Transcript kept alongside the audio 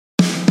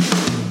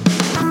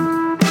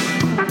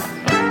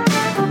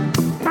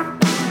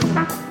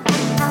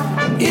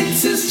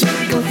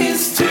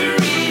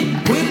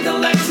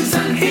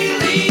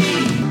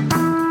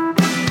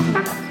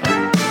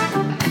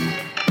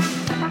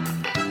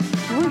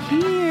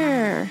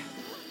here.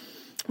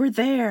 We're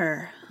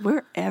there.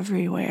 We're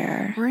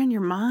everywhere. We're in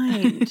your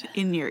mind.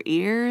 In your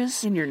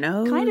ears. In your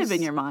nose. Kind of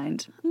in your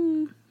mind.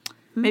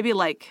 Maybe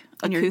like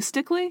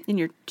acoustically. In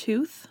your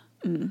tooth.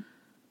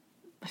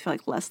 I feel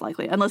like less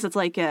likely. Unless it's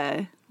like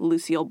a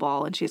Lucille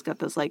Ball and she's got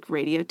those like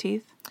radio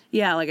teeth.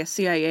 Yeah, like a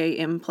CIA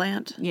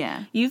implant.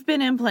 Yeah. You've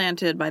been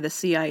implanted by the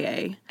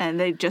CIA. And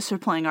they just are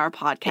playing our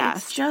podcast.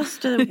 It's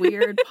just a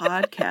weird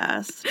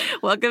podcast.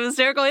 Welcome to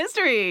Hysterical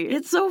History.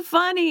 It's so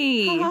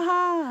funny.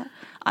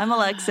 I'm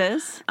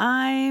Alexis.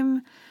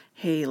 I'm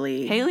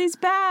Haley. Haley's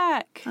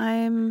back.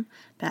 I'm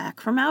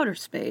back from outer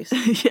space.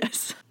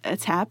 Yes.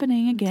 It's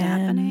happening again.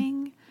 It's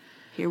happening.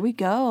 Here we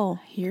go.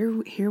 Here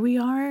we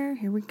are.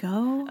 Here we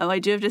go. Oh, I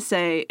do have to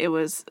say it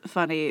was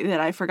funny that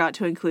I forgot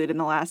to include in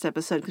the last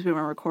episode because we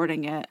weren't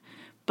recording it.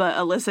 But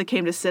Alyssa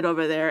came to sit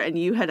over there and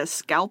you had a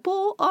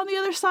scalpel on the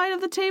other side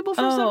of the table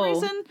for some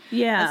reason.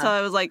 Yeah. And so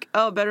I was like,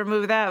 oh, better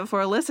move that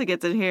before Alyssa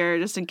gets in here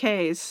just in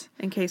case.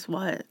 In case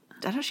what?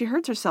 I don't know, she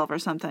hurts herself or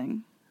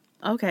something.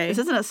 Okay. This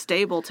isn't a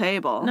stable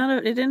table.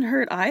 It didn't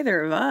hurt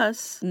either of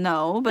us.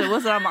 No, but it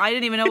wasn't. I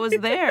didn't even know it was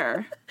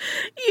there.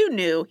 You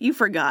knew. You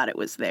forgot it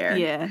was there.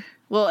 Yeah.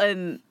 Well,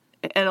 and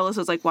Alyssa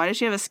was like, why does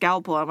she have a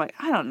scalpel? I'm like,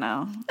 I don't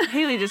know.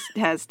 Haley just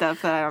has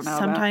stuff that I don't know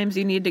Sometimes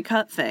you need to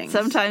cut things.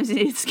 Sometimes you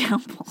need a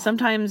scalpel.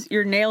 Sometimes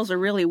your nails are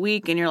really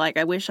weak and you're like,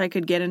 I wish I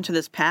could get into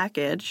this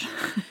package.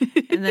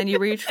 And then you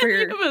reach for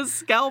your... You have a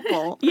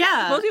scalpel.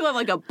 Yeah. Most people have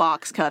like a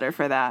box cutter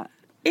for that.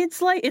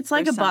 It's like a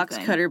box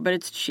something. cutter, but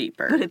it's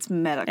cheaper. But it's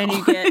medical. And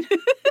you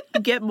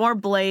get more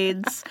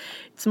blades.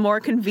 It's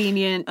more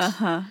convenient.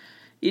 Uh-huh.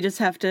 You just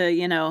have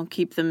to,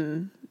 keep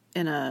them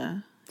in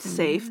a...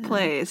 safe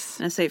place.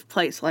 In a safe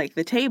place, like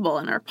the table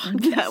in our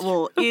podcast. That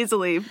will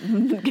easily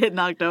get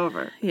knocked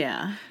over.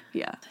 Yeah.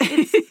 Yeah.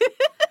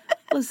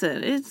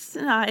 Listen,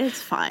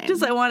 it's fine.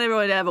 Just I want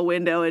everyone to have a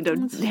window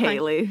into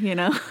Haley,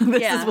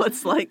 This Yeah. is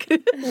what's like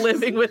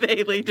living with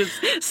Haley, just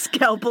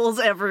scalpels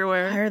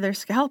everywhere. Why are there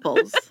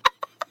scalpels?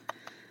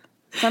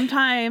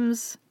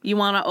 Sometimes you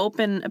want to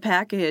open a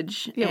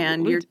package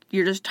and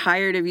you're just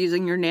tired of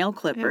using your nail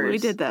clippers. Yeah, we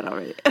did that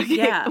already. Okay,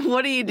 Yeah.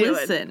 What are you doing?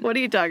 Listen. What are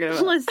you talking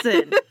about?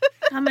 Listen,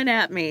 coming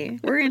at me.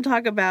 We're going to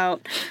talk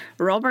about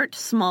Robert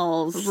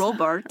Smalls.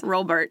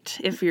 Robert,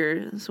 if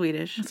you're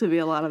Swedish. There's going to be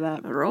a lot of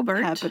that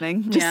Robert.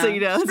 happening. Just so you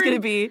know, it's going to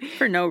be...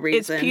 For no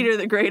reason. It's Peter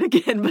the Great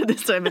again, but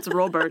this time it's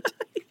Robert.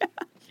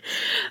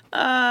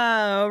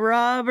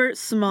 Robert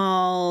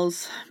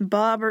Smalls.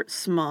 Bobbert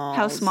Smalls.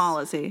 How small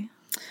is he?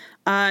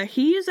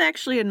 He is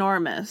actually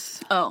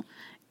enormous. Oh.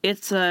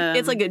 It's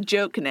like a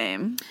joke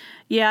name.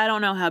 Yeah, I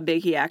don't know how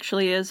big he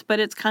actually is, but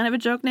it's kind of a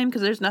joke name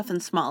because there's nothing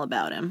small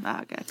about him.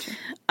 Ah,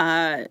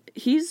 gotcha.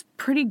 He's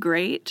pretty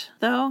great,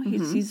 though.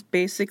 Mm-hmm. He's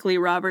basically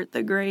Robert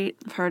the Great.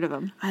 I've heard of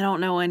him. I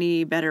don't know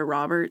any better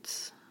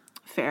Roberts.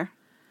 Fair.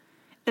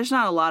 There's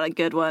not a lot of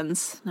good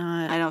ones.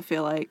 Not I don't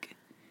feel like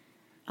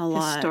a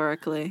lot.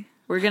 Historically.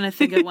 We're going to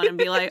think of one and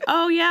be like,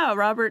 oh, yeah,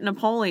 Robert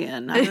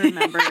Napoleon. I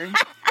remember.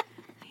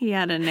 He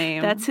had a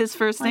name. That's his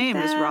first name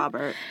is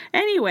Robert.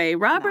 Anyway,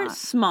 Robert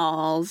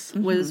Smalls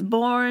was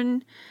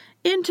born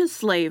into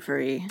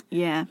slavery.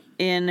 Yeah.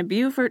 In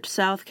Beaufort,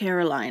 South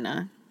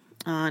Carolina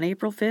on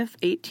April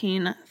 5th,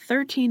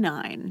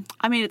 1839.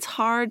 I mean, it's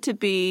hard to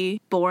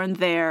be born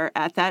there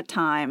at that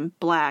time,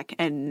 black,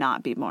 and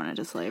not be born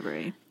into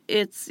slavery.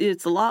 It's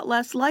a lot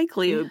less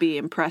likely. It would be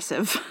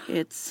impressive.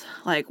 It's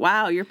like,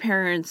 wow, your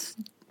parents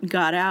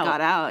got out.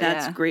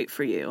 That's yeah. great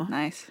for you.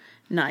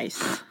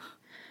 Nice.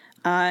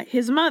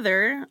 His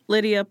mother,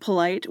 Lydia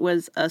Polite,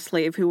 was a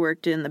slave who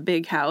worked in the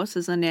big house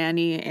as a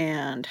nanny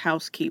and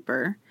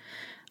housekeeper.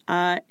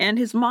 And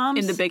his mom...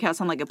 In the big house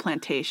on like a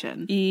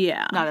plantation.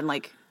 Yeah. Not in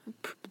like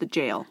the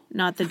jail.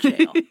 Not the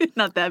jail.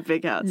 Not that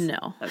big house.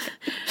 No. Okay.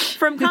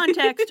 From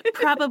context,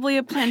 probably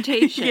a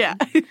plantation. Yeah.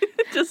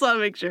 Just want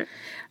to make sure.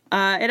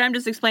 And I'm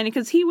just explaining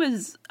because he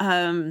was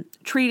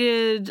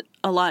treated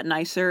a lot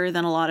nicer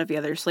than a lot of the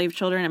other slave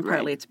children, and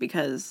partly it's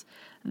because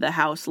the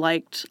house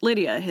liked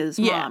Lydia, his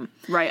mom.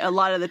 Right. A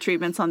lot of the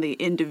treatments on the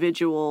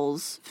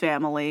individual's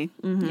family,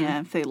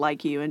 if they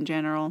like you in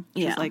general.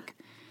 Just like,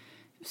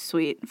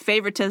 sweet.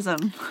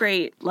 Favoritism.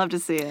 Great. Love to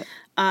see it.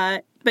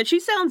 But she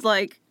sounds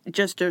like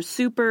just a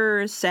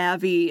super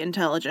savvy,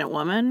 intelligent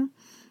woman.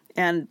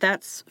 And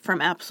that's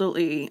from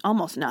absolutely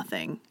almost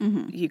nothing.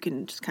 You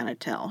can just kind of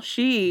tell.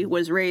 She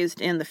was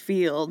raised in the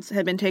fields,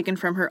 had been taken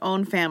from her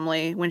own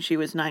family when she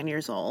was 9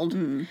 years old.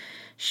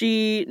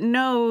 She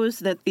knows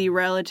that the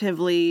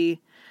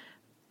relatively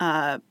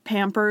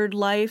pampered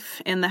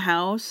life in the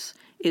house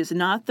is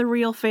not the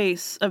real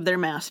face of their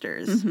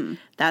masters.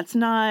 That's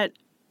not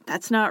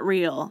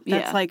real.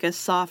 That's like a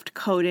soft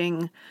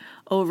coating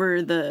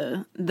over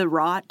the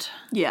rot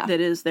that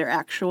is their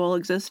actual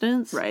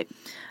existence. Right.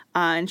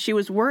 And she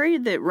was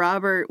worried that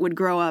Robert would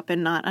grow up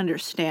and not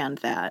understand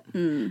that.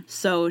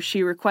 So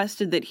she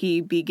requested that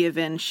he be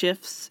given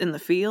shifts in the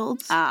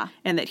fields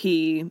and that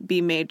he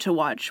be made to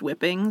watch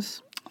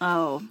whippings.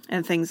 Oh.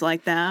 And things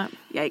like that.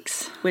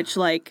 Yikes. Which,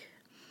 like,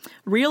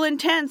 real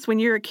intense when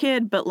you're a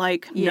kid, but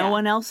like Yeah. no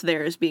one else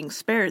there is being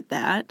spared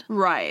that.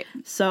 Right.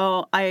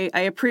 So I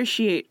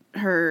appreciate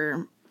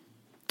her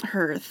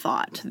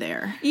thought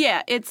there.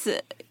 Yeah,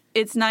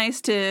 it's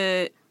nice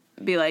to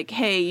be like,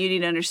 hey, you need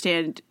to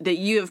understand that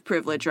you have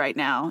privilege right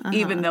now,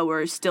 even though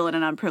we're still in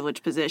an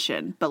unprivileged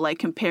position. But like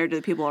compared to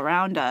the people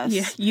around us,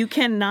 Yeah, you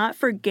cannot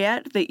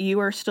forget that you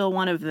are still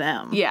one of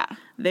them. yeah,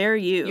 They're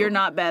you. you're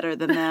not better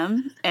than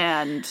them,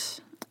 and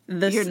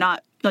you're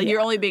not like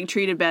you're only being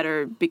treated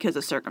better because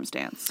of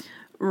circumstance,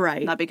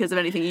 right. not because of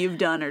anything you've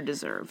done or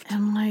deserved.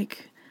 And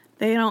like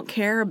they don't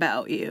care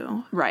about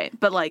you. Right,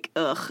 but like,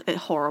 it's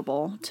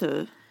horrible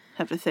to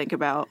have to think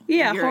about.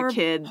 Yeah, you're a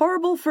kid.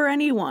 Horrible for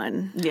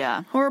anyone.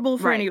 Yeah, Horrible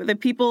for Right. anyone. The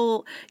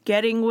people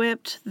getting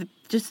whipped.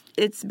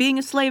 It's being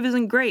a slave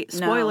isn't great.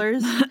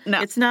 Spoilers.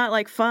 No. It's not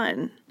like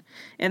fun.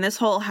 And this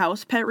whole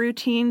house pet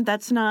routine,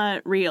 that's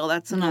not real.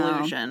 That's an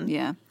illusion.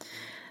 Yeah.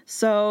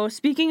 So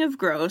speaking of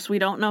gross, we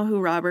don't know who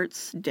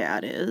Robert's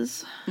dad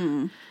is.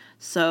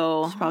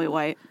 So It's probably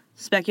white.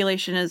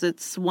 speculation is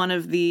it's one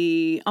of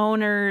the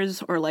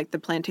owners or like the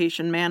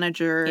plantation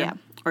manager. Yeah.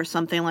 Or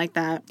something like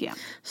that. Yeah.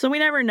 So we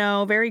never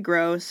know. Very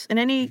gross. In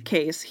any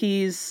case,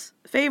 he's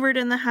favored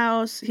in the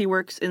house. He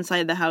works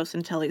inside the house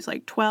until he's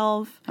like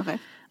 12. Okay.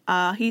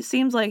 He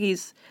seems like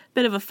he's a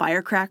bit of a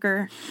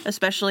firecracker,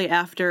 especially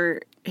after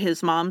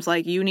his mom's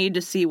like, you need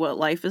to see what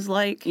life is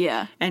like.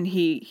 Yeah. And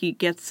he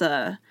gets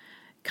a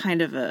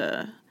kind of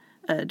a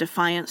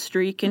defiant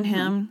streak in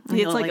him.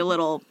 It's like a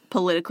little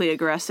politically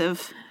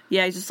aggressive.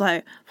 Yeah, he's just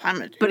like,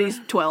 But he's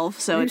 12,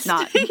 so it's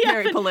not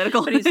very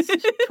political. But he's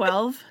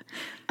 12.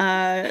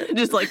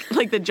 Just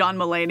like the John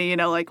Mulaney,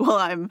 like, well,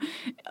 I'm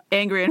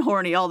angry and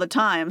horny all the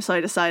time, so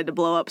I decided to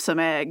blow up some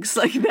eggs,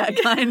 like that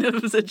kind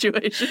of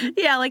situation.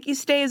 Yeah, like he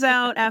stays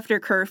out after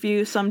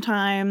curfew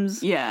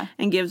sometimes. Yeah.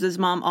 And gives his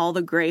mom all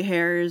the gray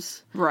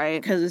hairs.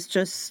 Right. Because it's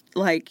just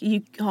like,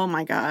 oh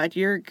my God,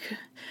 you're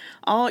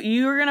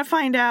going to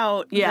find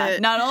out. Yeah,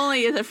 that- not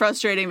only is it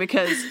frustrating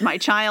because my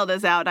child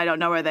is out, I don't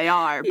know where they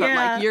are, but Yeah.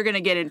 like you're going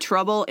to get in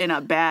trouble in a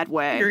bad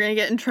way. You're going to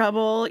get in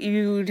trouble.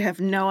 You have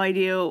no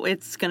idea.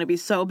 It's going to be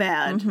so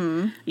bad.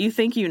 Mm-hmm. You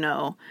think you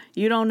know.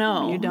 You don't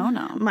know. You don't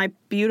know. My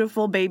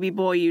beautiful baby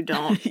boy, you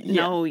don't Yeah.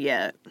 know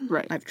yet.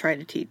 Right. I've tried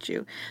to teach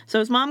you. So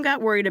his mom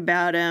got worried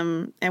about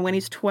him, and when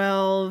he's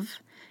 12,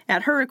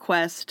 at her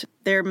request,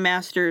 their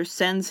master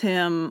sends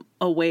him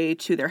away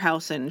to their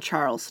house in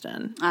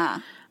Charleston.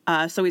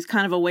 So he's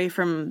kind of away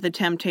from the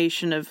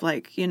temptation of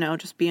like,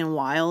 just being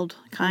wild,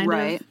 kind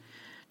Right. of.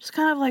 Just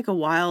kind of like a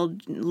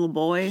wild little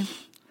boy.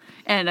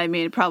 And I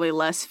mean, probably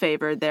less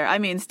favored there. I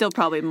mean, still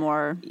probably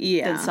more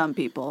Yeah. than some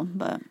people,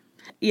 but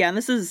Yeah, and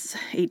this is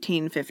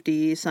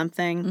 1850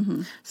 something.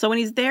 Mm-hmm. So when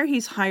he's there,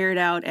 he's hired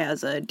out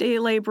as a day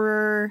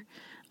laborer.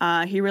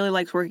 He really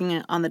likes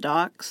working on the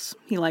docks.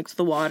 He likes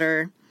the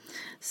water.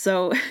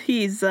 So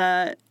he's,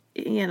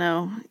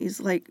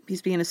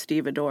 he's being a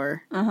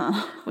stevedore,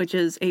 which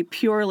is a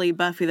purely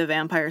Buffy the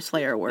Vampire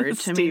Slayer word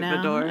to me now.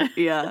 stevedore.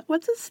 Yeah.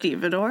 What's a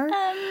stevedore?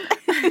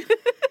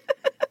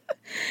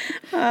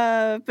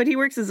 But he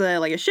works as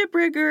a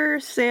shipwrigger,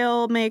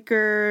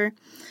 sailmaker,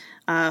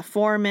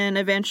 foreman.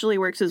 Eventually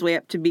works his way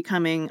up to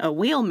becoming a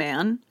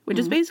wheelman, which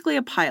is basically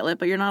a pilot,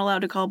 but you're not allowed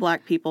to call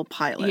black people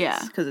pilots Yeah.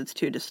 because it's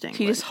too distinct.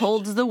 He just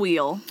holds the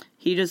wheel,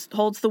 He just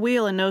holds the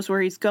wheel and knows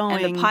where he's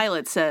going. and the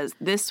pilot says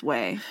this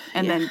way,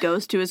 and then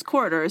goes to his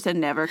quarters and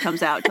never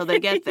comes out till they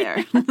get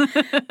there.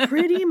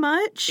 Pretty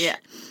much. Yeah.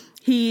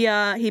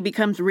 He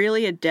becomes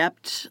really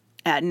adept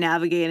at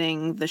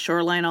navigating the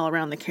shoreline all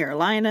around the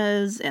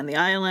Carolinas and the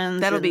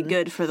islands. That'll be and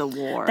good for the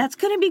war. That's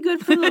going to be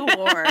good for the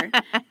war,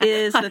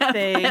 is the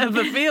thing. I have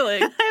a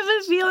feeling I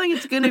have a feeling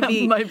it's going to that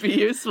be. might be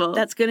useful.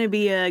 That's going to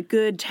be a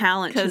good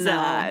talent to because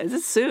know.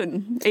 it's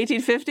soon.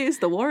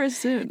 1850s. The war is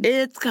soon.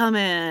 It's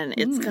coming.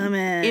 It's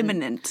coming.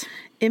 Imminent.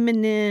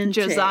 Imminent.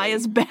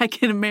 Josiah's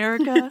back in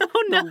America.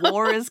 The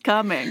war is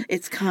coming.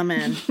 It's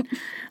coming.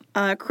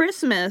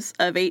 Christmas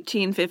of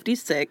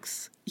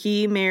 1856,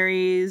 he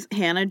marries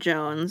Hannah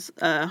Jones,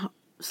 a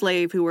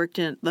slave who worked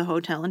in the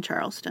hotel in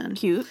Charleston.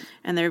 Cute.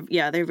 And they're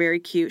very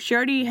cute. She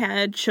already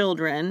had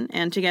children,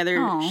 and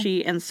together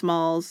she and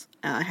Smalls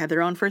had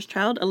their own first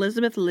child,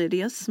 Elizabeth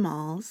Lydia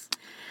Smalls.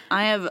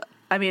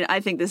 I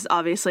think this is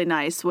obviously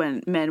nice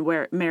when men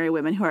marry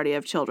women who already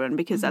have children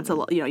because that's a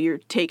lot, you're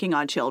taking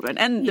on children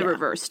and the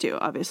reverse too,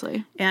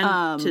 obviously.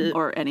 And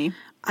or any.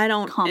 I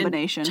don't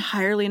combination.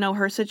 entirely know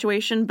her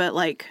situation, but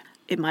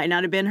it might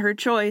not have been her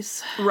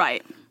choice.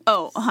 Right.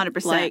 Oh,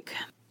 100%.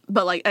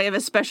 But I have a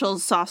special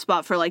soft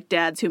spot for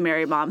dads who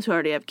marry moms who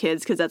already have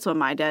kids because that's what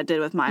my dad did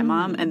with my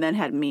mom and then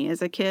had me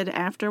as a kid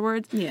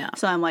afterwards. Yeah.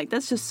 So I'm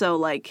that's just so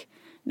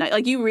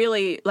you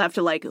really have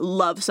to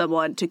love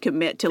someone to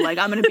commit to I'm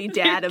going to be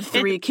dad of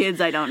 3 kids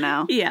I don't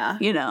know. Yeah.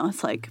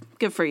 It's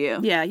good for you.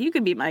 Yeah, you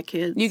could be my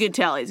kids. You could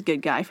tell he's a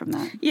good guy from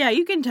that. Yeah,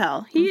 you can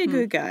tell. He's a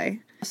good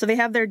guy. So they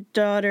have their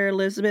daughter,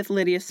 Elizabeth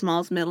Lydia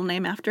Smalls, middle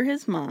name after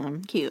his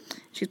mom. Cute.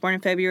 She's born in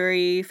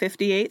February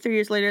 58. 3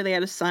 years later, they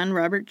had a son,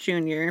 Robert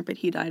Jr., but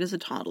he died as a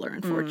toddler,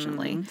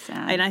 unfortunately.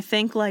 Sad. And I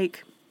think,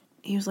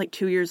 he was like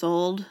 2 years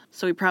old,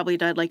 so he probably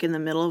died like in the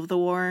middle of the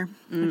war,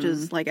 which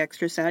is like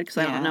extra sad because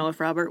I don't know if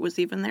Robert was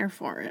even there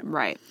for it.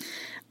 Right.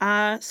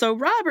 So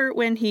Robert,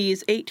 when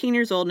he's 18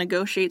 years old,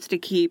 negotiates to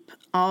keep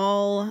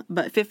all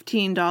but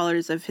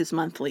 $15 of his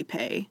monthly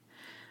pay.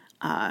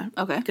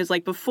 Okay. Because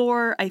like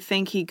before, I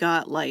think he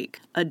got like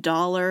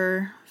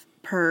 $1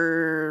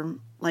 per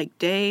like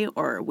day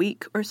or a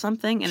week or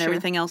something, and Sure.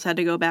 everything else had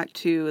to go back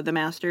to the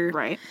master.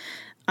 Right.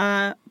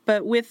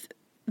 But with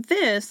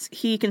this,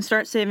 he can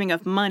start saving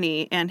up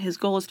money, and his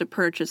goal is to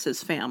purchase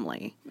his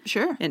family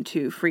Sure.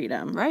 into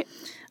freedom. Right.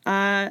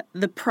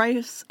 The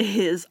price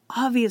is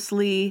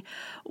obviously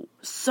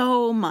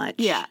so much.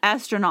 Yeah,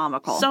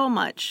 astronomical. So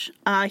much.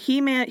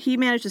 He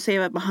managed to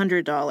save up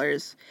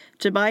 $100.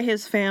 To buy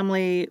his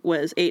family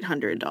was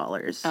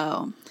 $800.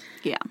 Oh,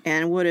 yeah.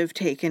 And would have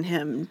taken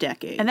him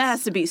decades. And that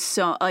has to be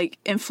so, like,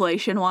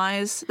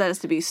 inflation-wise, that has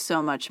to be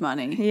so much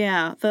money.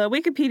 Yeah. The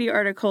Wikipedia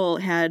article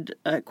had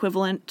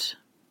equivalent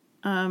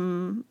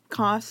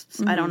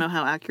costs. I don't know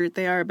how accurate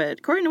they are, but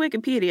according to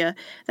Wikipedia,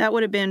 that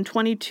would have been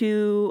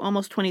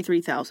almost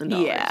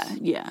 $23,000.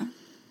 Yeah.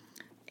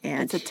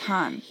 And It's a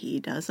ton. he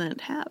doesn't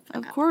have that.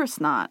 Of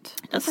course not.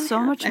 That's Doesn't so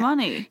have much that.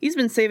 money. He's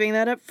been saving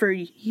that up for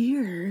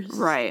years.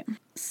 Right.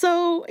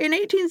 So in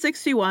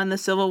 1861, the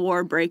Civil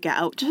War break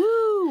out.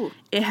 Woo!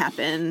 It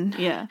happened.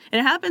 Yeah.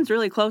 And it happens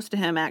really close to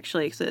him,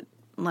 actually, because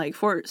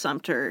Fort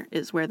Sumter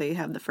is where they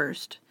have the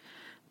first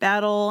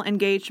battle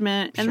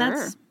engagement, and Sure.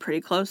 that's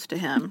pretty close to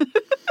him.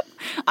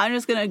 I'm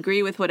just going to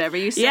agree with whatever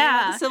you say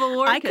about the Civil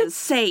War. I could 'cause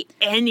say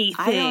anything.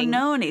 I don't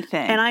know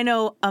anything. And I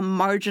know a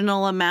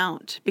marginal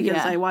amount because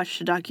Yeah. I watched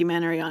a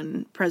documentary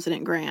on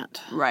President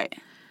Grant. Right.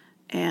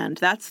 And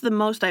that's the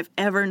most I've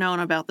ever known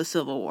about the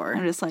Civil War.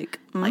 I'm just like,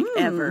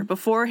 Ever.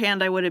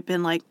 Beforehand, I would have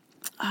been like,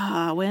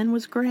 when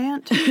was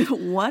Grant?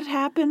 what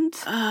happened?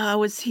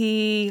 Was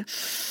he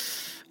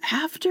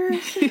after?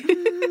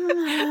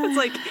 It's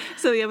like,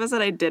 so the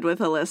episode I did with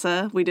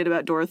Alyssa, we did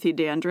about Dorothy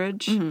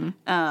Dandridge, who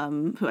I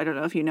don't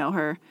know if you know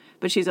her,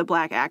 but she's a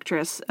black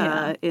actress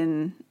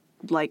in,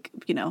 like,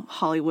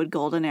 Hollywood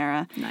golden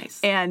era. Nice.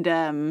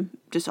 And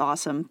just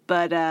awesome.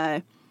 But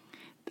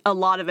a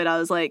lot of it I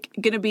was like,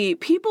 gonna be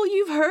people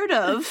you've heard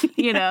of,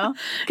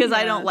 because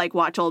I don't like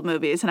watch old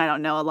movies and I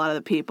don't know a lot of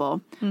the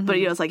people. But,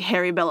 it's like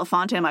Harry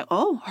Belafonte. I'm like,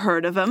 oh,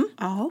 heard of him.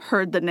 Oh.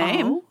 Heard the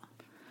name. Oh.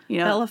 You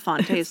know,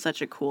 Belafonte is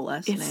such a cool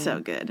last name. it's so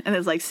good. And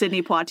there's like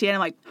Sidney Poitier, and I'm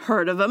like,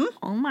 heard of him.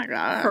 Oh my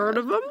god. Heard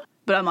of him.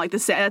 But I'm like,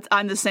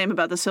 I'm the same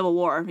about the Civil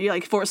War. You're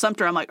like, Fort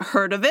Sumter, I'm like,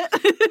 heard of it.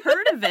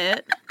 Heard of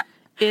it.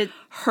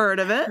 Heard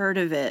of it. Heard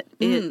of it.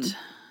 It.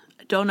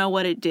 Don't know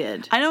what it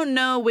did. I don't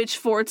know which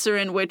forts are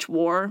in which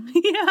war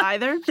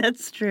either.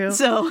 That's true.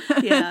 So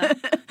Yeah.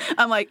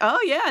 I'm like, oh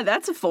yeah,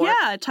 that's a fort.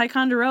 Yeah,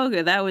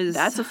 Ticonderoga.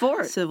 That's a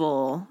fort.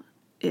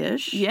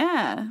 Civil-ish.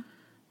 Yeah.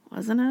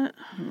 Wasn't it?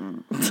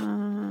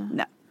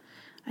 No.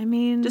 I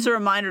mean, Just a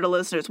reminder to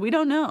listeners, we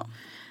don't know.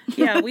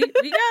 yeah, we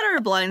got our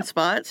blind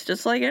spots,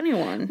 just like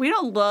anyone. We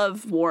don't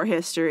love war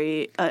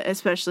history,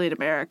 especially in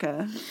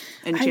America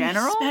in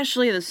general.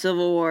 Especially the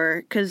Civil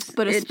War,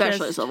 But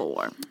especially the Civil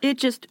War. It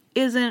just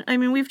isn't. I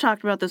mean, we've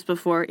talked about this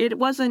before. It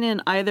wasn't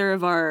in either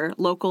of our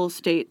local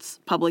states'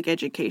 public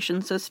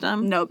education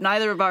system. Nope,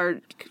 neither of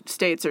our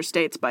states are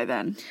states by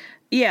then.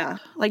 Yeah,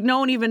 like no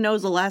one even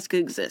knows Alaska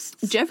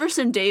exists.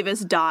 Jefferson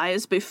Davis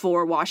dies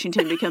before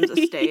Washington becomes a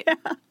state.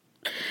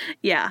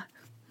 Yeah.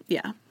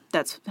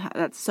 That's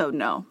so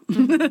no.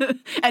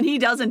 And he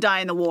doesn't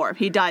die in the war.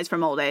 He dies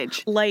from old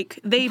age. Like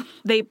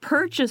they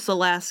purchase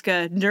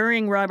Alaska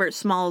during Robert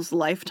Small's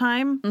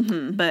lifetime,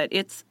 but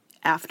it's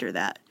after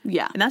that.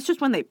 Yeah. And that's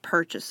just when they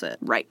purchase it.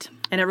 Right.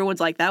 And everyone's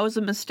like, that was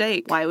a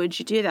mistake. Why would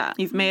you do that?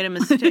 You've made a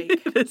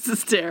mistake. This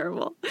is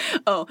terrible.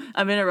 Oh,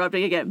 I'm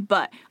interrupting again.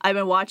 But I've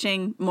been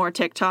watching more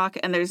TikTok,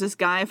 and there's this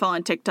guy I follow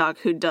on TikTok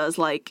who does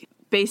like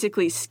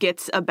basically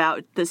skits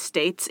about the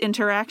states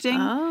interacting.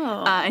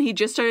 Oh. And he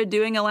just started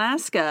doing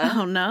Alaska.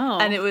 Oh, no.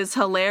 And it was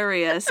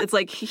hilarious. It's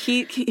like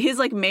his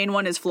like main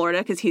one is Florida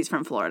because he's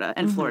from Florida,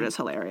 and Florida's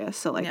hilarious.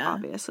 So like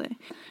obviously,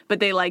 but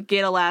they like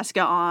get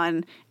Alaska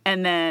on,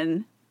 and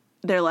then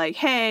they're like,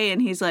 "Hey,"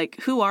 and he's like,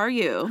 "Who are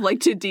you?" Like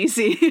to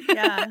DC.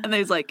 Yeah. And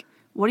he's like,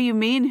 "What do you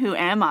mean, who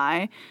am I?"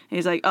 And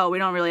he's like, "Oh, we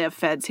don't really have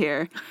feds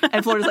here."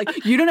 And Florida's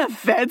like, "You don't have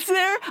feds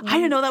there? I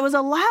didn't know that was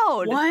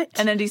allowed." What?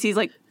 And then DC's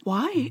like,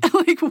 "Why?"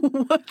 Like,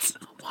 what?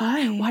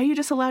 Why? Why are you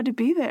just allowed to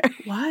be there?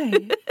 Why?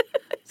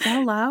 Is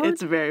that allowed?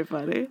 It's very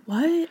funny.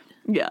 What?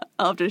 Yeah,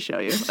 I'll have to show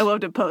you. I will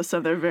have to post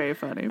some. They're very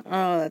funny.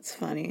 Oh, that's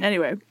funny.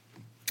 Anyway,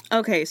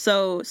 Okay,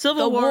 so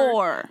Civil The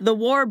war. The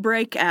war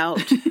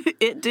breakout.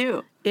 it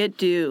do. It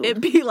do.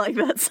 It be like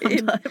that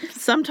sometimes.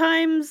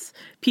 Sometimes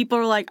people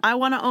are like, I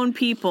want to own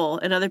people,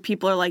 and other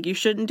people are like, you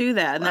shouldn't do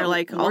that. And they're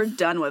like, we're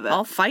done with it.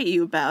 I'll fight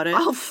you about it.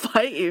 I'll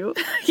fight you.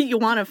 You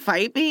want to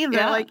fight me? And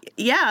they're Yeah. like,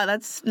 yeah,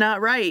 that's not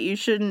right. You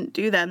shouldn't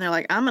do that. And they're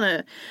like, I'm going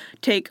to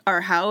take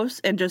our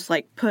house and just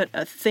like put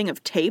a thing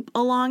of tape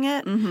along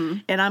it. Mm-hmm.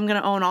 And I'm going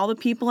to own all the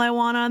people I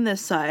want on this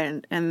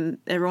side. And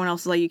everyone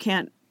else is like, you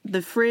can't.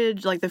 The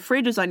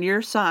fridge is on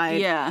your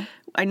side. Yeah.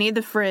 I need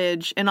the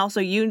fridge, and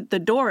also the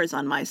door is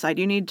on my side.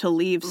 You need to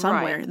leave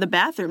somewhere. Right. The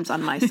bathroom's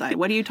on my side.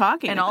 What are you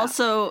talking And about?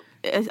 also,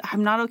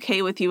 I'm not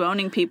okay with you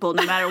owning people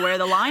no matter where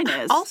the line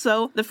is.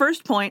 Also, the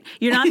first point,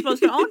 you're not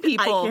supposed to own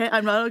people.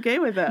 I'm not okay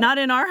with that. Not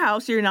in our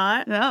house, you're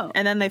not. No.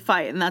 And then they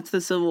fight, and that's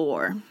the Civil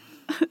War.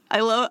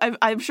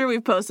 I'm sure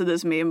we've posted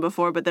this meme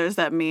before, but there's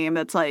that meme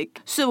that's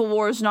like, Civil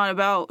War is not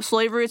about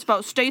slavery, it's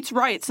about states'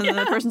 rights. And then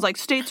the person's like,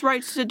 states'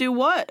 rights to do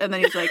what? And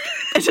then he's like,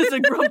 it's just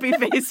a grumpy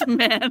faced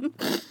man.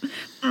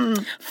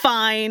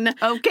 Fine.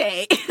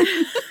 Okay.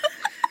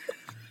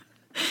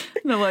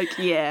 And I'm like,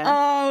 yeah.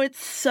 Oh,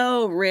 it's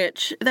so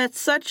rich. That's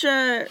such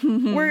a...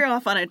 We're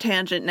off on a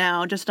tangent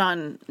now, just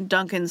on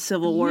Duncan's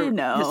Civil War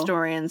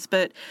historians.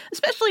 But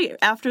especially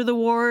after the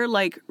war,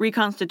 like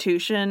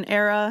Reconstitution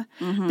era,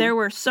 there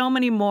were so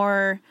many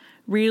more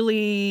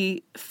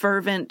really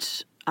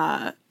fervent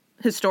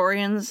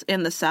historians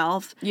in the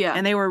South. Yeah.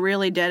 And they were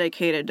really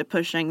dedicated to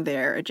pushing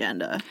their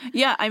agenda.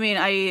 Yeah, I mean,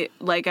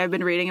 I've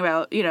been reading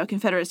about,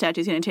 Confederate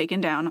statues getting taken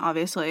down,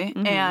 obviously.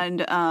 And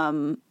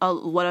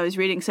what I was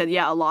reading said,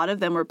 a lot of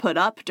them were put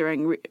up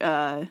during,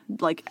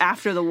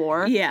 after the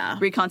war. Yeah.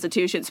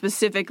 Reconstitution,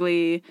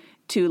 specifically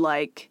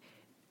to,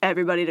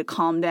 everybody to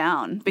calm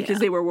down because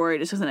they were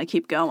worried it's going to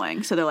keep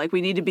going. So they're like,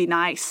 we need to be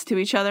nice to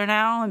each other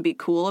now and be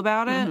cool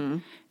about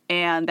it.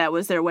 And that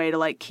was their way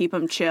to, keep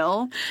them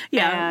chill.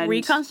 Yeah, and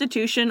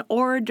Reconstitution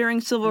or during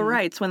Civil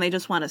Rights when they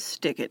just want to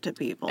stick it to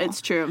people.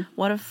 It's true.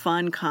 What a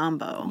fun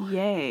combo.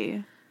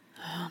 Yay.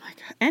 Oh,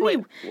 my God. Wait,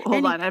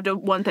 hold on. I have to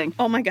one thing.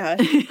 Oh, my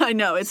God. I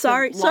know. It's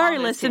Sorry,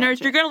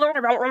 listeners. You're going to learn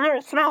about what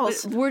it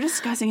smells. We're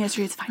discussing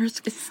history. It's fine.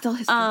 It's still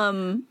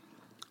history.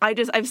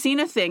 I've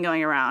seen a thing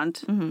going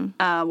around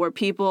where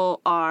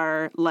people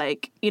are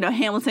like,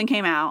 Hamilton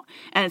came out,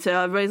 and so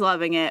everybody's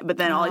loving it, but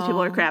then all these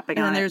people are crapping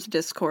on and it. there's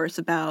discourse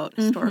about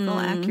historical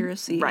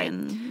accuracy Right.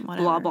 and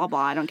whatever. Blah, blah, blah.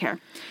 I don't care.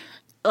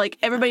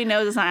 Everybody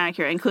knows it's not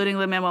accurate, including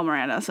Lin-Manuel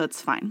Miranda, so it's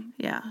fine.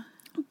 Yeah.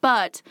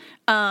 But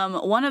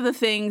one of the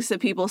things that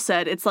people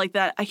said, it's like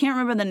that, I can't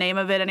remember the name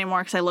of it anymore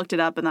because I looked it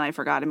up and then I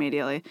forgot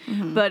immediately.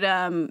 But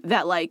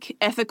that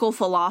ethical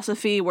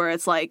philosophy where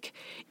it's like,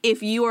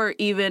 if you are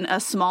even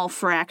a small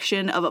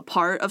fraction of a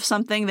part of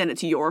something, then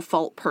it's your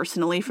fault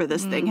personally for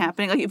this thing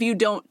happening. If you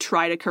don't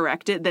try to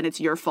correct it, then it's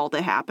your fault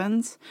it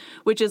happens,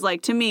 which is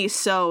to me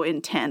so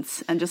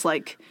intense and just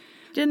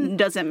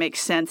doesn't make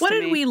sense What to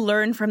me. did we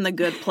learn from The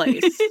Good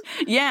Place?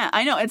 Yeah,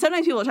 I know. And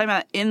sometimes people are talking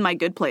about in My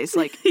Good Place,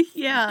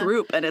 Yeah.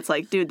 group, and it's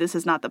like, dude, this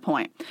is not the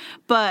point.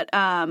 But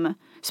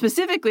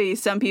specifically,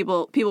 some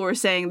people were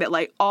saying that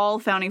all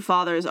founding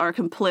fathers are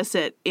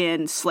complicit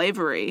in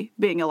slavery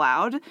being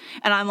allowed,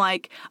 and I'm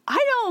like,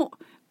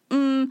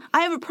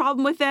 I have a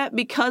problem with that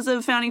because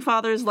of founding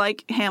fathers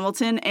like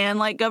Hamilton and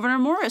Governor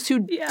Morris, who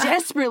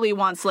desperately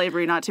want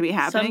slavery not to be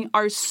happening,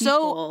 are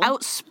so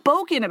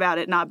outspoken about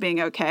it not being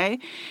okay.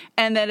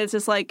 And then it's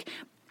just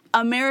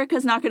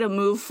America's not going to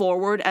move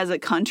forward as a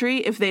country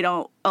if they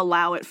don't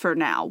allow it for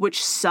now,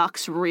 which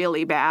sucks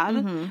really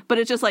bad. But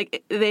it's just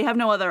they have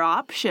no other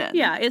option.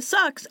 Yeah, it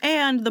sucks.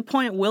 And the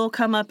point will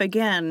come up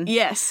again.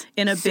 Yes.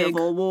 In a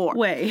Civil big war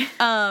way.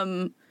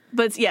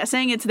 But yeah,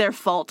 saying it's their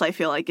fault, I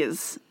feel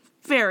is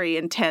very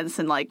intense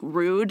and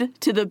rude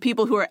to the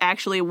people who are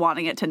actually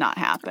wanting it to not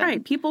happen.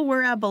 Right. People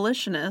were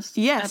abolitionists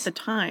at the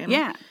time.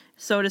 Yeah.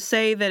 So to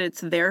say that it's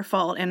their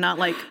fault and not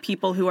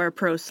people who are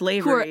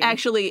pro-slavery. Who are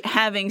actually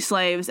having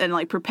slaves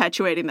and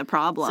perpetuating the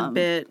problem.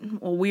 It's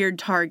a weird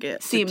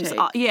target. Seems,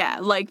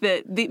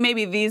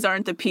 maybe these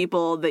aren't the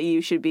people that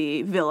you should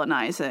be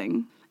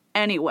villainizing.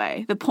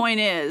 Anyway, the point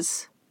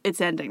is,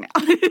 it's ending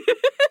now.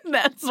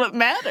 That's what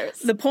matters.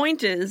 The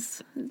point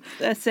is,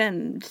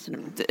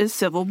 ascend is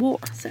Civil War.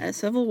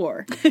 Civil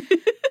War.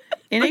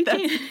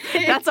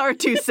 That's our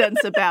 2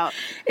 cents about.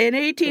 In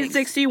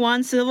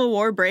 1861, Civil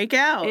War break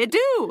out. It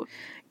do.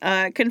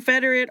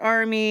 Confederate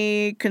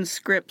Army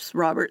conscripts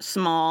Robert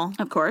Small.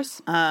 Of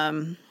course.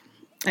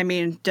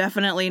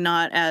 Definitely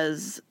not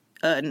as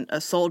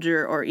a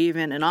soldier or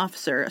even an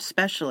officer,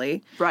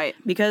 especially. Right.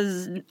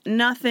 Because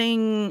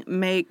nothing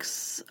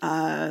makes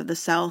the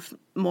South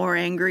more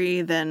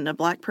angry than a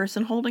black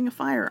person holding a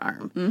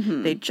firearm.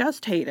 They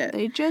just hate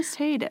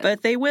it.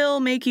 But they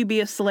will make you be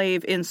a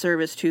slave in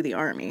service to the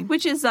army.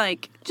 Which is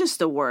just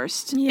the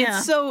worst. Yeah.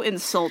 It's so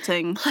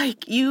insulting.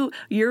 We're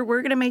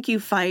going to make you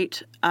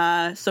fight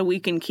so we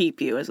can keep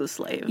you as a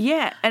slave.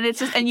 Yeah, and it's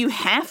just, and you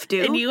have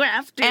to. And you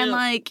have to. And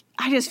I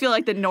just feel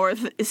the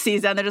North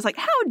sees that and they're just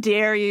how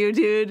dare you,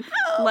 dude?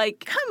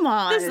 Come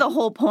on. This is the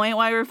whole point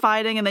why we're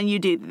fighting, and then you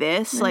do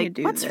this.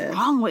 What's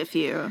wrong with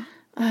you?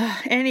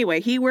 Anyway,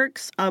 he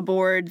works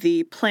aboard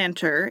the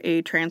Planter,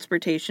 a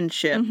transportation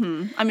ship.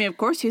 Of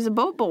course, he's a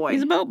boat boy.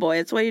 He's a boat boy.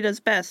 It's what he does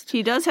best.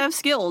 He does have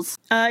skills.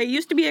 It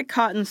used to be a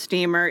cotton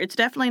steamer. It's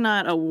definitely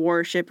not a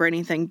warship or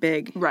anything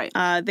big. Right.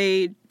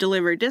 They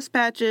deliver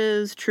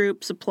dispatches,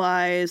 troop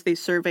supplies. They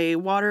survey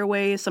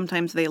waterways.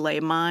 Sometimes they lay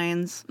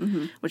mines,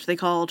 which they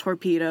call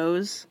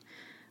torpedoes.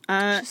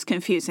 It's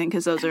confusing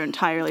because those are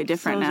entirely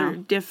different Those now. are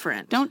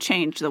different. Don't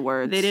change the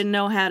words. They didn't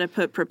know how to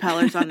put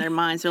propellers on their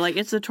mines. They're like,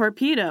 it's a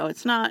torpedo.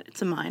 It's not.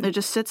 It's a mine. It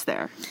just sits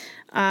there.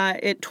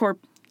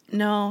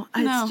 No,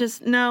 No. it's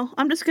just no.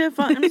 I'm just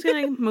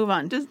gonna move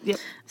on. Yep.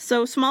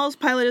 So Smalls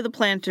piloted the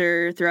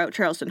planter throughout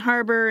Charleston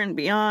Harbor and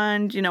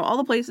beyond. You know, all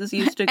the places he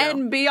used to go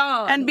And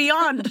beyond. and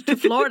beyond to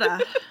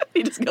Florida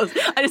He just goes,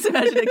 I just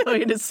imagine it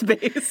going into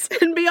space.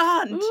 and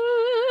beyond.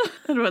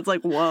 Everyone's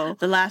like, whoa.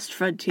 The last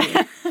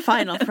frontier,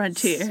 final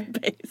frontier,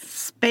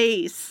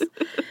 space.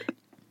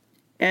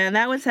 And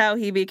that was how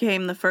he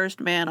became the first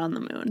man on the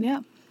moon.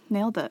 Yeah,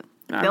 nailed it.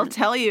 All They'll right.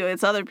 tell you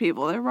it's other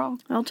people. They're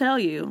wrong. I'll tell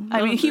you.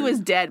 I mean, Those he are- was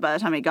dead by the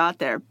time he got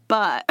there,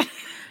 but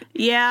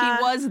Yeah,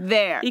 he was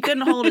there He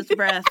couldn't hold his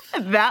breath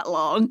that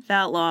long.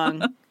 that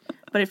long.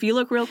 But if you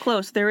look real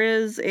close, there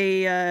is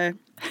a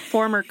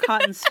former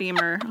cotton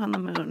steamer on the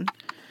moon.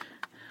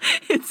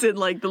 It's in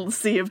like the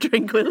Sea of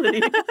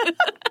Tranquility.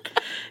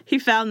 He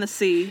found the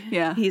sea.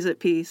 Yeah. He's at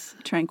peace.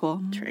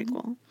 Tranquil.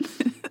 Tranquil.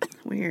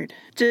 Weird.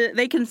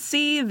 They can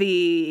see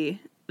the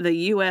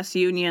U.S.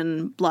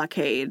 Union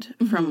blockade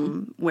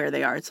from where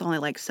they are. It's only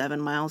like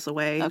 7 miles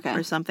away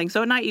or something.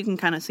 So at night you can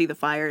kind of see the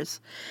fires.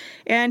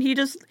 And he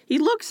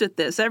looks at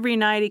this. Every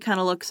night he kind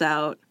of looks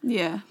out.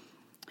 Yeah.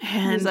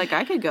 And He's like,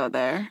 I could go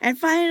there. And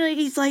finally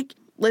he's like,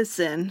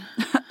 listen,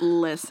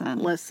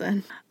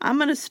 Listen. I'm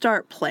going to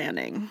start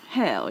planning.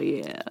 Hell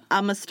yeah.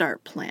 I'm going to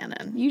start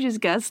planning. You just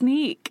got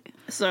sneak.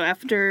 So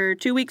after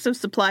 2 weeks of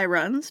supply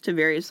runs to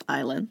various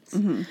islands,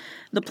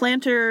 the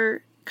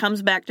planter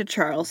comes back to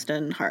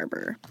Charleston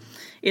Harbor.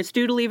 It's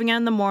due to leave again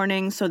in the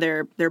morning, so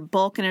they're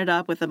bulking it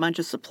up with a bunch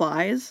of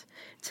supplies.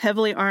 It's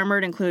heavily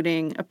armored,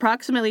 including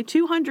approximately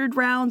 200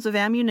 rounds of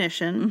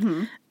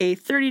ammunition, a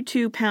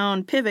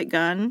 32-pound pivot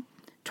gun,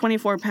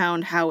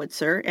 24-pound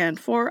howitzer, and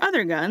 4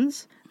 other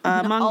guns.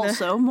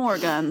 More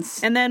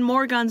guns. And then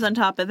more guns on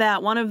top of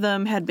that. One of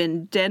them had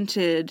been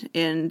dented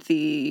in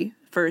the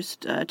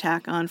first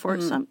attack on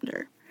Fort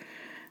Sumter.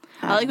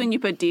 I like when you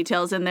put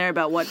details in there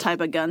about what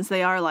type of guns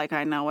they are. Like,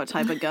 I know what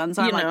type of guns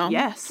are. You know, like,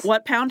 yes.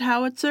 What pound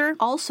howitzer?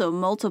 Also,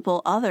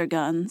 multiple other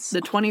guns.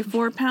 The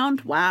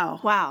 24-pound?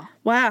 Wow.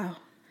 Wow.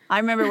 I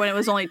remember when it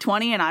was only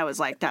 20, and I was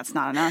like, that's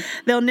not enough.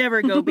 They'll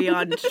never go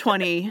beyond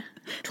 20.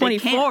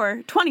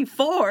 24.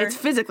 24? It's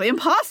physically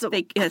impossible.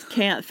 They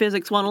can't.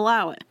 Physics won't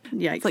allow it.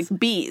 Yikes. It's like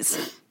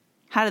bees.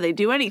 How do they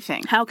do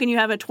anything? How can you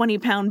have a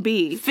 20-pound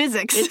bee?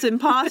 Physics. It's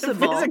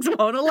impossible. Physics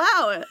won't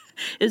allow it.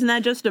 Isn't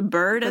that just a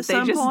bird at they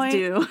some just point?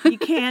 do. You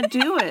can't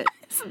do it.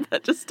 Isn't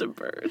that just a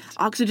bird?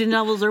 Oxygen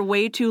levels are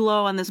way too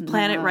low on this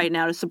planet right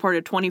now to support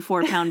a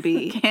 24-pound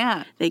bee.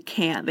 Can't. They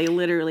can't. They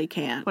literally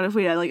can't. What if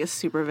we had like a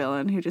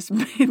supervillain who just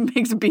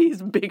makes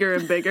bees bigger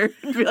and bigger?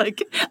 Be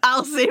like,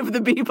 I'll save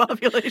the bee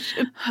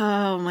population.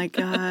 Oh my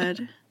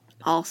God.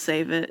 I'll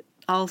save it.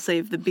 I'll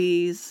save the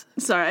bees.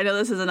 Sorry, I know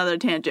this is another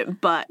tangent,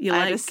 but I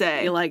have to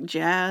say, you like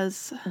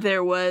jazz?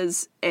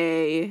 there's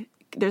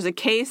a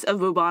case of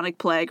bubonic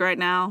plague right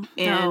now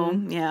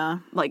in yeah.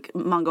 like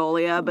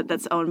Mongolia, but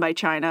that's owned by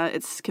China.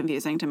 It's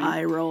confusing to me.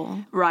 I roll.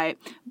 Right.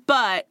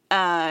 But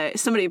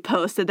somebody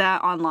posted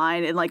that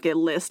online in like a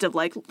list of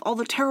like all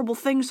the terrible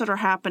things that are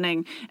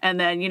happening. And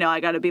then, I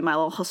got to be my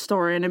little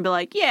historian and be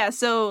like, yeah,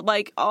 so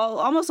like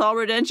almost all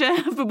rodentia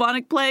have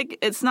bubonic plague.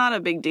 It's not a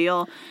big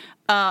deal.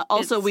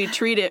 Also, we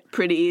treat it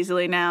pretty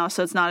easily now,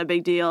 so it's not a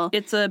big deal.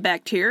 It's a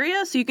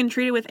bacteria, so you can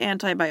treat it with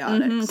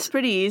antibiotics. It's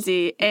pretty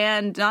easy.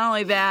 And not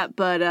only that,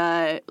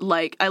 but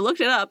like I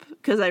looked it up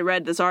because I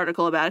read this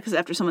article about it because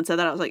after someone said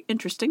that, I was like,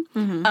 interesting.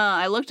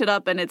 I looked it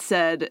up and it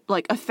said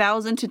like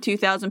 1,000 to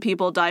 2,000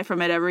 people die from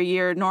it every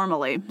year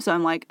normally. So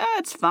I'm like,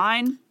 it's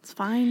fine. It's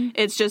fine.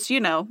 It's just,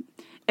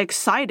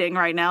 exciting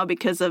right now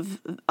because of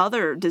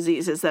other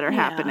diseases that are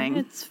happening.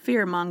 It's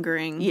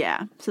fear-mongering.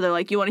 Yeah. So they're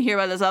like, you want to hear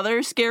about this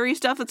other scary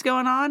stuff that's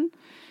going on?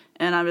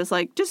 And I'm just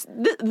like, just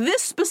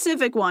this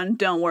specific one,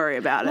 don't worry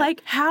about it.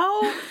 Like,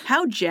 how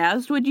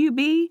jazzed would you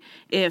be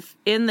if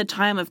in the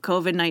time of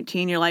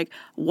COVID-19 you're like,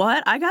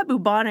 what? I got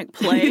bubonic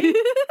plague?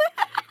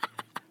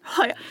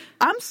 Like,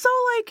 I'm so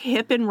like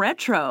hip and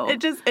retro.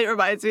 It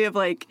reminds me of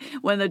like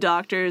when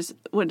doctors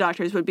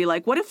would be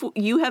like, what if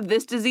you have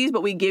this disease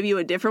but we give you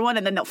a different one,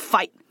 and then they'll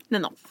fight.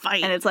 And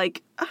And it's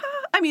like,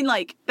 I mean,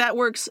 like that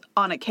works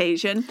on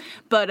occasion,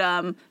 but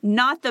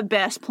not the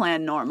best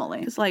plan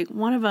normally. it's like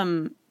one of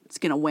them It's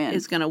gonna win.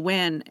 is going to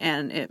win,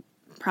 and it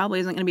probably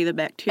isn't going to be the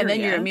bacteria. And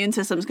then your immune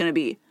system's gonna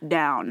be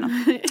down.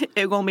 It's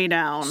going to be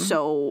down.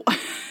 So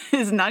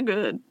it's not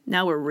good.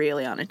 Now we're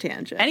really on a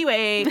tangent.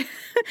 Anyway,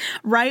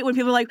 Right? When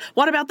people are like,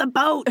 what about the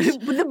boat?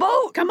 The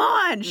boat! Come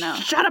on! No.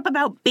 Shut up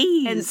about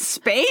bees! in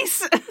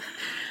space.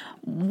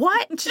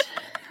 What?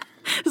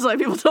 That's why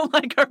people don't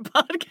like our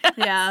podcast.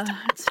 Yeah,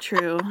 it's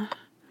true.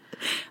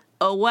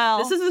 Oh well.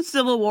 This is a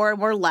civil war,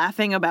 and we're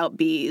laughing about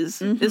bees.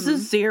 This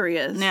is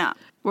serious. Yeah.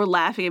 We're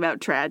laughing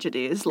about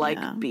tragedies like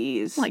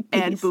bees, Like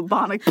and bees.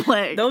 bubonic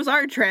plague. Those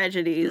are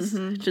tragedies.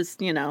 Just,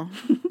 they're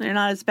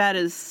not as bad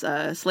as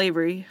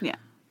slavery. Yeah.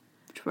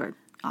 Which we're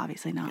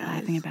obviously not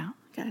laughing about.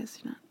 Guys,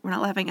 we're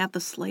not laughing at the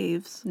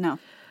slaves. No.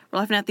 We're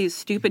laughing at these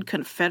stupid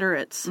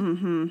Confederates.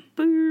 Mm-hmm.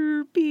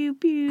 Boo, pew,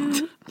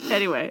 pew.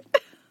 Anyway.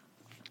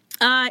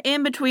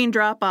 In between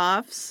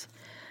drop-offs,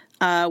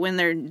 when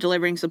they're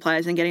delivering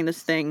supplies and getting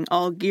this thing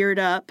all geared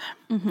up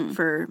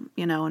for,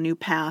 a new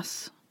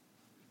pass,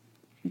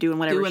 doing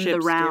whatever Doing the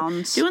ships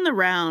rounds. Doing the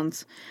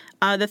rounds.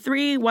 The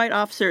 3 white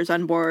officers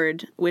on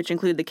board, which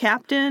include the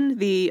captain,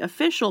 the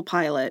official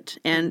pilot,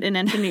 and an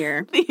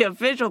engineer. The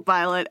official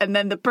pilot, and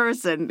then the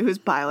person who's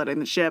piloting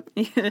the ship.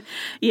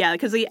 Yeah,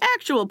 because the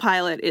actual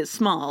pilot is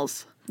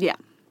Smalls. Yeah.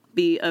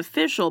 The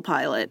official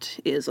pilot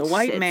is a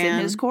white Sits man.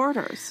 in his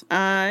quarters.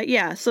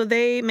 Yeah, so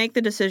they make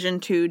the decision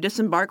to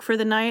disembark for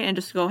the night and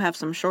just go have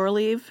some shore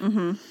leave.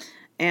 Mm-hmm.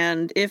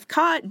 And if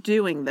caught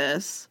doing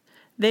this,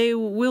 they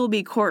will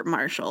be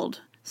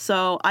court-martialed.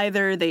 So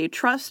either they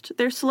trust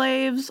their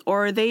slaves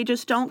or they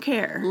just don't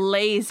care.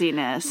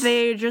 Laziness.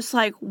 They're just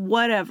like,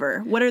 whatever.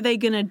 What are they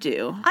going to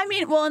do? I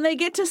mean, well, and they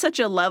get to such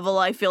a level,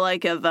 I feel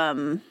like, of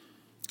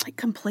Like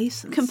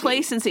complacency.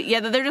 complacency. Yeah,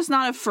 that they're just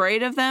not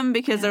afraid of them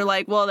because they're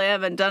like, well, they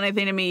haven't done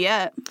anything to me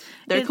yet.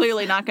 They're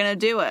clearly not going to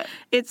do it.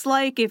 It's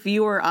like if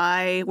you or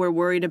I were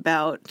worried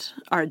about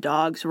our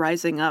dogs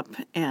rising up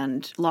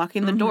and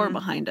locking the door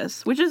behind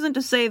us, which isn't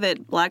to say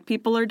that black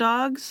people are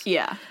dogs.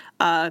 Yeah.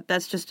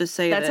 That's just to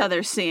say That's that how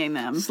they're seeing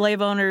them.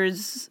 slave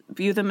owners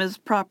view them as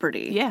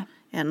property. Yeah.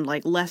 And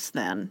like less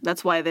than.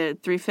 That's why they're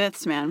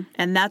 3/5, man.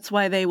 And that's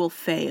why they will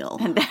fail.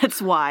 And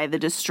that's why the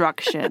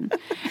destruction.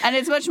 And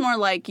it's much more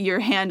like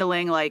you're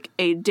handling like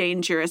a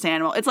dangerous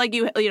animal. It's like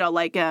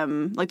like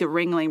the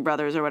Ringling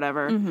Brothers or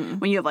whatever,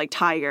 when you have like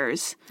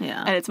tigers.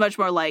 Yeah. And it's much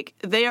more like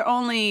they are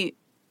only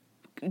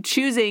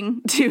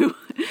choosing to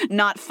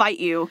not fight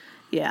you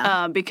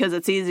Yeah. because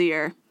it's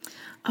easier.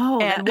 Oh,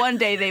 And one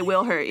day they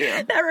will hurt you.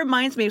 that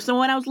reminds me. So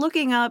when I was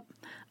looking up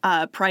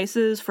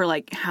prices for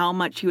like how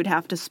much he would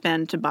have to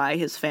spend to buy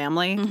his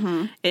family,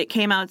 it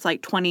came out it's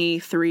like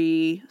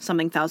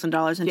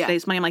 $23,000 in Yeah.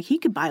 today's money. I'm like, he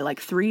could buy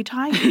like 3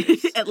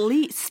 tigers. At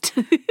least.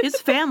 His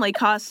family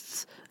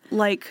costs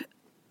like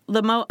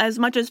as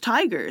much as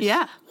tigers.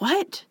 Yeah.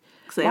 What?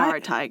 'Cause they Why- are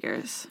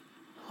tigers.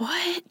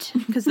 What?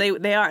 Because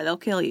they are. They'll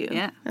kill you.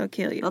 Yeah. They'll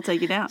kill you. They'll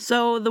take you down.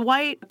 So the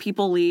white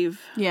people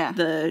leave Yeah.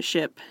 the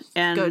ship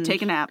and Go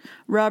take a nap.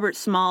 Robert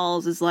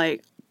Smalls is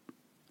like,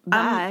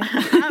 Bye.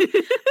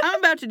 I'm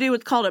about to do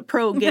what's called a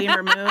pro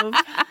gamer move.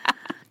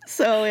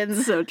 So in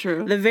So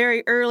true. the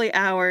very early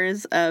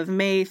hours of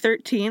May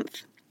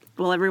 13th,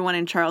 while everyone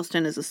in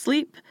Charleston is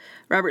asleep,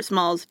 Robert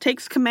Smalls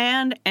takes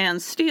command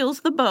and steals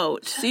the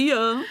boat. See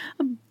ya.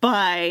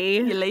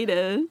 Bye. See you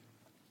later.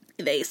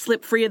 They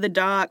slip free of the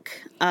dock,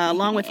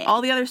 along with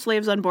all the other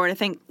slaves on board. I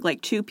think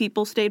like 2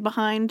 people stayed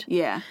behind.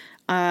 Yeah.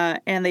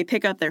 And they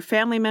pick up their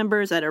family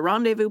members at a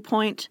rendezvous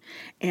point,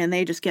 and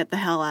they just get the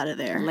hell out of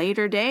there.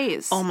 Later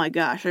days. Oh my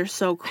gosh, they're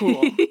so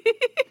cool.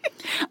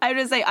 I have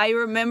to say, I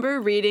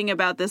remember reading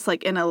about this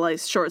like in a like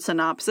short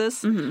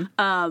synopsis when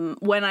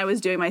I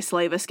was doing my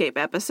slave escape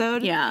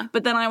episode. Yeah.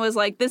 But then I was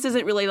like, this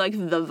isn't really like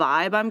the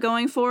vibe I'm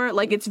going for.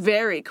 Like, it's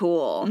very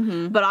cool.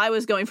 But I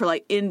was going for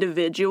like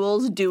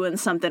individuals doing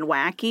something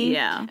wacky.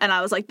 Yeah. And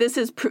I was like, this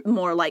is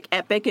more like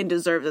epic and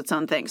deserves its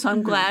own thing. So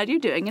I'm glad you're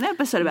doing an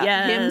episode about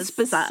him Yes.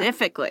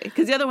 specifically.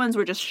 Because the other ones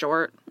were just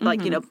short.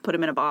 Like, put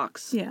him in a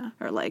box. Yeah.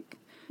 Or like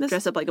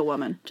dress up like a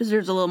woman.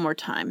 Deserves a little more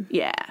time.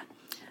 Yeah.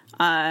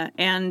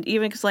 And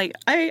even because, like,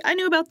 I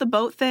knew about the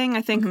boat thing.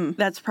 I think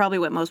that's probably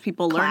what most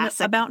people learn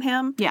Classic. about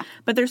him. Yeah.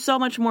 But there's so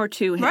much more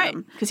to him. Right,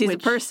 'cause he's a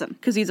person.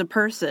 Because he's a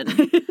person.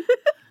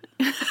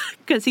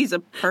 Because he's a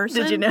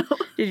person. Did you know?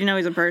 Did you know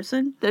he's a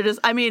person? They're just,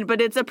 I mean, but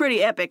it's a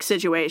pretty epic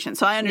situation.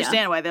 So I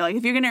understand why they're like,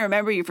 if you're going to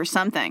remember you for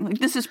something, like,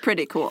 this is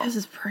pretty cool. This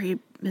is pretty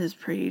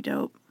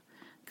dope.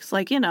 Because,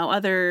 like,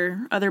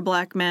 other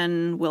black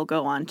men will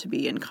go on to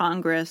be in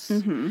Congress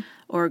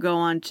or go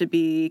on to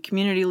be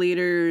community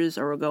leaders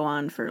or will go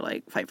on for,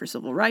 like, fight for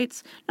civil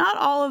rights. Not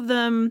all of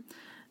them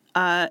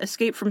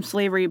escape from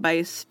slavery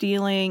by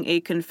stealing a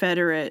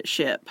Confederate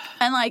ship.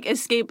 And, like,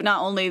 escape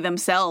not only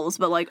themselves,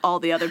 but, like, all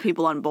the other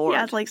people on board.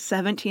 Yeah, it's like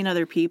 17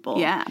 other people.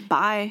 Yeah,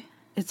 bye.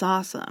 It's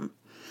awesome.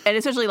 And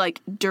especially,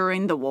 like,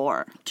 during the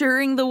war.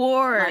 During the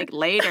war. Like,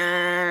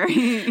 later.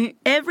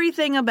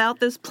 Everything about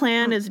this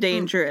plan is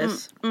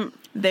dangerous.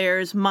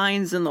 There's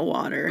mines in the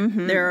water.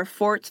 There are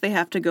forts they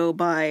have to go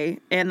by,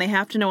 and they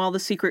have to know all the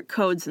secret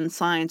codes and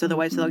signs,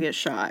 otherwise they'll get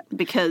shot.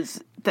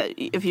 Because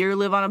if you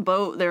live on a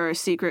boat, there are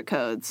secret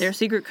codes. There are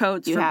secret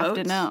codes You for have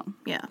boats. to know.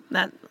 Yeah,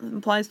 that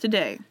applies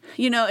today.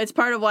 You know, it's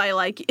part of why,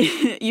 like,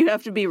 you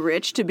have to be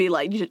rich to be,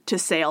 like, to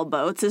sail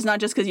boats. It's not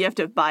just because you have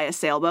to buy a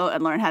sailboat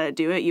and learn how to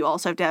do it. You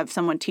also have to have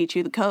someone teach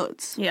you the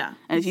codes. Yeah.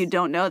 And if you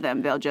don't know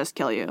them, they'll just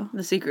kill you.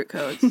 The secret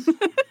codes.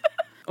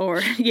 Or,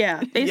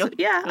 yeah.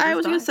 I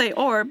was going to say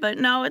or, but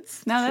no,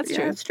 it's... No, that's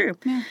true. It's true.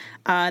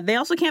 Yeah. They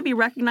also can't be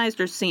recognized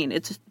or seen.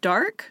 It's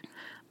dark,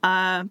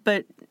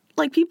 but,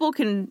 like, people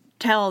can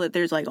tell that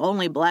there's, like,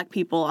 only black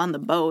people on the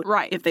boat.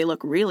 Right. If they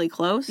look really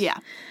close. Yeah.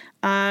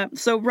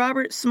 So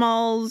Robert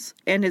Smalls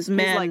and his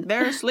men... He's like,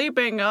 they're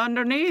sleeping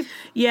underneath.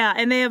 Yeah,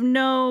 and they have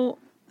no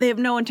they have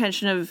no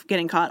intention of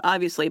getting caught,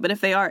 obviously, but if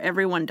they are,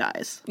 everyone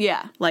dies.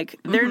 Yeah. Like,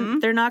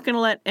 they're not going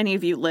to let any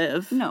of you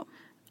live. No.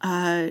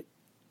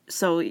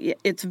 So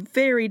it's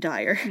very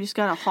dire. You just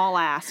gotta haul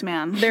ass,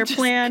 man. Their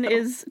plan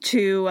is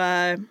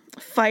to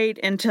fight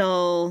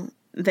until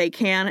they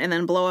can and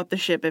then blow up the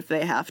ship if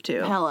they have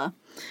to. Hella.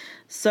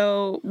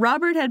 So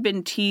Robert had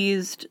been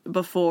teased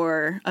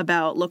before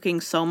about looking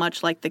so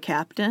much like the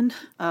captain.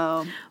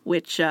 Oh.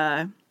 Which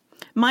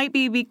might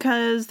be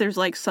because there's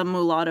like some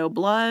mulatto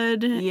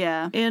blood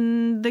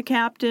in the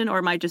captain, or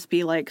it might just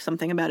be like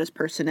something about his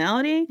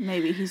personality.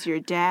 Maybe he's your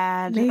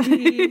dad.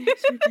 Maybe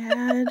he's your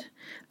dad.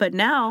 But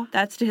now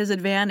that's to his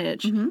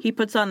advantage. He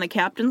puts on the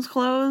captain's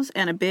clothes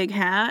and a big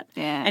hat.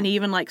 Yeah. And he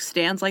even like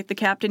stands like the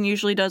captain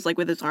usually does, like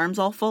with his arms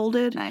all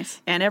folded.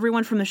 Nice. And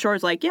everyone from the shore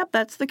is like, yep,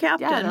 that's the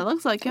captain. Yeah, that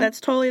looks like him. That's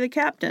totally the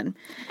captain.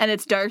 And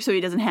it's dark, so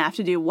he doesn't have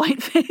to do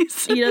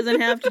whiteface. He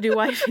doesn't have to do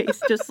whiteface.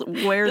 Just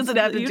wears doesn't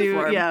have the to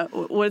uniform. do. Yeah.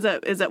 What is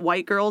that? Is that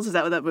White Girls? Is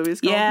that what that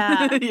movie's called?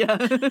 Yeah. Yeah.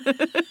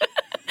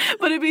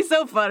 But it'd be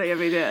so funny if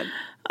he did.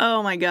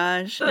 Oh my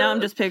gosh. Now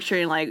I'm just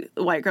picturing like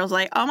white girls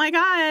like, oh my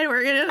God,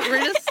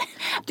 we're just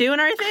doing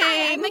our thing.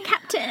 Hi, I'm the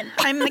captain.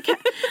 I'm the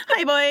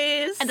Hi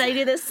boys. And I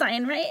do this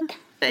sign right?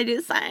 I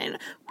do sign.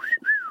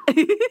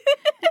 Is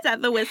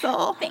that the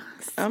whistle?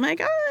 Thanks. Oh my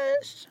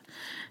gosh.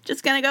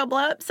 Just gonna go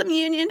blow up some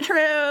Union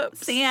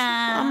troops.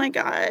 Yeah. Oh my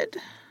God.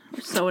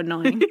 We're so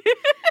annoying.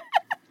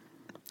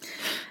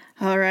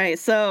 All right,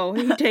 so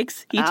he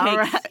takes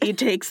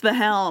the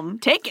helm.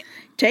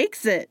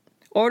 Takes it.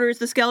 Orders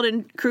the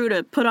skeleton crew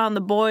to put on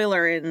the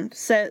boiler and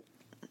set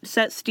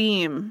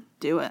steam.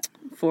 Do it.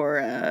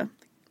 For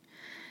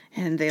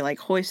and they like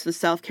hoist the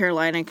South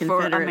Carolina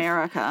Confederate for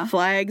America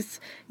flags.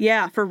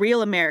 Yeah, for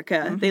real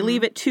America. They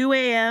leave at 2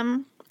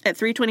 a.m. At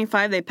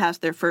 3:25, they pass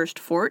their first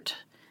fort,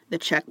 the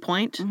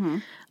checkpoint.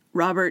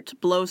 Robert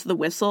blows the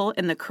whistle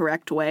in the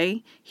correct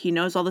way. He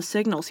knows all the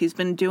signals. He's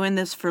been doing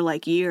this for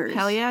like years.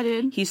 Hell yeah,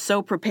 dude. He's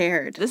so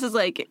prepared. This is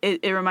like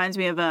it reminds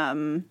me of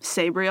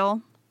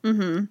Sabriel.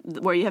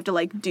 Where you have to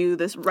like do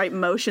this right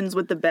motions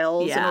with the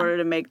bells in order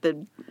to make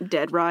the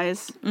dead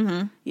rise.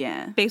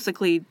 Yeah,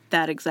 basically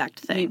that exact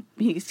thing.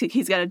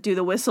 He's got to do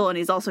the whistle, and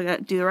he's also got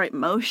to do the right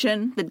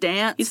motion, the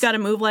dance. He's got to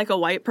move like a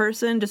white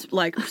person, just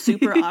like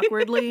super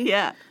awkwardly.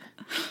 Yeah.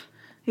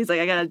 He's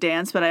like, I gotta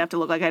dance, but I have to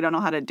look like I don't know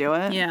how to do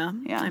it. Yeah.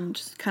 Yeah. I'm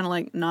just kind of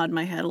like nod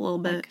my head a little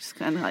bit. Like, just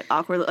kind of like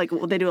awkward. Like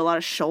they do a lot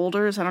of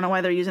shoulders. I don't know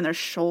why they're using their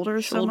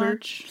shoulders so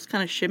much. Just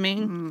kind of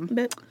shimmying a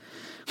bit.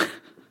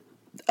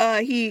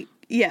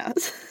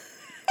 Yes.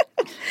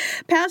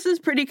 Passes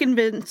pretty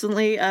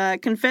convincingly.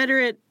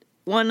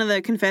 One of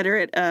the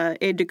Confederate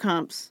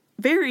aide-de-camps,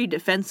 very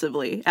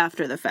defensively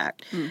after the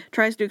fact,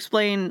 tries to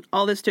explain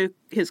all this to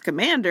his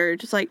commander,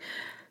 just like,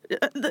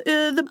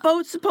 the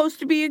boat's supposed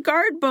to be a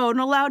guard boat and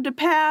allowed to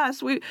pass.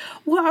 He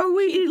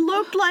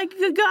looked like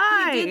the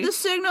guy. He did the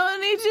signal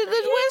and he did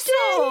the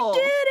whistle. He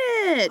did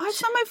it. I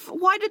saw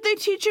why did they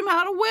teach him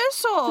how to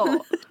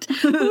whistle?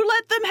 Who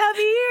let them have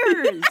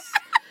ears?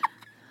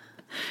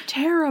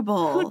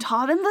 Terrible. Who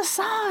taught him the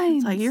signs?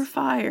 It's like, you're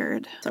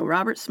fired. So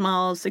Robert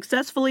Smalls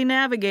successfully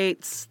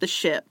navigates the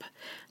ship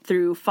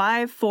through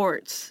 5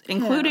 forts,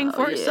 including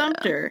Fort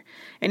Sumter.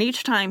 And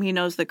each time he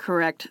knows the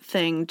correct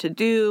thing to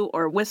do,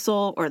 or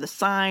whistle, or the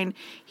sign.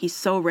 He's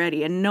so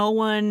ready, and no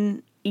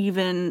one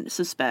even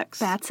suspects.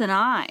 Bats an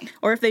eye.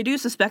 Or if they do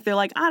suspect, they're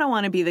like, I don't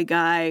want to be the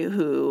guy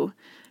who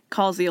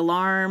calls the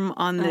alarm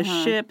on the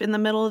ship in the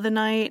middle of the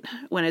night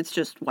when it's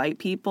just white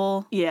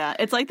people. Yeah,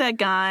 it's like that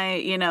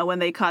guy, when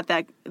they caught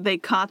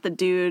the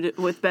dude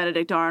with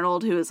Benedict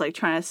Arnold who was like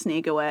trying to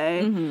sneak away,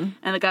 and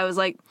the guy was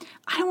like,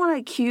 I don't want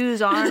to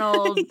accuse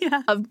Arnold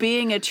of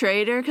being a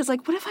traitor because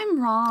like, what if I'm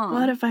wrong?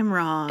 What if I'm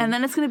wrong? And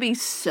then it's going to be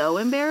so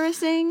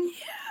embarrassing.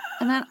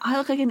 Yeah. And then I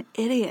look like an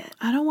idiot.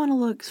 I don't want to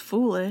look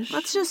foolish.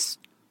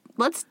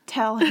 Let's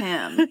tell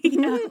him.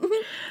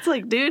 It's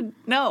like, dude,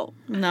 no.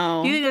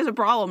 You think there's a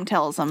problem,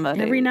 tell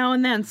somebody. Every now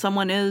and then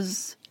someone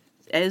is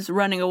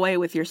running away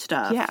with your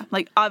stuff. Yeah.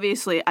 Like,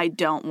 obviously, I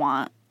don't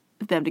want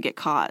them to get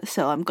caught,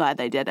 so I'm glad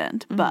they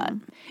didn't. But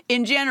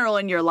in general,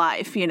 in your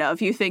life,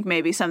 if you think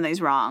maybe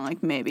something's wrong,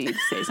 like maybe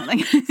say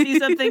something. See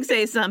something,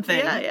 say something.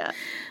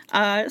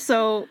 Yeah.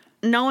 So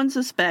no one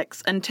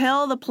suspects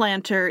until the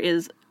planter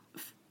is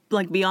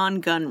like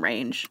beyond gun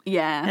range.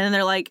 Yeah. And then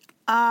they're like,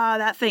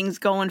 that thing's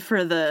going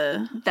for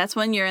the... That's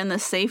when you're in the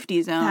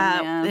safety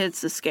zone.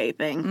 It's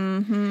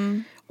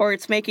escaping. Or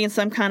it's making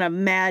some kind of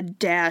mad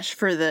dash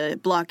for the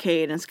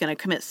blockade and it's going to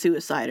commit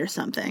suicide or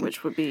something.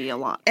 Which would be a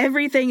lot.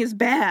 Everything is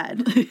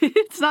bad.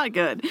 It's not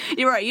good.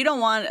 You're right. You don't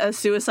want a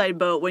suicide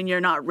boat when you're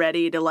not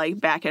ready to,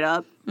 like, back it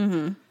up.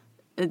 And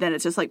then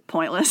it's just, like,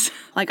 pointless.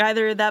 Like,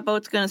 either that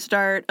boat's going to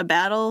start a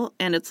battle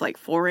and it's, like,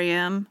 4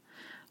 a.m.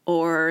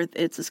 or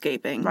it's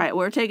escaping. Right.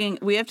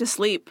 We have to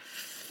sleep.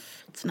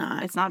 It's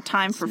not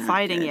time for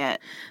fighting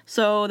yet.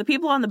 So the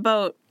people on the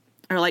boat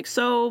are like,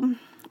 so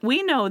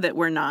we know that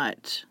we're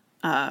not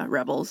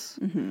rebels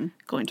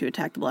going to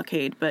attack the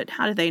blockade, but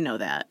how do they know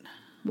that?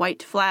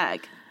 White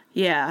flag.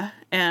 Yeah.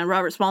 And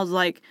Robert Smalls is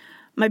like,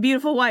 my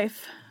beautiful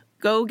wife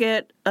go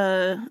get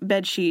a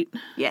bed sheet.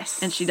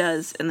 Yes. And she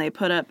does, and they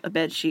put up a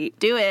bed sheet.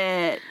 Do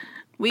it.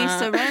 We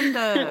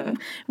surrender.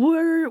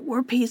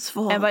 We're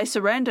peaceful. And by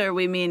surrender,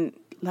 we mean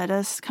let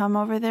us come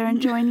over there and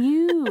join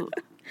you.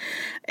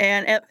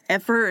 And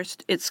at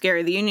first, it's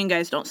scary. The Union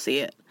guys don't see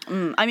it.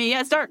 I mean,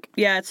 yeah, it's dark.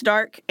 Yeah, it's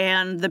dark,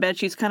 and the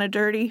bedsheet's kind of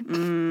dirty.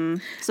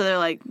 So they're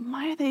like,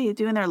 why are they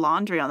doing their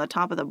laundry on the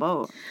top of the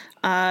boat?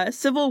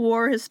 Civil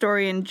War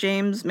historian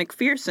James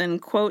McPherson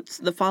quotes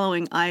the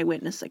following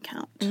eyewitness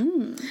account.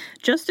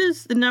 Just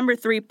as the number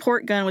 3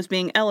 port gun was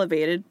being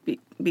elevated,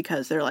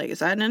 because they're like, is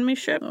that an enemy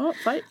ship? Oh,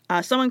 fight.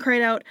 Someone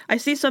cried out, I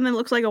see something that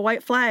looks like a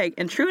white flag.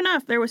 And true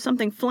enough, there was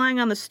something flying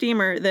on the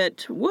steamer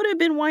that would have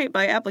been white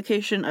by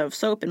application of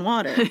soap and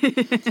water.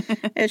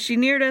 As she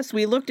neared us,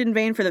 we looked in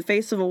vain for the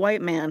face of a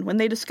white man. When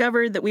they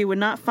discovered that we would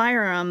not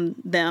fire on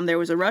them, there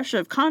was a rush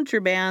of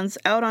contrabands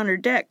out on her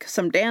deck,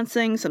 some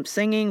dancing, some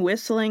singing,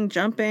 whistling,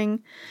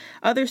 jumping.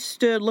 Others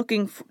stood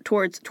looking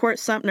towards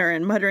Sumter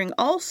and muttering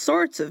all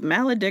sorts of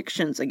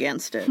maledictions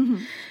against it.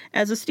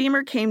 As the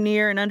steamer came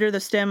near and under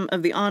the stem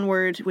of the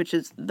Onward, which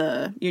is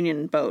the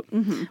Union boat,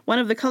 one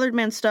of the colored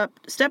men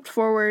stepped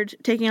forward,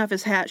 taking off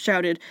his hat,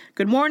 shouted,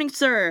 "Good morning,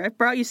 sir. I've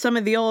brought you some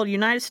of the old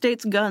United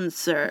States guns,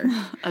 sir."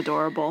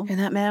 Adorable. And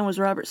that man was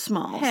Robert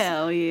Smalls.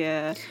 Hell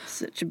yeah.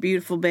 Such a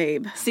beautiful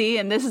babe. See,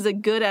 and this is a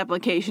good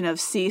application of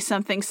see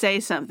something,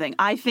 say something.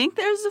 I think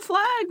there's a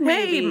flag,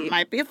 maybe. Hey,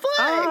 might be a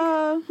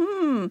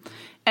flag.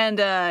 And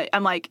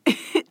I'm like,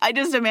 I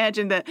just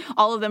imagine that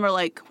all of them are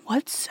like,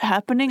 what's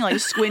happening? Like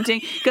squinting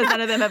because none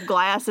of them have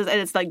glasses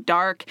and it's like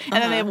dark. And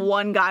then they have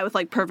one guy with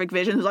like perfect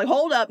vision who's like,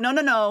 hold up.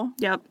 No.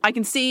 Yep. I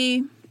can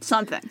see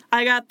something.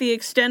 I got the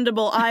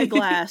extendable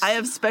eyeglass. I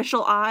have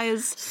special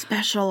eyes.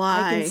 Special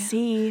eye. I can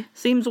see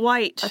Seems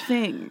white. a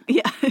thing.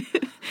 Yeah.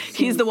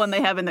 He's the one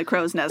they have in the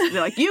crow's nest. They're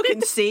like, you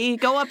can see.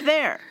 Go up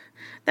there.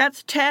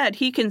 That's Ted.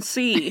 He can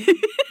see.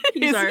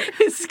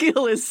 His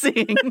skill is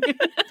seeing.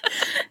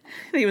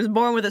 He was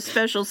born with a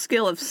special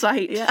skill of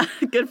sight. Yeah,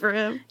 good for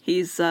him.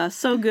 He's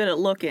so good at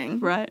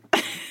looking. Right.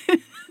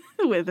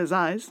 With his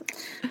eyes.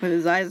 With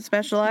his eyes,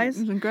 special eyes.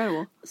 It's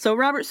incredible. So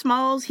Robert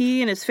Smalls,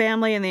 he and his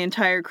family and the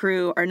entire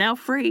crew are now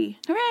free.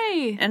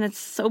 Hooray! And it's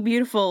so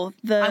beautiful.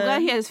 I'm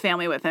glad he had his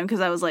family with him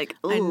because I was like,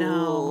 ooh, I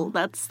know.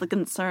 That's the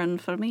concern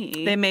for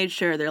me. They made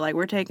sure. They're like,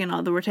 we're taking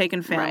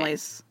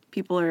families. Right.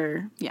 People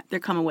are,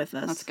 they're coming with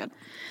us. That's good.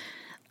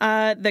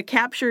 The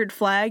captured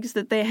flags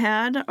that they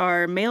had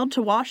are mailed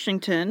to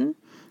Washington,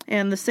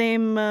 and the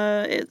same,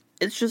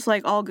 it's just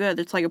like all good.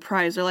 It's like a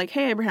prize. They're like,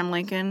 hey, Abraham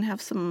Lincoln,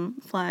 have some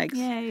flags.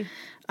 Yay.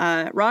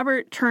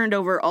 Robert turned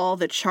over all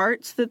the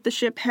charts that the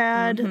ship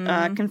had,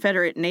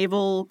 Confederate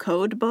Naval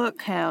Code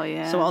book. Hell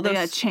yeah. So all they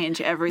those, gotta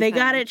change everything. They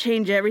gotta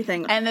change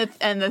everything. And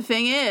the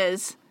thing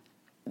is,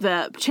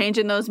 the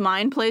changing those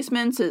mine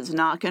placements is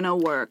not gonna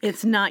work.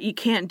 It's not. You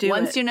can't do it.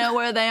 Once you know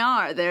where they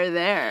are, they're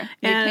there.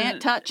 You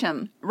can't touch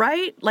them.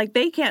 Right? Like,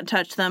 they can't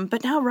touch them,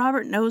 but now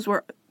Robert knows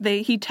where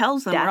he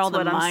tells them where all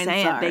the mines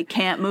are. They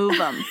can't move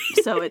them.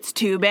 So it's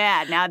too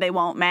bad. Now they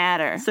won't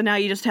matter. So now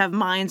you just have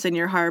mines in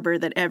your harbor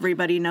that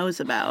everybody knows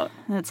about.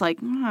 And it's like,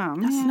 oh, man,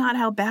 that's not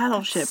how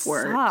Battleship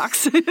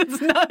works. It's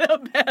not how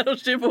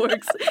Battleship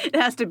works. It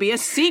has to be a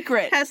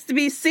secret. It has to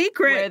be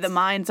secret. Where the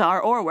mines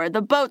are or where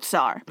the boats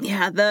are.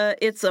 Yeah,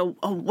 it's a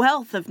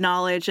wealth of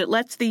knowledge. It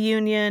lets the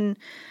Union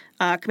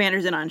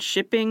commanders in on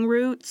shipping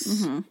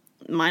routes,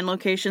 mine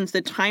locations,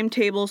 the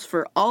timetables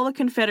for all the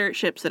Confederate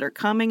ships that are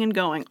coming and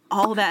going.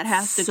 All that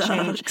has to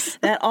change.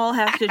 That all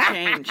has to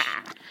change.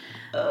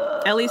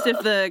 At least if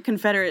the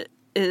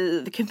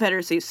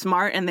Confederacy is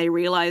smart and they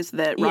realize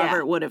that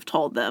Robert would have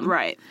told them.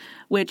 Right.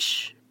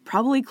 Which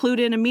probably clued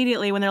in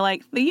immediately when they're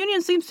like, the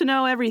Union seems to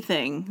know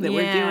everything that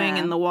we're doing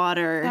in the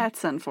water.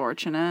 That's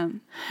unfortunate.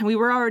 We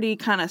were already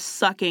kind of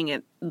sucking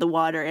at the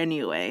water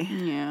anyway.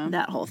 Yeah.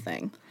 That whole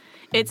thing.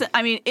 It's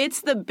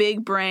the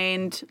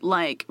big-brained,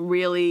 like,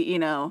 really,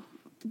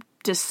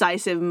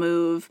 decisive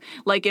move,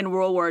 like in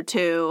World War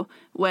II,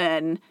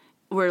 when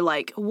we're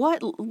like,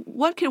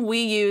 what can we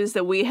use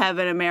that we have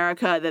in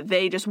America that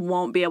they just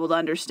won't be able to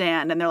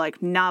understand? And they're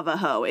like,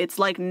 Navajo. It's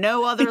like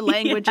no other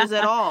languages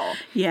at all.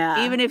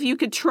 Yeah. Even if you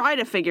could try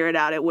to figure it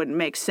out, it wouldn't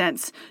make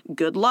sense.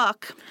 Good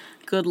luck.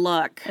 Good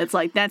luck. It's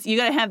like, you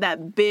got to have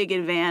that big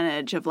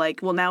advantage of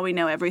like, well, now we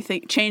know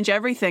everything, change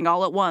everything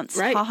all at once.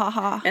 Right. Ha ha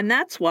ha. And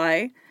that's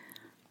why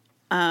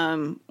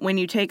when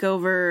you take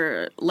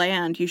over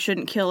land, you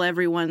shouldn't kill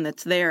everyone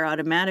that's there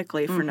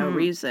automatically for no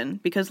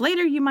reason. Because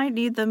later you might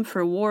need them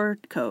for war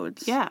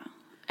codes. Yeah.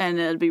 And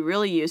it'd be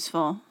really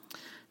useful.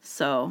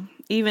 So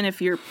even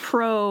if you're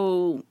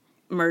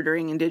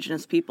pro-murdering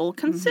indigenous people,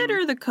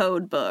 consider the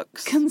code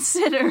books.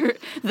 Consider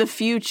the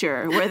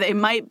future where they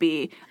might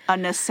be a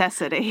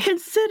necessity.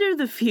 Consider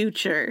the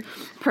future.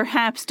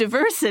 Perhaps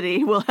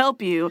diversity will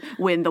help you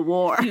win the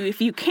war.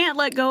 If you can't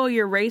let go of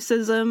your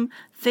racism,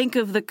 think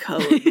of the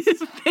codes.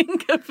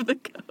 Think of the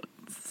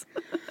codes.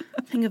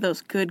 Think of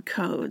those good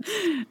codes.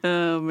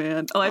 Oh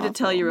man! Oh, I have to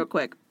tell you real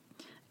quick.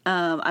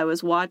 I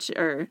watched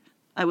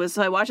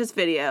this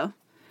video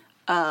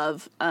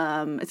of,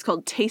 it's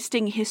called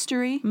Tasting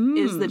History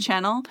is the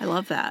channel. I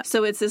love that.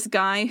 So it's this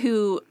guy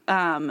who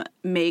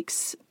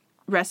makes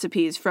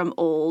recipes from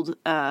old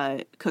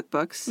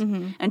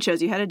cookbooks and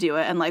shows you how to do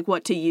it and like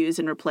what to use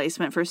in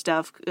replacement for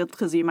stuff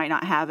because you might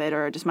not have it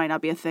or it just might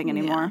not be a thing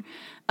anymore.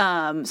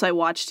 So I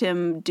watched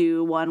him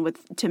do one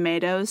with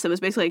tomatoes. So it was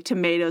basically like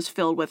tomatoes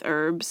filled with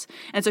herbs.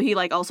 And so he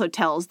like also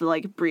tells the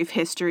like brief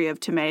history of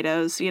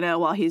tomatoes, you know,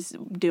 while he's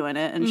doing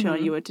it and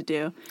showing you what to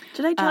do.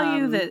 Did I tell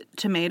you that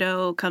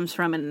tomato comes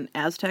from an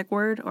Aztec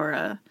word or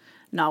a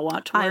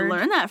Nahuatl word? I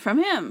learned that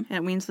from him.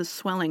 It means the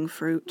swelling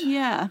fruit.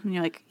 Yeah. And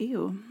you're like,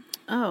 ew.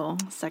 Oh.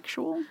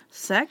 Sexual?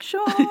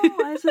 Sexual?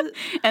 Why is it?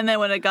 And then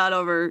when it got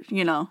over,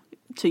 you know,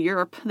 to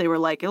Europe, they were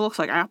like, it looks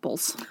like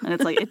apples. And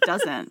it's like, it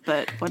doesn't,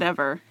 but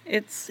whatever.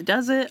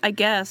 Does it? I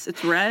guess.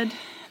 It's red.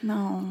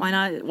 No.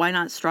 Why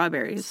not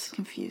strawberries? It's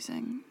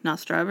confusing. Not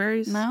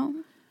strawberries? No.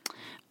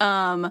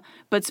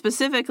 But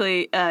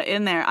specifically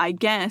in there, I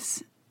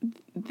guess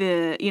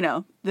there's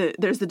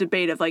the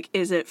debate of like,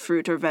 is it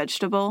fruit or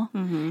vegetable?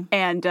 Mm-hmm.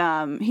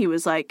 And he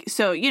was like,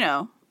 so, you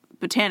know,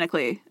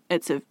 botanically,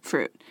 it's a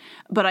fruit.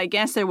 But I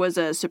guess there was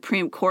a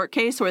Supreme Court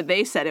case where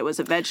they said it was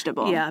a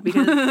vegetable. Yeah,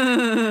 because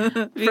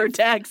for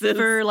taxes.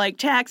 For like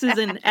taxes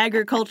and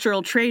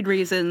agricultural trade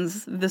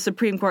reasons, the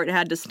Supreme Court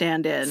had to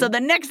stand in. So the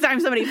next time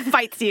somebody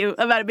fights you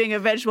about it being a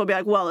vegetable, be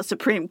like, well, the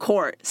Supreme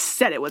Court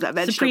said it was a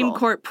vegetable. Supreme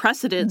Court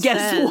precedent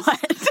Guess says.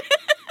 what?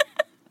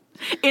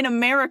 In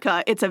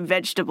America, it's a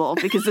vegetable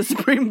because the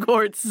Supreme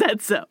Court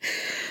said so.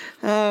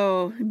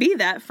 Oh, be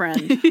that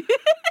friend.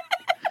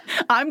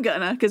 I'm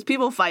gonna, because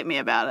people fight me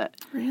about it.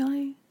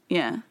 Really?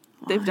 Yeah.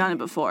 They've done it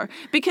before.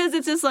 Because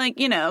it's just like,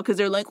 you know, because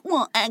they're like,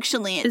 well,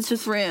 actually, it's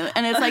just fruit.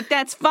 And it's like,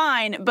 that's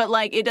fine, but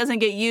like, it doesn't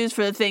get used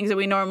for the things that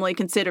we normally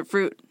consider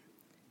fruit.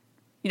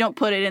 You don't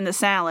put it in the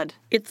salad.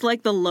 It's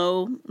like the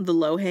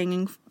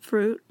low-hanging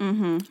fruit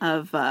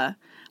of,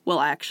 well,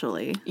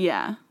 actually.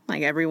 Yeah.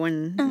 Like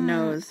everyone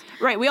knows.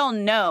 Right, we all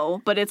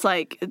know, but it's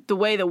like, the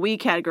way that we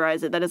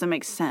categorize it, that doesn't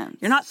make sense.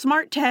 You're not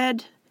smart,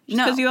 Ted.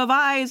 Just because you have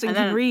eyes and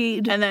can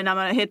read. And then I'm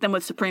going to hit them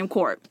with Supreme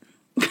Court.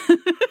 I'm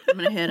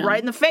going to hit him. Right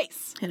in the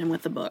face. Hit him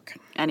with the book.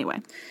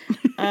 Anyway.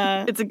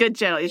 It's a good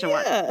channel. You should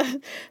watch.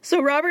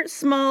 So Robert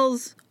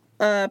Small's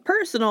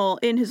personal,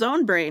 in his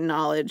own brain,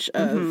 knowledge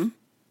of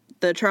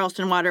the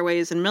Charleston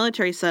waterways and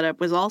military setup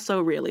was also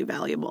really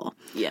valuable.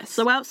 Yes.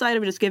 So outside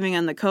of just giving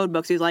him the code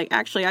books, he's like,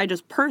 actually, I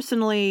just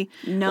personally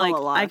know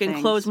a lot I of can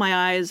things. close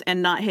my eyes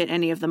and not hit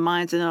any of the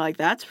mines. And they're like,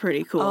 that's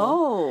pretty cool.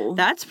 Oh.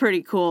 That's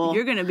pretty cool.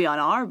 You're going to be on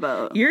our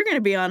boat. You're going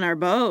to be on our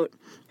boat.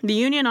 The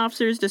Union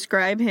officers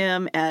describe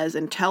him as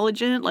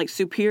intelligent, like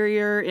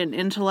superior in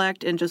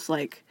intellect, and just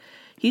like,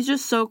 he's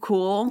just so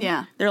cool.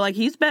 Yeah. They're like,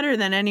 he's better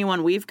than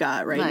anyone we've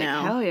got right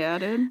now. Hell yeah,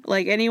 dude.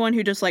 Like anyone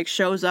who just like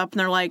shows up and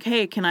they're like,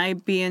 hey, can I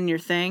be in your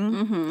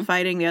thing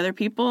fighting the other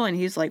people? And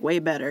he's like way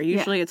better.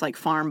 Usually it's like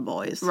farm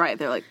boys. Right,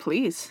 they're like,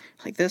 please.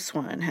 Like this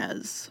one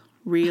has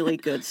really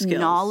good skills.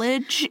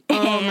 Knowledge.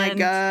 Oh my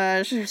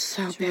gosh. They're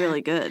so It's good.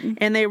 really good.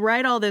 And they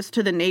write all this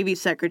to the Navy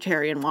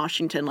Secretary in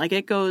Washington. Like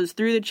it goes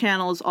through the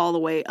channels all the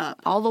way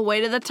up. All the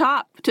way to the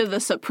top, to the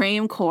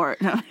Supreme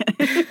Court. No.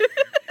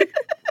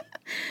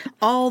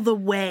 All the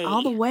way.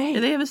 All the way.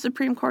 Do they have a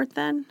Supreme Court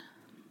then?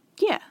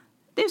 Yeah.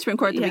 They have Supreme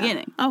Court at the Yeah.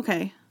 beginning.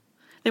 Okay.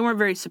 They weren't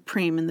very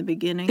supreme in the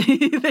beginning.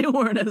 They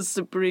weren't as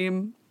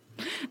supreme.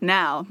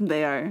 Now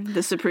they are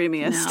the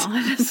supremiest.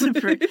 No,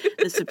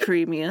 the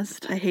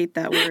supremiest. I hate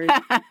that word.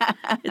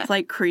 It's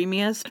like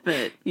creamiest,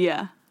 but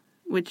Yeah.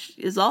 which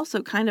is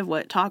also kind of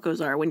what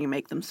tacos are when you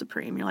make them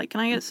supreme. You're like, can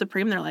I get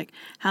supreme? They're like,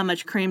 how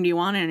much cream do you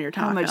want in your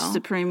taco? How much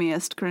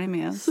supremiest,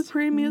 creamiest.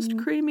 Supremiest,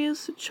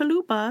 creamiest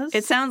chalupas.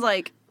 It sounds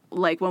like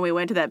when we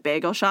went to that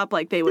bagel shop,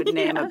 like they would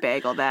name a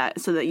bagel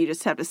that, so that you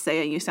just have to say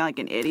it and you sound like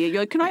an idiot.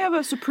 You're like, can I have a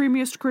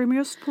supremiest,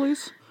 creamiest,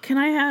 please? Can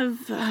I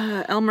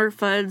have Elmer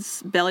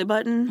Fudd's belly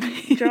button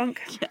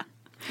junk? Yeah.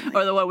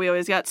 Or the one we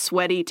always got,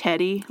 Sweaty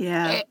Teddy.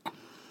 Yeah.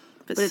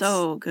 But it's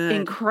so good.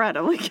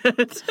 Incredibly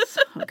good.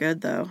 So good,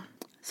 though.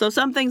 So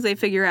some things they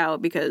figure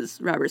out because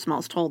Robert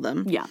Smalls told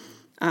them. Yeah.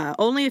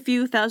 Only a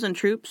few thousand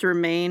troops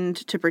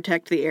remained to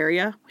protect the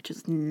area, which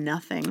is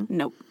nothing.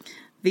 Nope.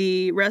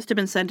 The rest had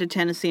been sent to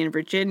Tennessee and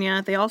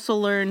Virginia. They also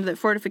learned that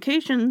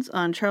fortifications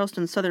on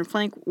Charleston's southern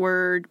flank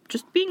were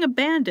just being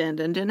abandoned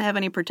and didn't have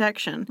any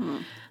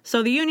protection.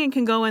 So the Union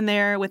can go in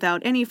there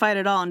without any fight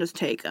at all and just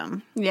take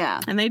them.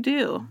 Yeah. And they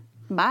do.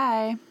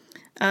 Bye.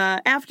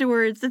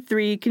 Afterwards, the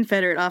 3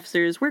 Confederate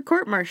officers were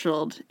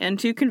court-martialed and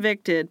 2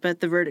 convicted,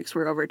 but the verdicts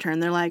were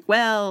overturned. They're like,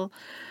 well,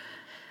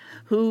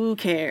 who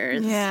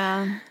cares?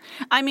 Yeah.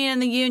 I mean,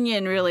 and the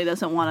Union really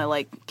doesn't want to,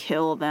 like,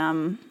 kill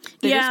them.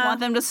 They just Yeah. want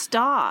them to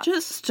stop.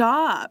 Just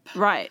stop.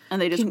 Right.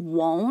 And they just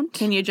won't.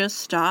 Can you just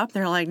stop?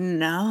 They're like,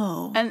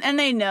 no. And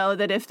they know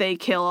that if they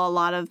kill a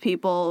lot of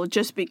people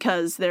just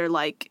because they're,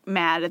 like,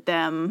 mad at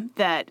them,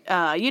 that,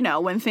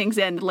 when things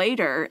end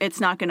later, it's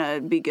not going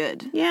to be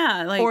good.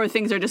 Yeah, like, Or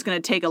things are just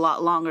going to take a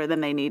lot longer than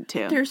they need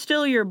to. they're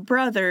still your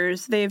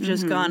brothers. They've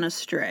just gone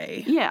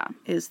astray. Yeah.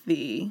 Is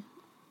the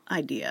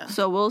idea.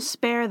 So we'll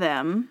spare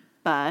them.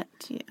 but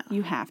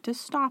you have to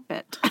stop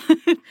it.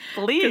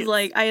 Please. Because,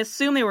 like, I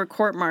assume they were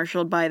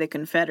court-martialed by the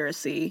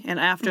Confederacy, and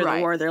after the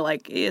war, they're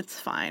like, it's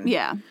fine.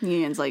 Yeah.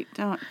 Union's like,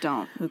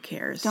 don't. Who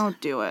cares? Don't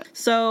do it.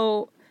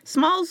 So,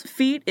 Small's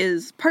feat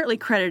is partly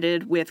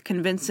credited with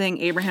convincing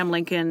Abraham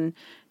Lincoln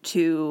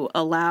to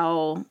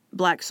allow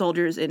black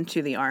soldiers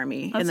into the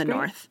army in the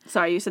North.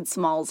 Sorry, you said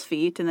Small's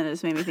feet, and then it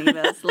just made me think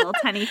about his little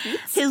tiny feet.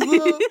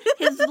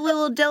 His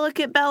little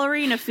delicate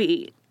ballerina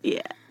feet.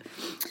 Yeah.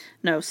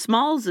 No,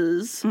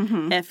 Smalls's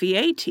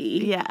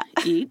F-E-A-T. Yeah.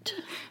 Eat.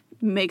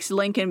 Makes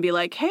Lincoln be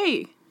like,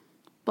 hey,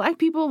 black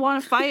people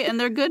want to fight and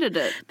they're good at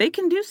it. They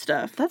can do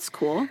stuff. That's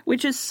cool.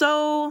 Which is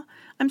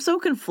I'm so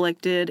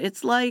conflicted.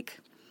 It's like,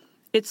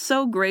 it's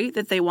so great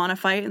that they want to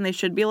fight and they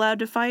should be allowed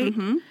to fight.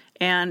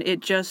 And it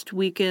just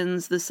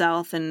weakens the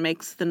South and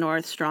makes the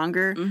North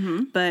stronger.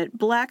 But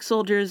black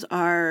soldiers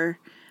are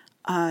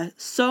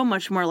so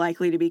much more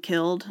likely to be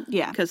killed.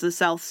 Yeah. Because the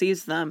South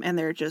sees them and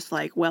they're just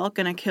like, well,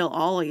 gonna kill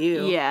all of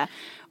you. Yeah.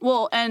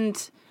 Well,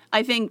 and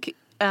I think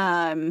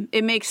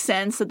it makes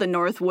sense that the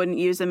North wouldn't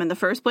use them in the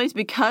first place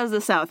because the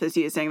South is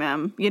using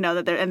them,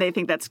 and they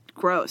think that's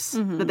gross.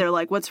 That they're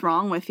like, what's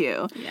wrong with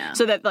you? Yeah.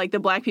 So that, like, the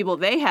black people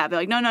they're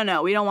like,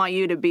 no, we don't want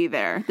you to be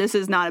there. This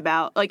is not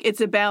about, like, it's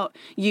about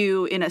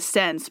you in a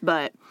sense,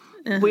 but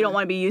we don't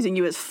want to be using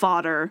you as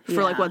fodder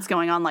for, like, what's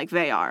going on like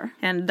they are.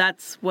 And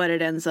that's what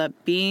it ends up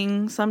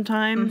being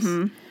sometimes.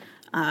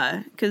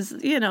 Because,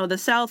 the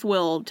South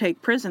will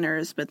take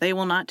prisoners, but they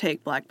will not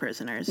take black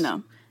prisoners.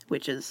 No.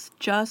 Which is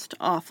just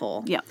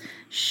awful. Yeah.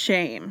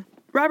 Shame.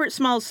 Robert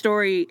Small's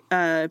story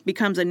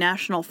becomes a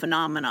national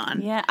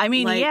phenomenon. Yeah. I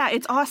mean,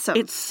 it's awesome.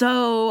 It's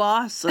so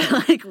awesome.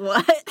 Like,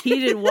 what? He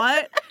did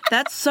what?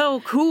 That's so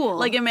cool.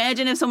 Like,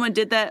 imagine if someone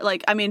did that.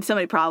 Like, I mean,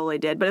 somebody probably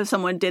did, but if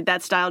someone did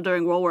that style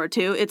during World War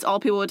II, it's all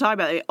people would talk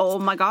about. Like, oh,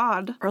 my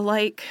God. Or,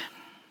 like...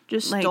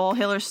 Just stole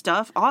Hitler's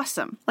stuff.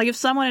 Awesome. Like if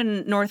someone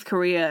in North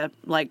Korea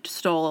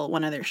stole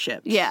one of their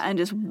ships. Yeah, and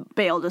just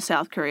bailed to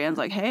South Korea and was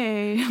like,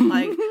 hey.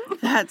 Like,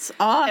 that's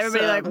awesome.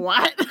 Everybody like,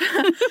 what?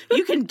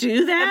 You can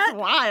do that? That's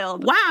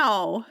wild.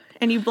 Wow.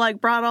 And you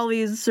brought all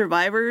these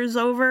survivors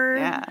over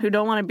who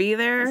don't want to be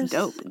there. That's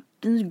dope.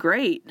 It's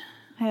great.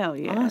 Hell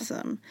yeah.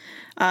 Awesome.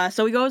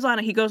 So he goes on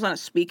a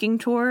speaking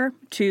tour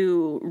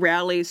to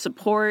rally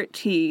support.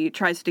 He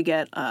tries to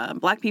get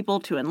black people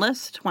to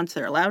enlist once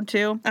they're allowed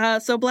to.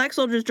 So black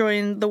soldiers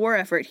join the war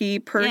effort. He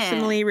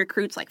personally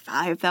recruits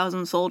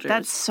 5,000 soldiers.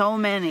 That's so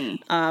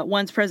many.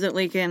 Once President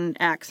Lincoln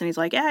acts and he's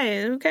like,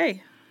 yeah,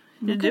 okay.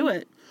 Do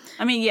it.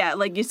 I mean, yeah,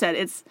 like you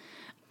said,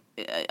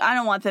 I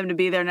don't want them to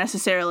be there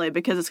necessarily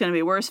because it's going to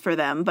be worse for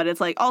them, but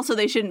it's like also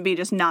they shouldn't be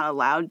just not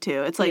allowed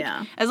to. It's like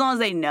as long as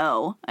they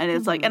know, and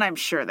it's like, and I'm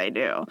sure they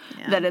do,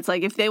 that it's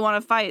like if they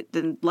want to fight,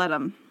 then let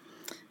them.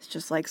 It's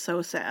just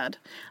so sad.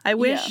 I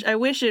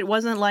wish it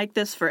wasn't like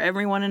this for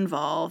everyone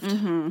involved.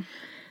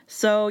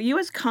 So,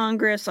 U.S.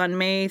 Congress on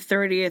May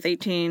 30th,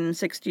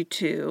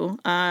 1862,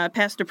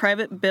 passed a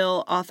private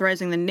bill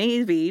authorizing the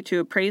Navy to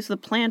appraise the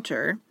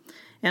Planter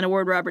and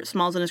award Robert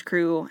Smalls and his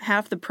crew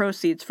half the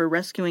proceeds for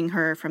rescuing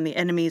her from the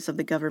enemies of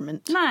the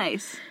government.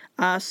 Nice.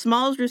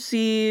 Smalls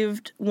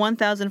received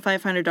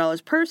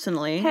 $1,500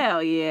 personally.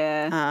 Hell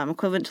yeah.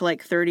 Equivalent to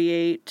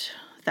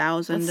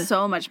 $38,000. That's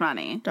so much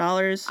money.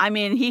 I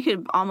mean, he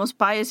could almost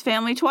buy his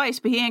family twice,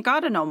 but he ain't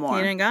got it no more.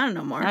 He ain't got it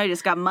no more. Now he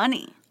just got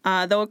money.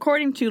 Though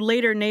according to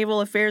later Naval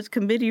Affairs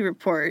Committee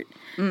report,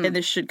 and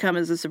this should come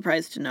as a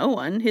surprise to no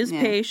one, his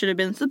pay should have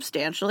been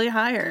substantially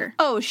higher.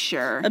 Oh,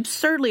 sure.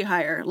 Absurdly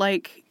higher.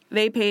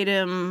 They paid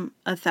him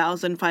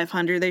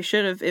 $1,500. They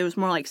should have. It was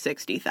more like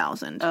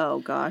 $60,000. Oh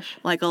gosh,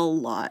 a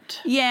lot.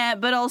 Yeah,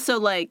 but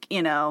also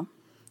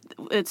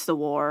it's the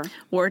war,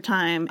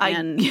 wartime,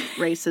 and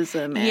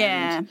racism.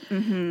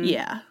 And,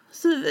 yeah.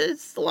 So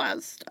it's a lot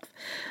of stuff.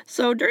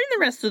 So during the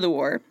rest of the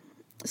war,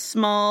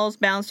 Smalls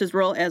balanced his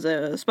role as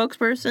a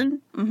spokesperson,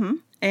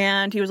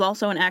 and he was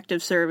also in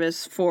active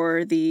service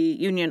for the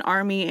Union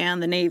Army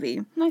and the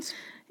Navy. Nice.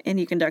 And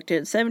he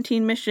conducted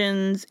 17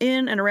 missions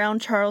in and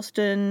around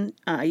Charleston,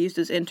 used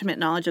his intimate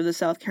knowledge of the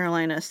South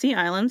Carolina Sea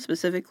Islands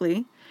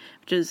specifically,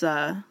 which is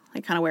kind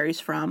of where he's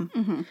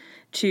from,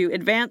 to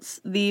advance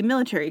the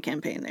military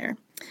campaign there.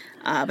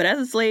 But as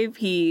a slave,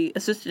 he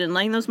assisted in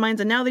laying those mines,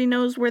 and now that he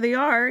knows where they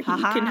are, he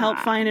can help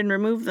find and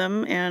remove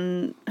them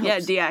and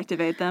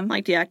deactivate them.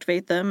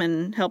 Deactivate them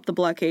and help the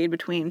blockade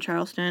between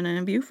Charleston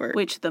and Beaufort.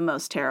 Which the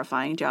most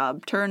terrifying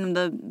job. Turn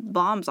the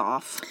bombs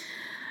off.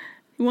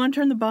 You want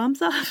to turn the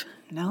bombs off?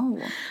 No.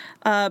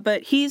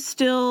 But he's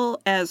still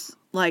as,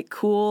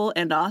 cool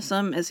and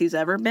awesome as he's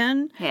ever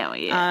been. Hell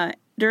yeah.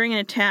 During an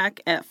attack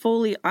at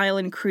Foley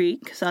Island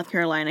Creek, South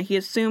Carolina, he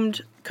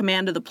assumed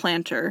command of the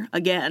Planter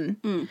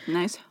again.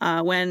 Nice.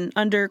 When,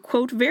 under,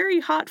 quote,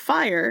 very hot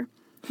fire,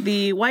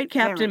 the white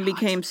captain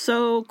became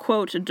so,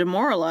 quote,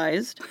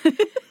 demoralized,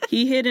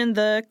 he hid in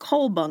the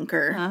coal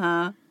bunker.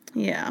 Uh-huh.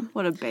 Yeah.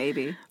 What a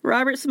baby.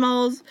 Robert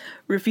Smalls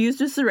refused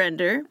to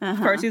surrender. Of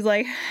course, he's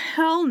like,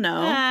 hell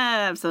no.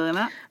 Absolutely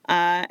not.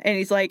 And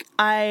he's like,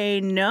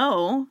 I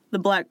know the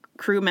black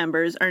crew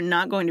members are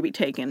not going to be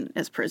taken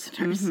as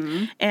prisoners.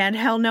 And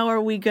hell no,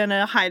 are we going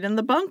to hide in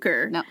the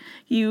bunker? No.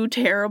 You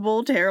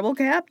terrible, terrible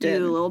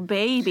captain. You little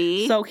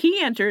baby. So he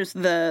enters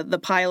the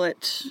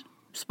pilot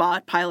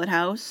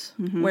house,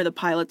 where the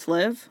pilots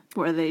live,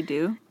 Where they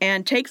do.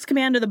 and takes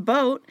command of the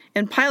boat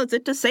and pilots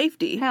it to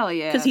safety. Hell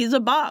yeah. Because he's a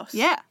boss.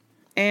 Yeah.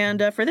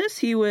 And for this,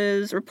 he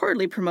was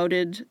reportedly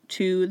promoted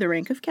to the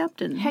rank of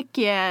captain. Heck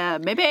yeah,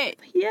 baby.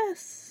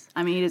 Yes.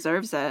 I mean, he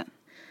deserves it.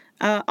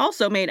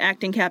 Also made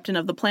acting captain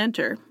of the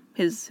Planter,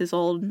 his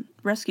old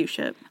rescue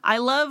ship. I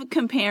love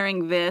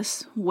comparing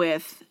this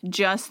with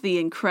just the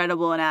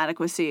incredible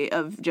inadequacy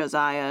of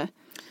Josiah.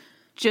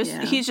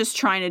 Yeah. He's just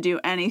trying to do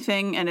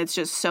anything, and it's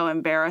just so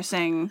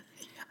embarrassing.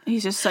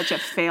 He's just such a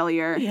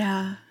failure.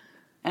 Yeah.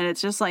 And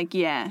it's just like,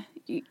 yeah,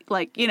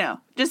 like, you know,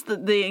 just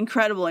the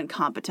incredible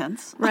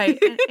incompetence.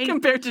 Right. And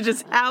Compared to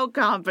just how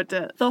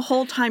competent. the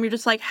whole time you're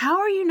just like, how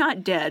are you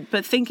not dead?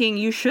 But thinking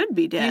you should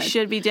be dead. You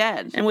should be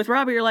dead. And with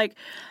Robert, you're like,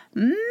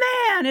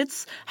 man,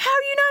 it's how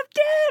are you not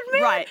dead,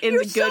 man? Right, in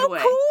you're the good so way.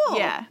 Cool.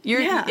 Yeah.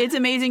 Yeah. It's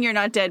amazing you're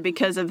not dead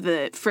because of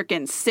the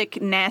freaking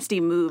sick, nasty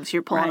moves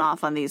you're pulling Right.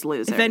 off on these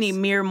losers. If any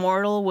mere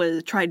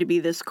mortal tried to be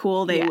this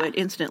cool, they Yeah. would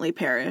instantly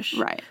perish.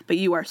 Right. But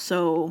you are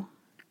so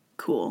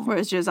cool.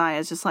 Whereas Josiah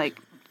is just like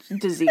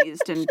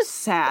diseased and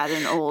sad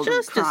and old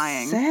Just and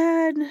crying. a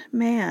sad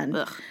man.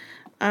 Ugh.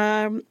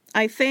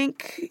 I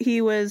think he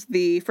was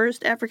the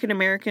first African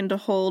American to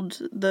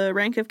hold the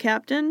rank of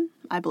captain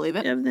I believe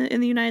it. in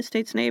the United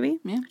States Navy,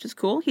 which is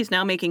cool. He's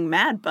now making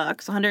mad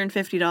bucks,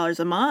 $150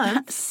 a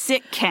month.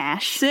 Sick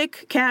cash.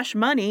 Sick cash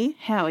money.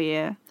 Hell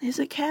yeah. Is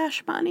it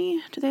cash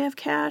money? Do they have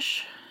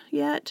cash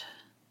yet?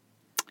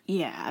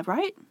 Yeah,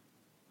 right?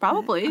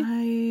 Probably.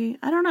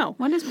 I don't know.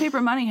 When does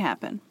paper money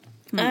happen?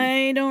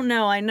 I don't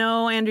know. I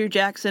know Andrew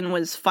Jackson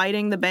was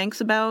fighting the banks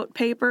about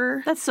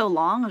paper, That's so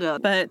long ago.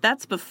 but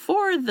that's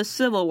before the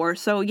Civil War.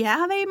 So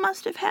yeah, they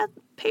must have had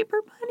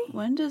paper money.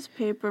 When does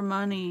paper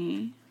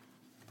money?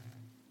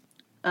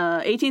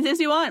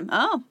 1861.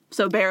 Oh,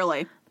 so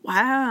barely.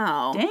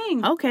 Wow.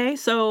 Dang. Okay,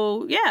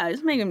 so yeah,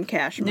 it's making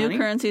cash New money.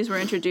 currencies were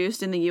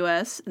introduced in the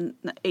U.S. in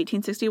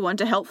 1861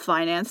 to help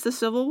finance the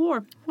Civil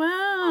War.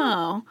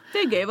 Wow.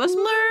 They gave us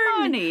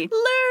money.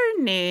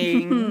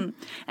 Learning.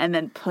 And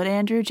then put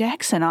Andrew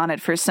Jackson on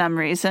it for some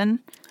reason.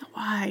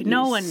 Why?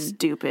 No one.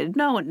 Stupid.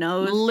 No one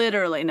knows.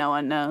 Literally no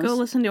one knows. Go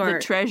listen to the our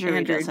Treasury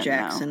Andrew doesn't know.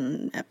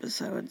 Jackson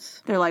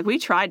episodes. They're like, we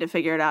tried to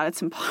figure it out.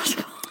 It's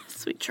impossible.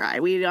 Yes, we try.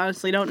 We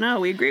honestly don't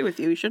know. We agree with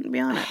you. We shouldn't be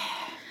on it.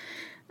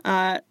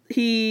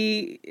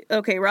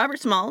 Robert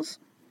Smalls,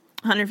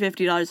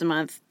 $150 a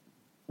month.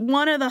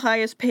 One of the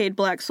highest paid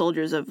black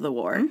soldiers of the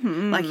war.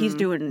 Like he's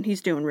doing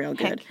real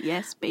good. Heck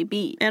yes,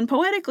 baby. And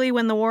poetically,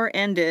 when the war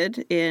ended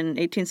in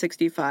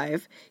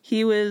 1865,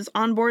 he was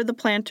on board the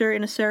Planter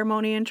in a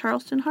ceremony in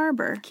Charleston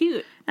Harbor.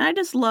 Cute. And I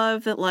just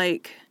love that,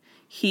 like,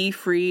 he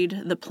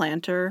freed the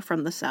Planter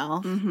from the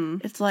South.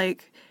 It's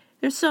like,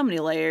 there's so many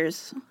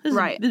layers. This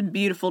Right. is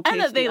beautiful, tasty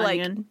And that they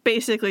onion.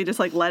 basically just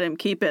let him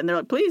keep it, and they're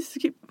like, please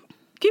keep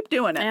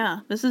doing it. Yeah,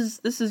 this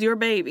is your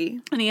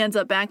baby. And he ends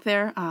up back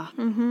there.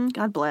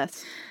 God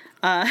bless.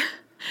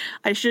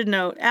 I should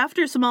note,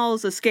 after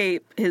Smalls'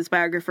 escape, his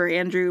biographer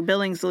Andrew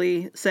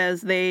Billingsley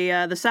says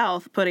the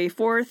South put a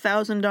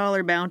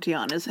 $4,000 bounty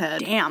on his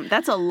head. Damn,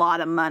 that's a lot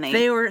of money.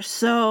 They were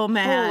so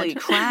mad. Holy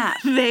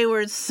crap. They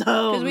were so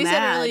mad. Because we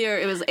said earlier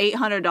it was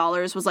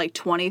 $800 was like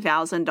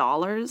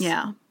 $20,000.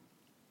 Yeah.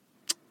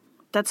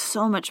 That's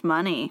so much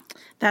money.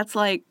 That's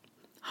like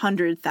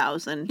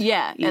 100,000.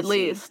 Yeah, at easy.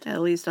 least.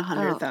 At least Oh,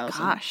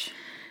 100,000. gosh.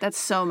 That's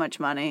so much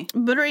money.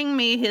 Bring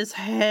me his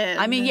head.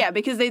 I mean, yeah,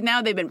 because they've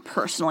been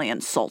personally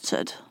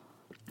insulted.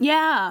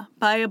 Yeah,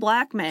 by a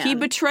black man. He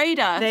betrayed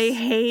us. They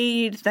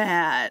hate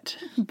that.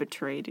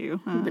 betrayed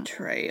you.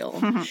 Betrayal.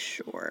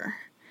 Sure.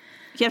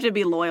 You have to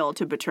be loyal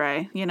to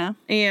betray, you know?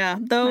 Yeah,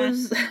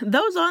 those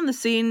on the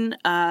scene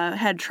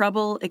had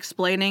trouble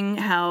explaining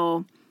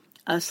how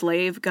a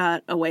slave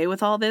got away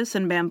with all this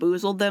and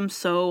bamboozled them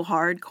so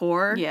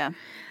hardcore. Yeah.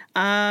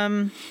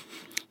 And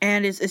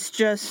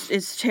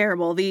it's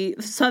terrible. The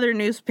Southern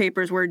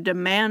newspapers were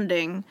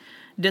demanding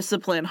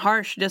discipline,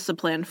 harsh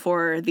discipline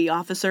for the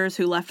officers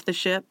who left the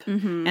ship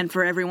and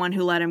for everyone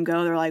who let him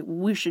go. They're like,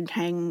 we should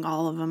hang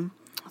all of them.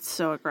 It's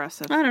so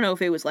aggressive. I don't know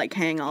if it was like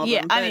hang all of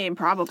them. I but mean,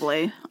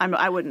 probably.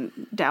 I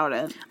wouldn't doubt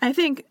it. I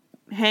think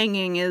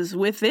hanging is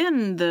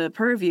within the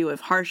purview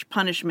of harsh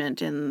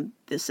punishment in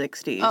the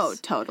 60s. Oh,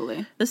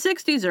 totally. The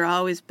 60s are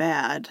always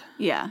bad.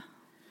 Yeah.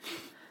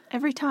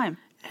 Every time.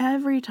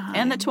 Every time.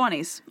 And the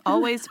 20s.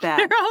 Always bad.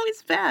 They're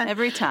always bad.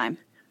 Every time.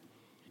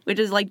 Which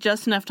is like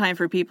just enough time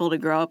for people to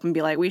grow up and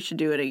be like, we should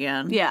do it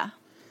again. Yeah.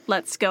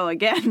 Let's go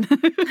again.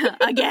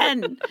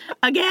 Again.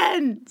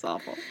 It's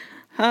awful.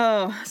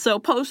 Oh, so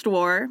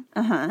post-war,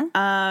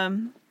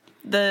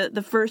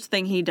 the first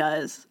thing he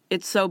does,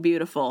 it's so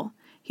beautiful.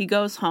 He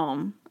goes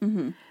home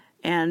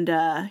and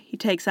he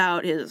takes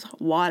out his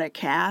wad of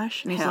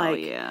cash and he's Hell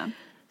like, yeah.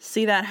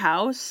 see that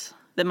house?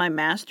 that my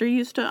master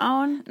used to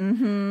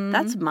own,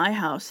 that's my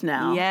house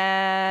now.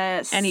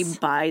 Yes. And he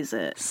buys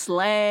it.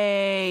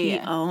 Slay. He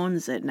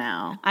owns it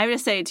now. I would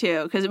say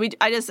too, because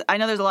I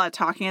know there's a lot of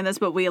talking in this,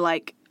 but we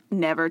like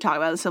never talk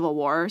about the Civil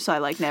War, so I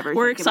like never.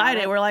 We're think about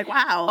excited. it. We're like,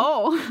 wow.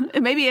 Oh,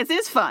 maybe it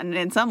is fun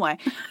in some way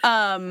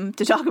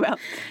to talk about,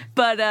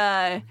 but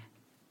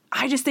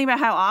I just think about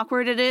how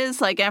awkward it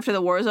is. Like after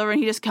the war's over, and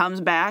he just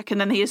comes back,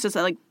 and then he's just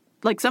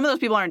like some of those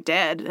people aren't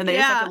dead, and they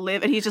just have to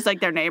live, and he's just like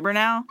their neighbor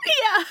now.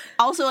 Yeah.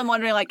 Also, I'm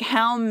wondering like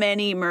how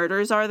many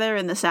murders are there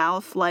in the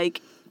South,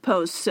 like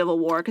post Civil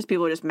War, because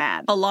people are just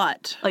mad. A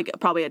lot. Like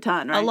probably a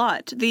ton, right? A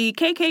lot. The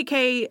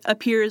KKK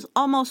appears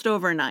almost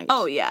overnight.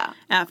 Oh yeah.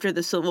 After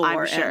the Civil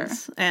War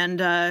ends.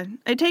 And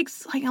it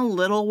takes like a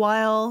little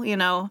while, you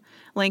know.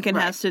 Lincoln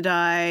has to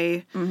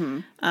die.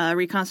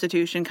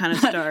 Reconstitution kind of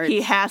starts.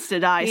 He has to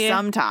die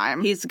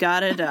sometime. He's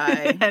got to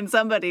die. And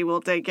somebody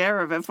will take care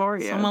of it for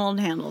you. Someone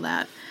will handle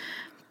that.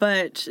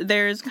 But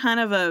there's kind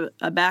of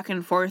a back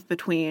and forth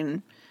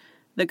between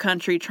the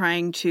country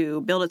trying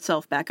to build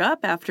itself back up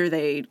after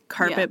they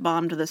carpet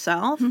bombed the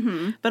South,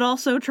 but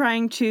also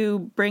trying to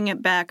bring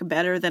it back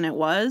better than it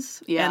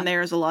was. Yeah. And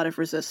there's a lot of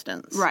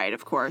resistance. Right,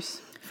 of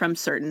course. From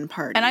certain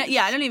parties. And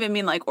I don't even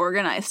mean like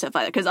organized stuff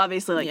like that, because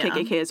obviously like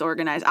KKK is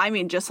organized. I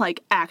mean just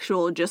like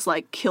actual, just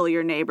like kill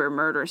your neighbor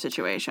murder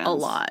situations. A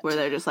lot. Where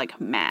they're just like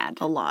mad.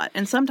 A lot.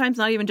 And sometimes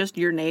not even just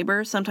your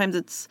neighbor. Sometimes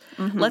it's,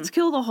 let's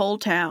kill the whole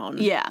town.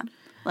 Yeah.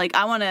 Like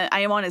I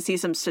want to see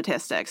some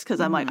statistics,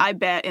 because I'm like, I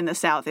bet in the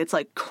South it's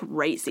like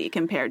crazy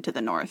compared to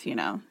the North, you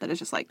know, that it's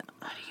just like,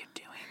 what are you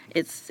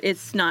doing?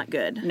 It's not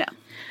good.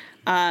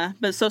 No.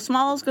 But so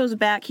Smalls goes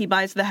back. He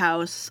buys the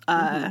house.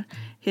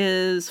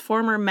 His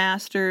former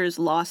masters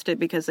lost it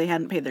because they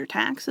hadn't paid their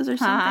taxes or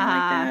something like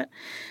that.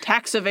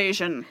 Tax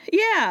evasion.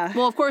 Yeah.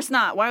 Well, of course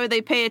not. Why would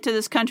they pay it to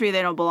this country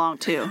they don't belong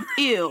to?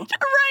 Ew.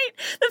 Right.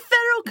 The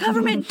federal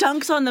government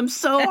dunks on them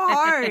so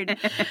hard.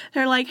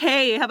 They're like,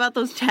 hey, how about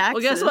those taxes?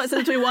 Well, guess what?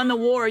 Since we won the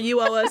war, you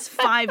owe us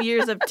 5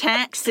 years of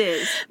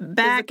taxes.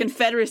 Back the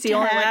Confederacy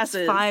only lasts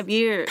 5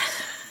 years.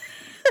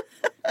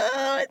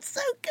 Oh, it's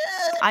so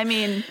good. I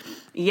mean,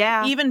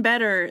 yeah. Even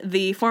better,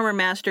 the former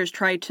masters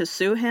tried to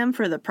sue him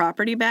for the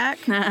property back,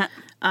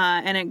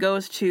 and it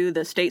goes to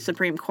the state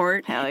Supreme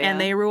Court, Hell yeah. and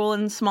they rule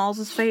in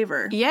Smalls'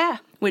 favor. Yeah.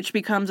 Which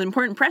becomes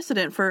important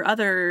precedent for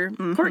other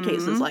court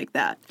cases like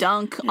that.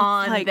 Dunk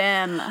on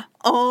them.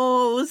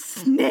 Oh,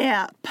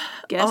 snap.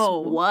 Guess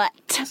what?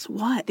 Guess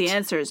what? The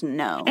answer is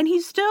no. And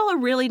he's still a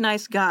really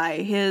nice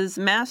guy. His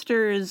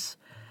master's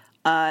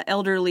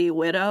elderly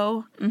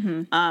widow,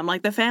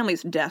 like the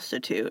family's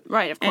destitute.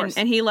 Right, of course.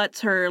 And he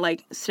lets her,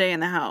 like, stay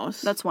in the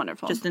house. That's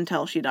wonderful. Just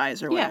until she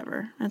dies or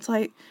whatever. It's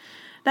like,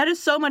 that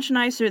is so much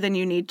nicer than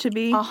you need to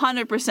be.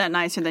 100%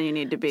 nicer than you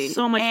need to be.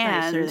 So much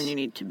nicer than you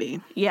need to be.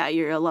 Yeah,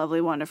 you're a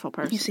lovely, wonderful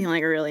person. You seem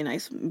like a really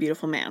nice,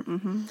 beautiful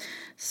man.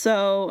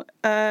 So,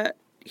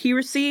 he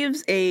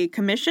receives a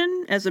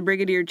commission as a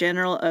brigadier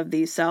general of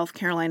the South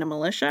Carolina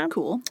militia.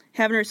 Cool.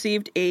 Having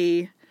received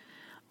a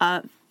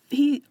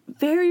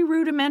very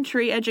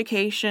rudimentary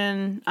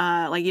education.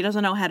 Like, he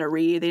doesn't know how to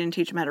read. They didn't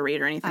teach him how to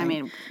read or anything. I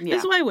mean, yeah.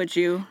 Because why would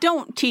you?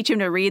 Don't teach him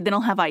to read. Then he'll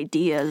have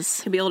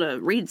ideas. To be able to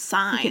read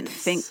signs. He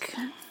can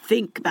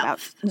think about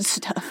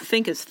stuff.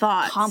 Think his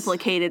thoughts.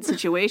 Complicated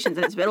situations,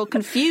 and it'll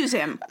confuse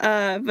him.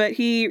 But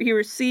he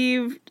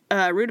received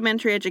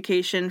rudimentary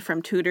education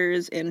from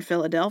tutors in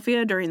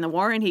Philadelphia during the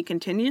war, and he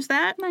continues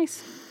that.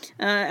 Nice.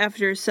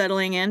 After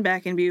settling in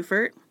back in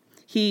Beaufort.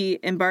 He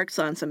embarks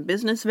on some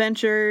business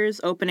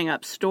ventures, opening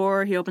up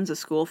store. He opens a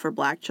school for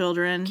black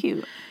children.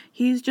 Cute.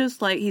 He's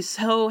just like, he's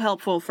so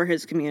helpful for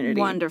his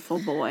community. Wonderful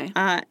boy.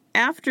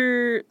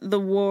 After the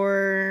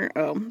war,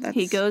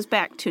 he goes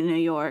back to New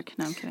York.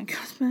 No, I'm kidding.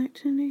 Goes back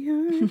to New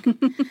York.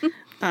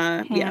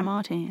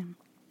 Hannah Team.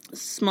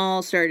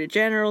 Small started a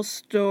general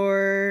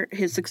store.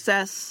 His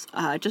success,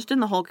 just in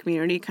the whole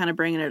community, kind of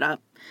bringing it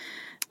up.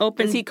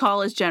 Does he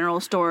call his general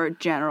store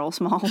General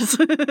Smalls?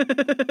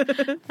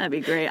 That'd be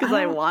great. Because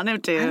I want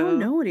him to. I don't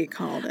know what he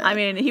called it. I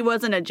mean, he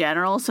wasn't a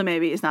general, so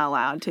maybe he's not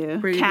allowed to.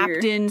 Brigadier.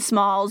 Captain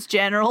Smalls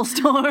General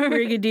Store.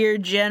 Brigadier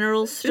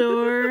General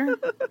Store.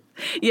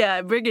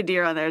 Yeah,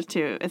 Brigadier on there is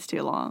it's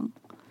too long.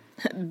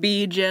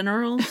 B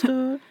General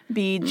Store.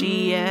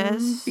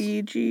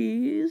 BGS.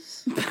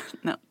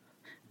 BGs.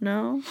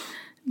 No?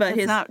 But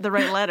it's not the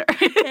right letter.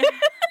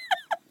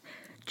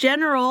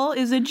 General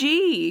is a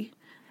G.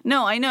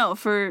 No, I know,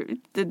 for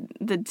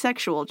the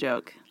sexual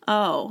joke.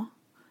 Oh.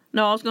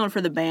 No, I was going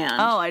for the band.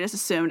 Oh, I just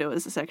assumed it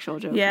was a sexual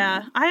joke.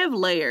 Yeah, I have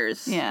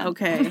layers. Yeah.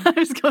 Okay. I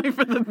was going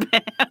for the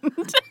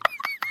band.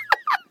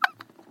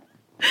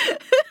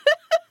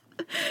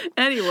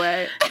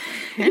 Anyway.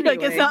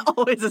 Like, it's not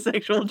always a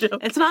sexual joke.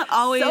 It's not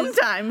always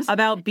sometimes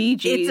about Bee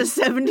Gees. It's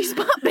a 70s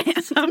pop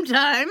band.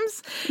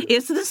 Sometimes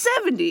it's the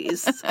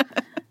 70s.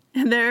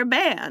 And they're a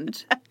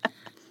band.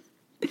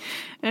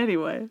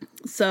 Anyway.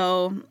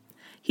 So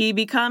he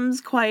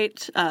becomes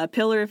quite a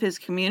pillar of his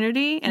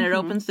community, and it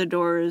opens the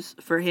doors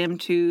for him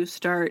to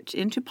start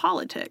into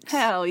politics.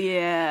 Hell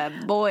yeah.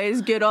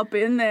 Boys, get up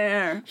in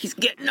there. He's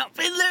getting up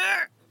in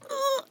there.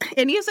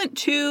 and he isn't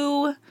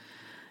too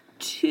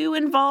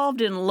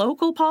involved in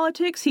local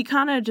politics. He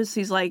kind of just,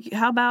 he's like,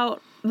 how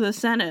about the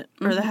Senate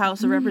or the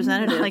House of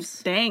Representatives? Like,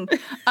 dang.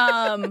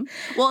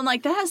 Well, and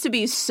like that has to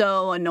be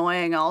so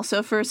annoying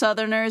also for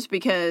Southerners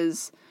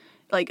because,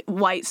 like,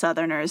 white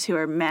Southerners who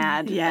are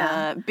mad.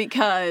 Yeah.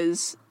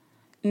 Because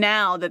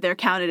now that they're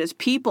counted as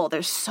people,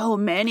 there's so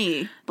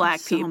many black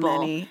So people,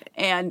 many.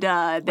 and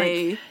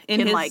they in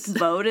can his- like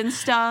vote and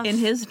stuff. In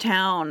his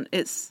town,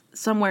 it's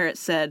somewhere it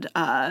said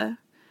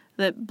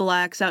that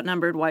blacks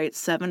outnumbered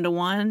whites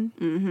 7-1.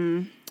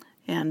 Mm-hmm.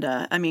 And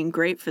I mean,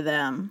 great for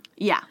them.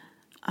 Yeah.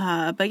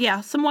 But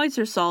yeah, some whites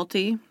are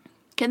salty.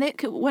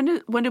 When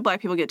do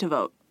black people get to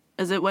vote?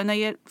 Is it when they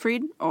get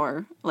freed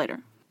or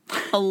later?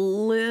 A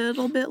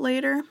little bit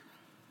later.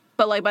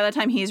 But like by the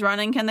time he's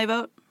running, can they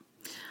vote?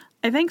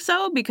 I think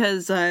so,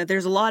 because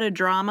there's a lot of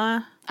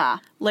drama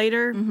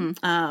later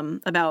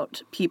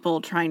about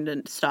people trying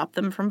to stop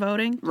them from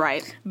voting.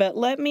 Right. But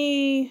let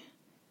me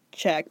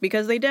check,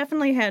 because they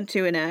definitely had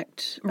to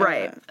enact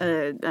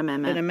Amendment.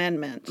 an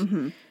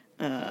amendment.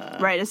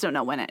 Right, I just don't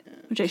know when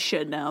which I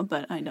should know,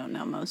 but I don't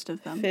know most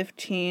of them.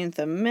 15th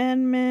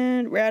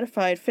Amendment,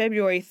 ratified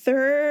February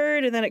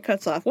 3rd, and then it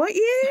cuts off. What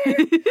year?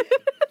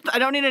 I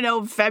don't need to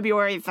know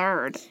February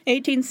 3rd.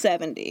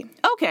 1870.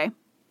 Okay.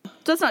 So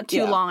that's not too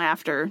Yeah. long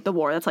after the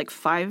war. That's like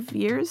 5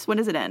 years. When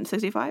does it end?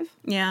 65?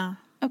 Yeah,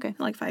 Okay.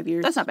 like 5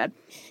 years. That's not bad.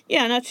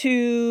 Yeah, not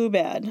too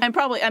bad. And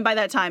by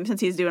that time, since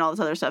he's doing all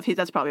this other stuff,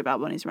 that's probably about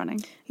when he's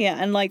running. Yeah,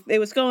 and like it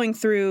was going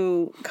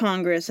through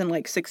Congress in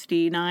like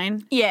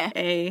 69. Yeah.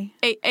 A.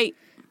 Eight.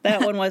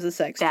 That one was a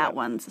sex That joke.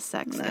 one's a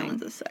sex That thing.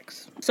 one's a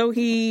sex. So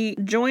he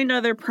joined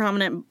other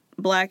prominent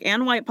black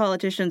and white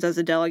politicians as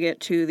a delegate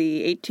to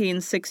the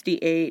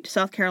 1868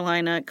 South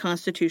Carolina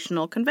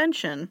Constitutional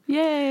Convention.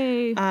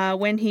 Yay.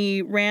 When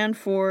he ran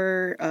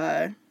for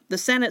the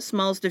Senate,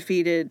 Smalls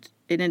defeated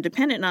an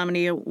independent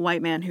nominee, a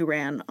white man who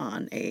ran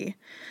on a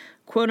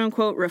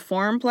quote-unquote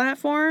reform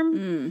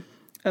platform,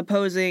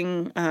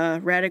 opposing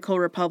radical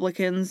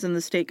Republicans in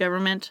the state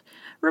government.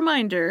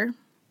 Reminder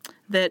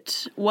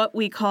that what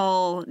we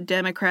call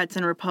Democrats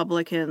and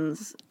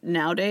Republicans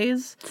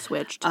nowadays,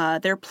 Switched.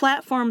 their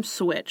platform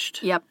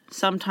switched. Yep.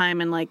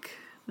 Sometime in like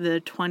the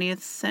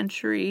 20th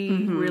century,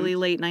 really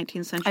late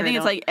 19th century. I think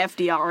it's like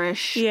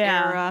FDR-ish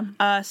era.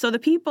 So the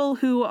people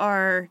who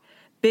are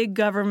big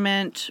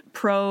government,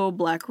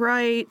 pro-black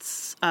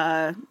rights,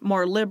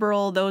 more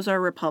liberal, those are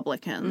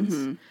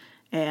Republicans.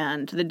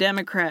 And the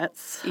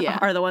Democrats Yeah.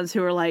 are the ones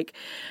who are like,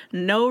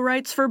 no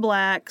rights for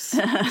blacks,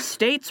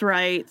 states'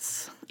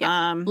 rights.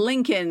 Yeah.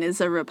 Lincoln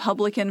is a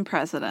Republican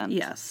president.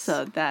 Yes.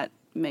 So that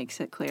makes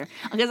it clear.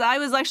 Because I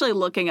was actually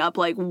looking up,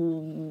 like,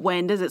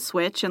 when does it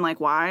switch and, like,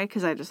 why?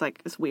 Because I just,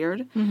 like, it's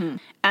weird.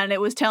 And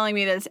it was telling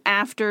me that it's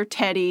after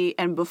Teddy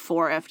and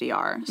before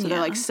FDR. So they're,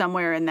 like,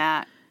 somewhere in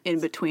that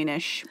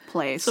in-betweenish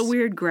place. It's a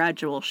weird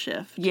gradual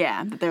shift.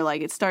 Yeah. They're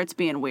like, it starts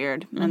being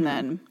weird. And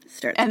then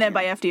Starts by there.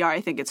 FDR,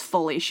 I think it's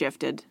fully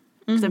shifted.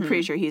 Because I'm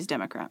pretty sure he's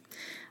Democrat.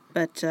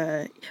 But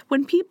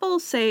when people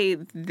say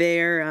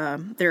they're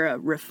a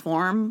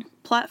reform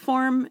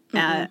platform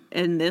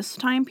in this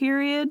time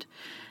period,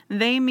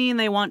 they mean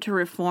they want to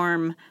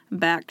reform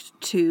back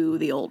to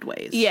the old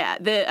ways. Yeah,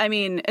 I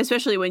mean,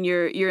 especially when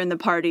you're in the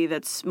party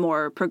that's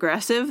more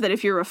progressive, that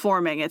if you're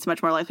reforming, it's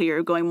much more likely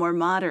you're going more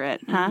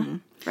moderate, huh?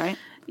 Right?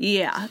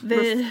 Yeah.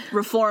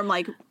 Reform,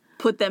 like,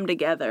 put them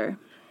together.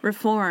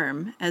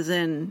 Reform, as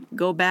in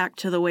go back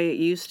to the way it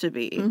used to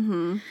be.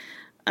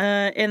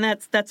 And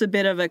that's a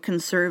bit of a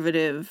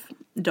conservative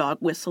dog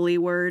whistly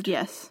word.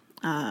 Yes.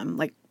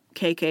 Like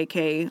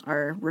KKK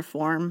are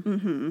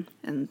reform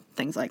and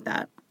things like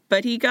that.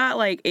 But he got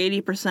like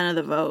 80% of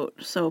the vote,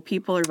 so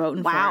people are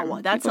voting for him. Wow,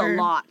 that's People a are-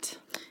 lot.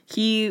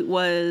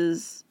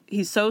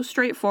 He's so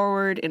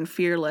straightforward and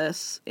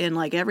fearless in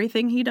like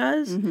everything he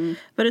does,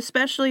 but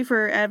especially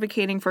for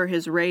advocating for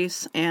his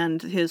race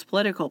and his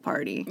political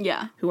party.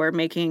 Yeah. Who are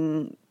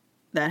making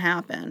that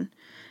happen.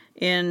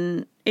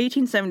 In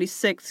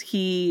 1876,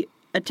 he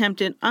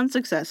attempted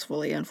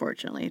unsuccessfully,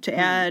 unfortunately, to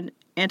add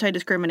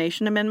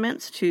anti-discrimination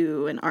amendments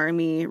to an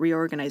army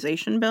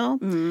reorganization bill.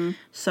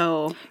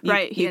 So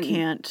you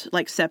can't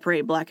like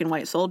separate black and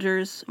white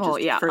soldiers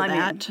just for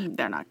that. mean,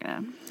 they're not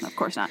gonna. Of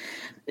course not.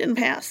 Didn't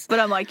pass. But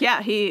I'm like,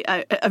 yeah, he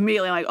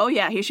immediately like, oh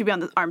yeah, he should be on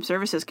the Armed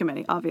Services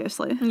Committee,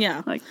 obviously.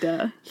 Yeah. Like,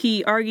 duh.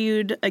 He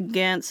argued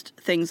against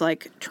things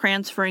like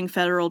transferring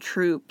federal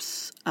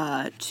troops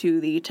to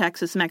the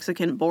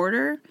Texas-Mexican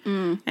border.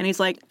 And he's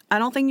like, I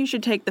don't think you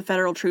should take the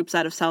federal troops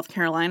out of South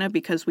Carolina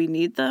because we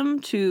need them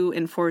to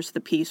enforce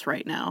the peace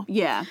right now.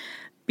 Yeah.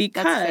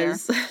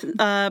 Because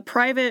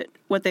private,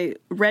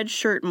 red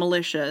shirt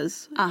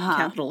militias,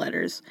 capital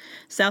letters,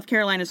 South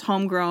Carolina's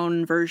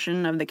homegrown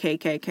version of the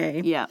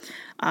KKK, Yeah.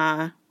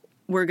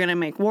 we're going to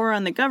make war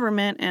on the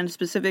government and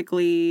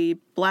specifically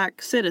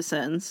black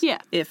citizens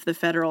if the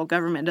federal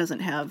government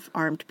doesn't have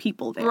armed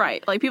people there.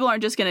 Right. Like, people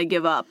aren't just going to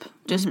give up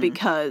just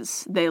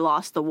because they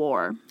lost the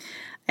war.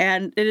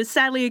 And it is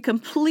sadly a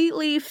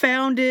completely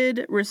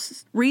founded,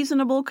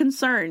 reasonable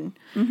concern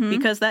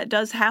because that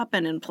does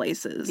happen in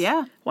places.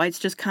 Yeah. Whites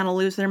just kind of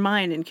lose their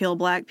mind and kill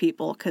black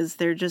people because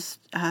they're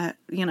just,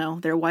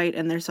 they're white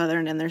and they're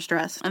Southern and they're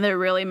stressed. And they're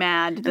really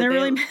mad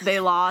that they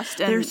lost.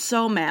 And they're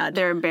so mad.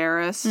 They're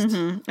embarrassed.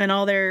 And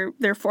all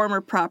their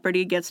former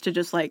property gets to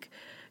just like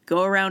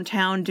go around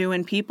town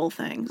doing people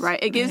things. Right.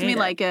 It gives me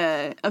like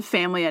a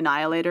family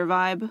annihilator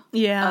vibe.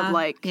 Yeah. Of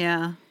like,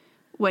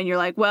 when you're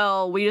like,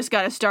 well, we just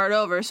got to start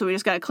over, so we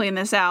just got to clean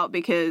this out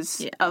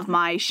because of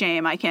my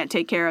shame. I can't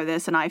take care of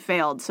this, and I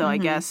failed, so I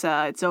guess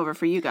it's over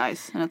for you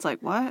guys. And it's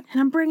like, what? And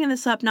I'm bringing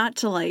this up not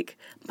to, like,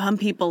 bum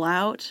people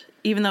out,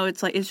 even though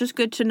it's, like, it's just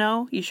good to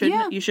know. You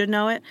should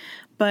know it.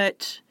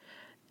 But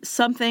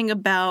something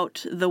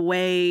about the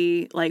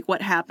way, like,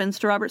 what happens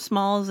to Robert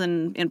Smalls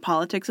in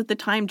politics at the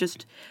time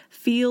just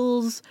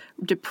feels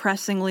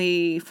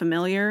depressingly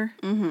familiar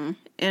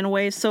in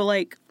ways. So,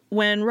 like,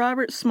 when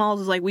Robert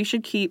Smalls is like, we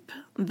should keep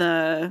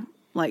the,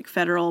 like,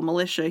 federal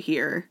militia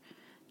here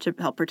to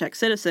help protect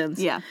citizens.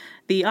 Yeah.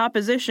 The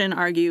opposition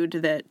argued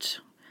that,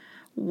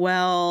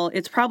 well,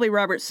 it's probably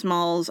Robert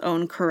Smalls'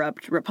 own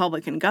corrupt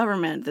Republican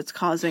government that's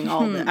causing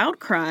all the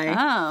outcry.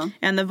 Oh.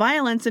 And the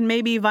violence, and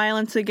maybe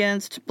violence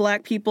against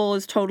black people,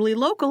 is totally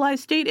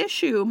localized state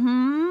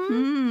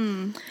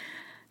issue.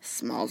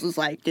 Smalls was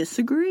like,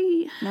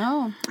 disagree.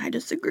 No. I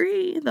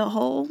disagree. The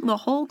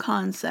whole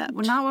concept.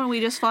 Well, not when we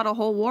just fought a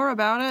whole war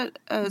about it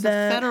as a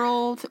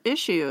federal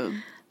issue.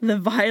 The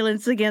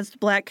violence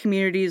against black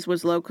communities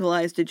was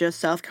localized to just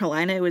South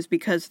Carolina. It was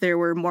because there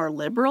were more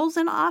liberals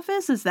in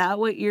office? Is that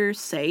what you're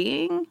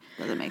saying?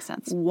 Doesn't make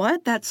sense.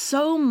 What? That's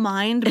so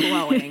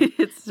mind-blowing.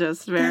 It's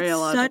just very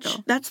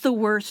illogical. That's the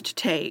worst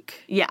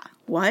take. Yeah.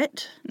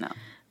 What? No.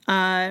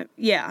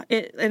 Yeah.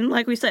 And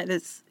like we said,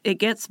 it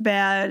gets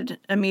bad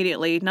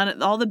immediately.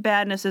 All the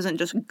badness isn't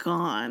just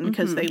gone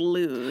because they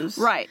lose.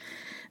 Right.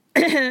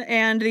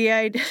 And the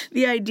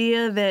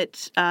idea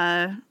that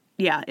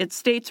it's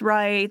states'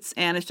 rights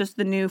and it's just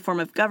the new form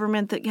of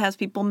government that has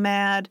people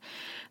mad.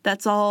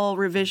 That's all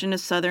revisionist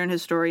Southern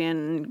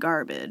historian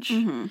garbage.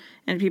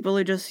 And people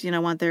who just,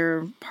 want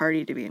their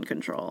party to be in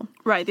control.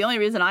 Right. The only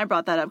reason I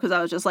brought that up because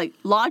I was just like,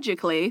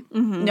 logically,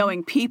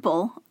 knowing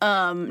people,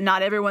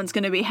 not everyone's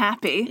going to be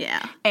happy.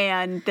 Yeah.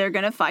 And they're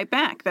going to fight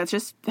back. That's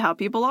just how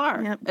people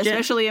are, Yep.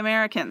 especially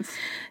Americans.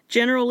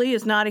 General Lee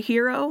is not a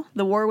hero.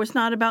 The war was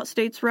not about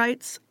states'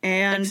 rights.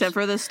 Except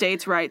for the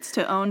states' rights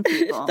to own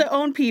people. To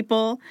own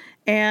people.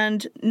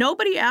 And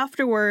nobody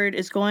afterward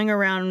is going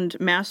around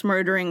mass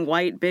murdering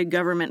white big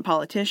government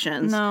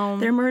politicians. No.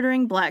 They're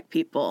murdering black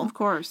people. Of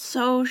course.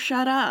 So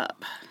shut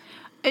up.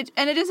 And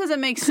it just doesn't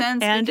make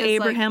sense. And because,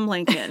 Abraham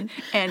Lincoln.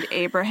 And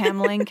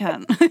Abraham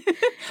Lincoln.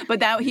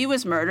 But he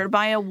was murdered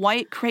by a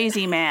white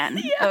crazy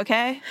man,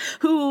 okay?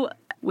 Who...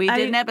 We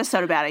did an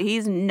episode about it.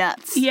 He's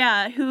nuts.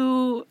 Yeah,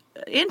 who,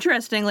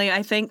 interestingly,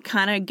 I think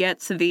kind of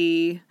gets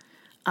the...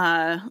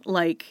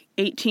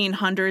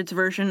 1800s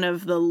version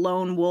of the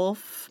lone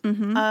wolf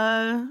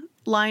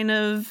line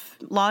of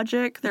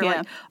logic. They're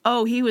like,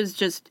 oh, he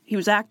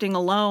was acting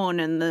alone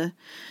in the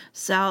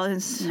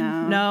South.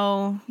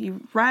 No,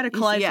 you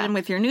radicalized him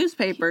with your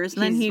newspapers.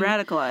 And He's then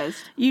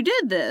radicalized. You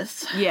did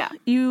this. Yeah.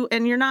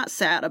 And you're not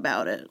sad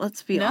about it.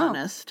 Let's be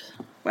honest.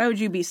 Why would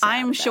you be sad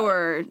I'm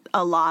sure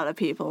a lot of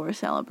people were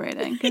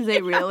celebrating because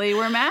they really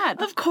were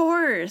mad. Of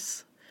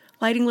course.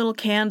 Lighting little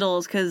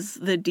candles because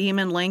the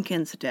demon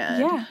Lincoln's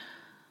dead. Yeah.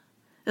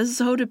 This is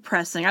so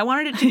depressing. I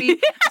wanted it to be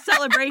a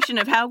celebration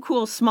of how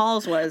cool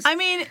Smalls was. I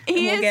mean,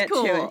 he is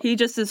cool. He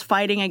just is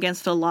fighting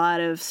against a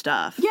lot of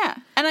stuff. Yeah.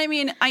 And I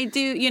mean, I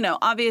do,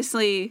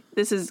 obviously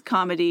this is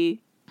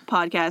comedy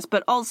podcast,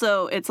 but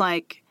also it's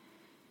like,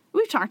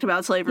 we've talked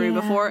about slavery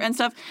before and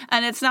stuff,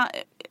 and it's not,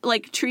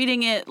 like,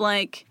 treating it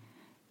like...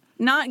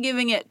 Not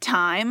giving it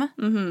time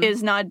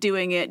is not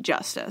doing it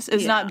justice.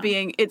 It's not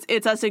being...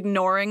 It's us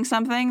ignoring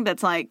something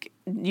that's, like,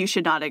 you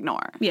should not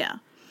ignore. Yeah.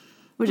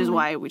 Which is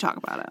why we talk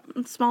about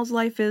it. Smalls'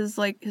 life is,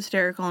 like,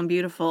 hysterical and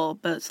beautiful,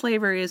 but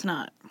slavery is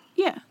not.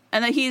 Yeah.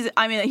 And that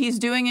he's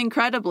doing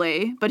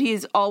incredibly, but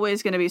he's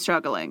always going to be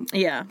struggling.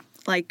 Yeah.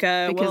 Like,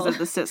 because of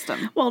the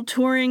system. Well,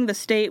 touring the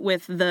state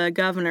with the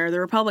governor, the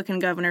Republican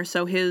governor,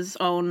 so his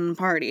own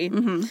party,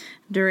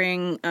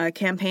 during a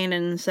campaign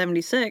in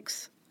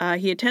 76...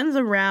 he attends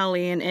a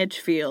rally in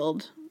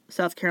Edgefield,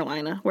 South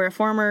Carolina, where a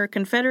former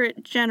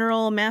Confederate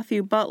General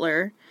Matthew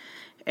Butler,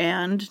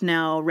 and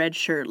now red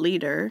shirt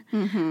leader,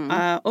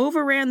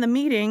 overran the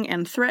meeting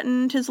and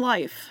threatened his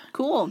life.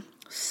 Cool.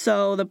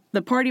 So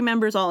the party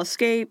members all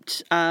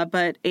escaped,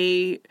 but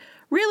a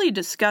really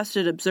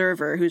disgusted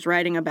observer who's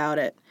writing about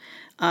it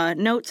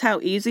notes how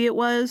easy it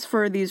was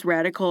for these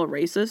radical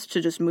racists to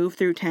just move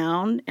through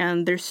town,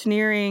 and they're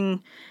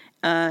sneering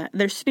at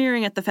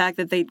the fact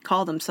that they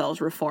call themselves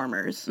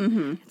reformers.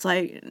 It's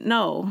like,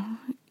 no,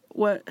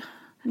 what?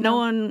 No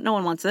one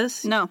wants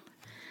this. No.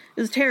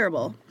 It was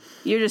terrible.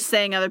 You're just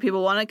saying other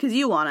people want it because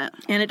you want it.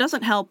 And it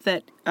doesn't help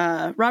that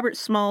Robert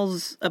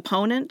Small's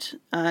opponent,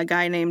 a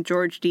guy named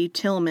George D.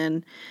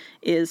 Tillman,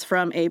 is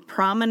from a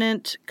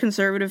prominent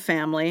conservative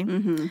family,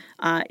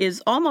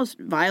 is almost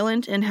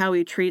violent in how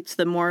he treats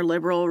the more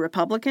liberal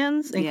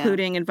Republicans,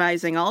 including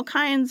advising all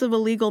kinds of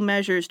illegal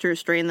measures to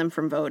restrain them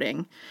from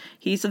voting.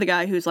 He's the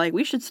guy who's like,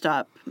 we should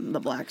stop the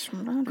blacks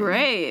from voting.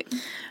 Great.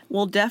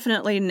 We'll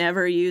definitely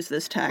never use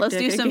this tactic Let's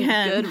do some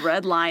again. good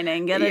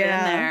redlining. Get it in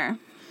there.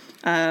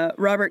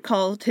 Robert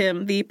called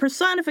him the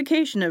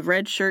personification of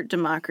red shirt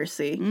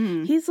democracy.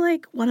 He's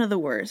like one of the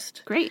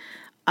worst. Great.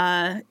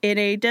 In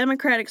a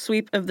Democratic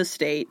sweep of the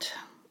state,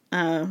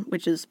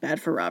 which is bad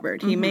for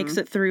Robert, he makes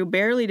it through,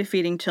 barely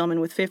defeating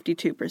Tillman with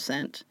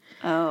 52%.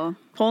 Oh.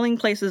 Polling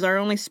places are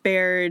only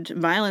spared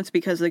violence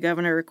because the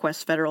governor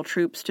requests federal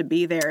troops to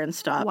be there and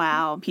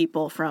stop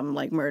people from,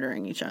 like,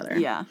 murdering each other.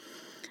 Yeah.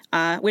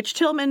 Which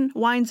Tillman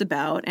whines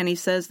about, and he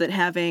says that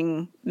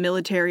having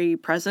military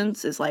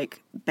presence is,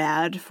 like,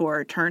 bad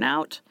for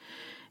turnout.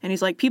 And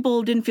he's like,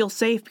 people didn't feel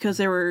safe because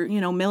there were,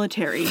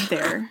 military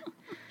there.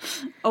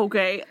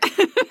 Okay.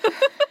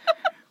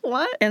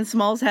 What? And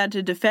Smalls had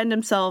to defend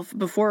himself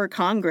before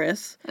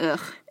Congress. Ugh.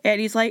 And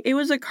he's like, it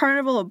was a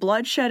carnival of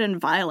bloodshed and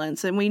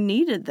violence, and we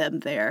needed them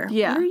there.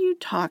 Yeah. What are you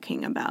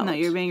talking about? No,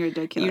 you're being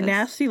ridiculous. You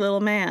nasty little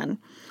man.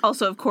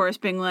 Also, of course,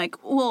 being like,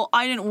 well,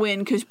 I didn't win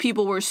because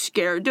people were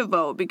scared to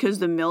vote because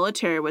the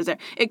military was there.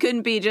 It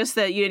couldn't be just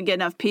that you didn't get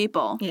enough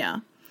people. Yeah.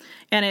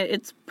 And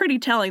it's pretty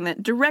telling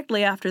that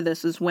directly after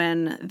this is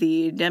when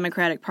the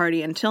Democratic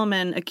Party and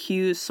Tillman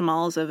accused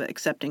Smalls of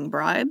accepting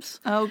bribes.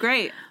 Oh,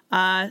 great.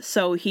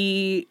 So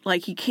he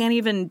can't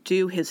even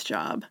do his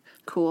job.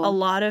 Cool. A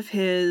lot of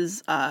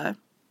his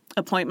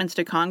appointments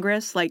to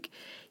Congress,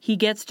 he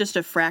gets just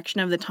a fraction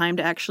of the time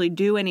to actually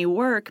do any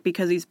work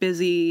because he's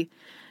busy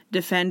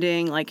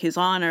defending, his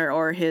honor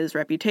or his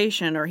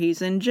reputation, or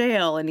he's in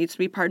jail and needs to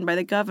be pardoned by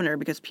the governor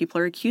because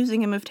people are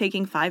accusing him of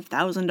taking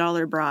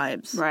 $5,000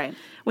 bribes. Right.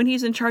 When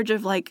he's in charge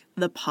of,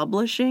 the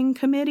publishing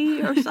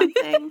committee or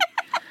something.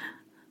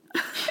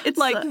 It's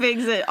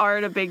things that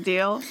aren't a big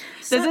deal.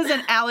 This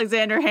isn't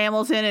Alexander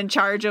Hamilton in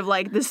charge of,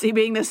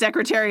 being the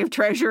Secretary of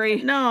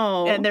Treasury.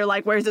 No. And they're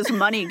like, where's this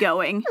money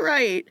going?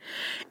 Right.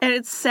 And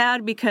it's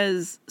sad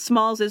because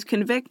Smalls is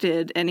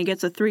convicted and he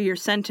gets a 3-year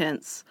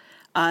sentence.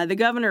 The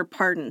governor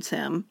pardons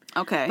him.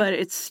 Okay. But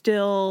it's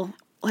still,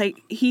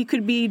 he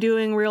could be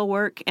doing real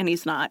work, and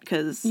he's not,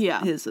 because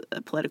his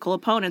political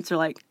opponents are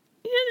like,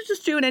 you're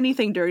just doing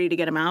anything dirty to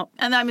get him out.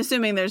 And I'm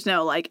assuming there's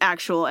no,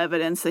 actual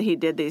evidence that he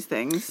did these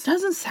things.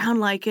 Doesn't sound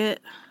like it.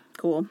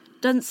 Cool.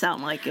 Doesn't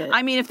sound like it.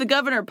 I mean, if the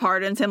governor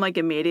pardons him,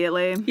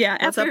 immediately. Yeah.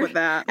 What's up with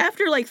that?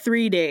 After,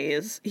 3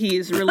 days,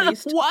 he's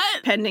released.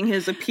 What? Pending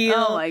his appeal.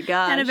 Oh, my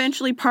gosh. And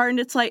eventually pardoned.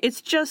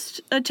 It's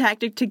just a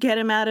tactic to get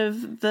him out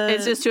of the...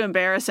 It's just to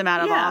embarrass him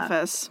out of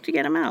office. To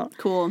get him out.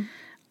 Cool.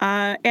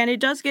 And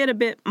it does get a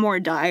bit more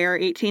dire.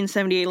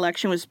 1878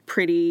 election was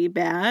pretty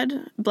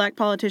bad. Black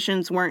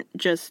politicians weren't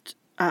just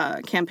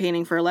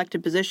campaigning for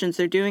elected positions.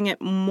 They're doing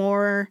it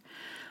more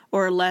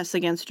or less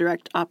against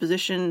direct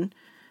opposition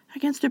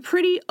against a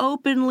pretty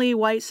openly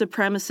white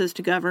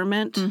supremacist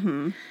government.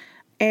 Mm-hmm.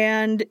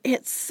 And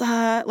it's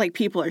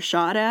people are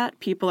shot at,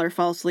 people are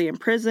falsely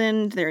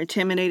imprisoned, they're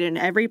intimidated in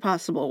every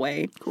possible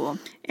way. Cool.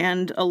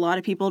 And a lot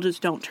of people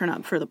just don't turn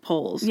up for the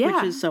polls,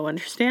 which is so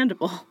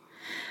understandable.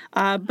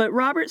 But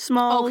Robert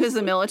Smalls... Oh, because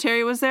the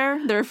military was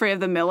there? They're afraid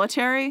of the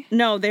military?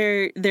 No,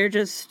 they're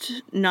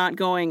just not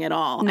going at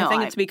all. No, I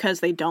think it's because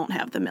they don't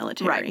have the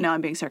military. Right, no,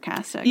 I'm being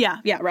sarcastic. Yeah,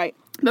 right.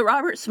 But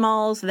Robert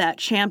Smalls, that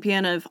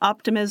champion of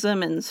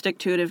optimism and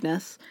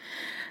stick-to-itiveness,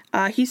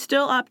 he's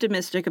still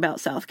optimistic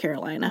about South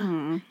Carolina.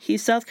 Mm.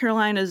 He's South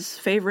Carolina's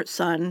favorite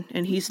son,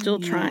 and he's still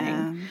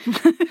trying.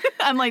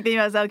 I'm thinking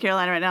about South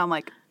Carolina right now. I'm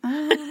like...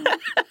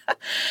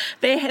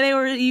 They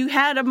were. You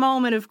had a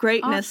moment of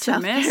greatness,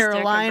 South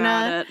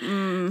Carolina.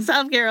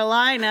 South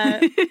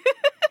Carolina.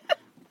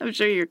 I'm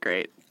sure you're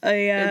great.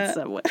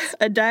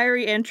 A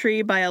diary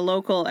entry by a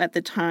local at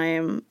the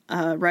time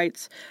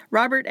writes,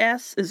 Robert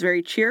S. is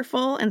very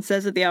cheerful and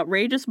says that the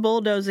outrageous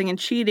bulldozing and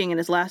cheating in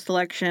his last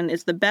election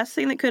is the best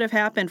thing that could have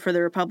happened for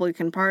the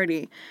Republican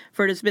Party,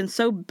 for it has been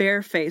so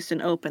barefaced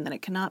and open that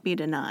it cannot be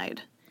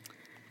denied.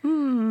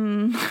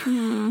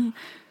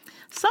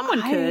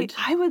 Someone could.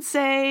 I would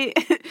say,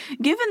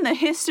 given the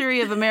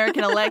history of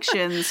American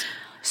elections,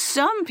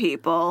 some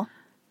people,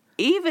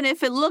 even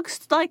if it looks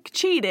like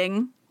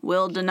cheating,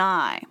 will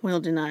deny.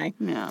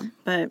 Yeah.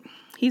 But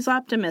he's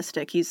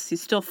optimistic. He's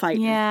still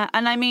fighting. Yeah,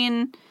 and I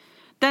mean,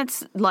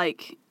 that's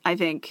I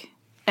think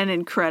an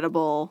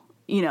incredible,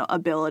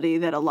 ability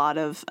that a lot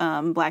of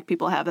Black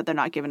people have that they're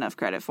not given enough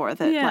credit for.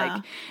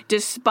 That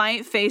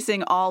despite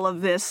facing all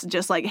of this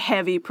just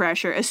heavy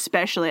pressure,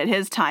 especially at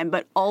his time,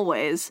 but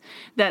always,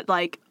 that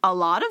a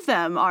lot of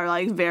them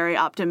are very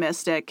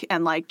optimistic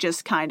and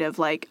just kind of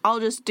I'll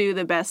just do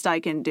the best I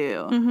can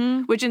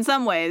do, which in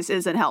some ways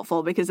isn't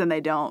helpful because then they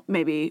don't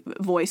maybe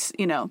voice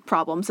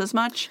problems as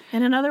much.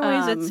 And in other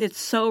ways, it's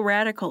so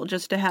radical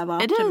just to have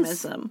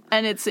optimism,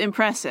 and it's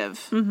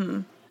impressive.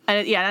 Mm-hmm.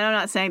 And I'm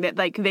not saying that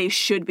like they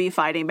should be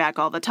fighting back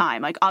all the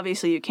time. Like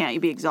obviously you can't,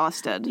 you'd be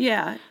exhausted.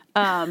 Yeah.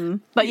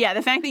 But yeah,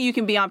 the fact that you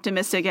can be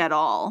optimistic at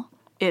all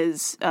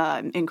is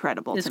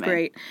incredible It's to me.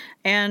 great.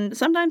 And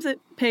sometimes it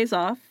pays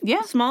off.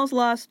 Yeah. Smalls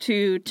lost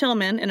to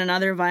Tillman in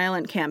another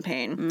violent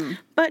campaign,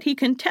 but he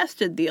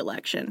contested the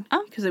election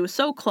because it was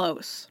so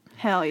close.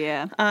 Hell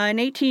yeah. In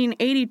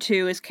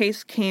 1882, his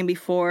case came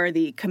before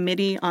the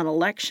Committee on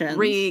Elections.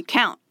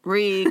 Recount.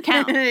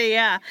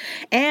 Yeah.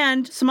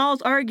 And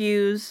Smalls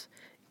argues,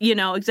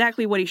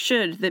 exactly what he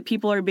should, that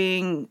people are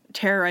being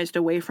terrorized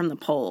away from the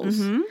polls.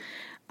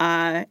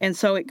 And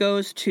so it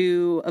goes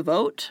to a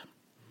vote.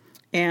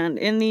 And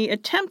in the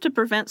attempt to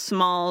prevent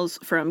Smalls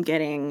from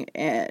taking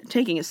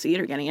a seat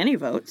or getting any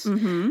votes,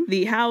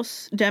 the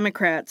House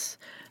Democrats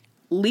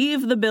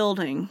leave the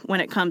building when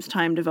it comes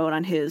time to vote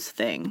on his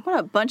thing. What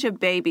a bunch of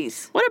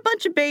babies. What a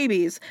bunch of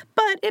babies.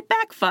 But it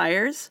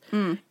backfires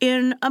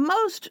in a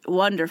most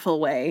wonderful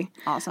way.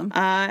 Awesome.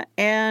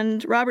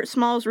 And Robert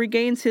Smalls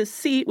regains his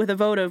seat with a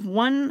vote of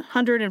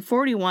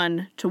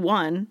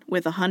 141-1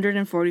 with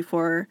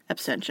 144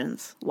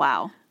 abstentions.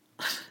 Wow.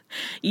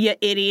 You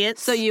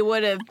idiots. So you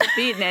would have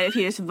beaten it if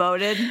you just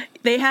voted?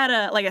 They had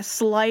a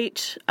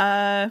slight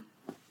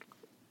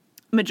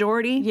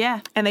majority.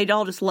 Yeah. And they'd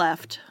all just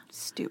left.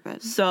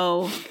 Stupid.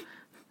 So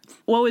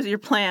what was your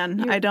plan?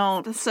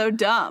 That's so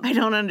dumb. I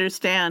don't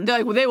understand. They're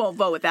like, well, they won't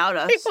vote without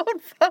us. They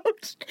won't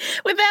vote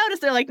without us.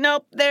 They're like,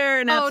 nope,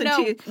 they're an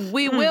absentee. Oh, no,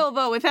 we will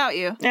vote without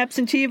you.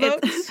 Absentee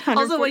votes.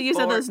 Also, when you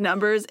said 144. those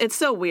numbers, it's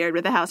so weird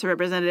with the House of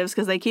Representatives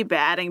because they keep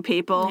adding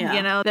people,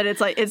 Yeah. that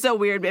it's so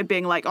weird it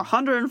being like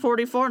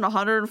 144 and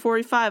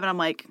 145. And I'm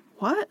like,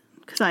 what?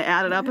 Because I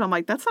added up and I'm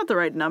like, that's not the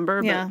right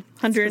number. Yeah,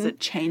 but because it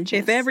changes.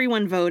 If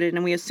everyone voted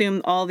and we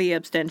assume all the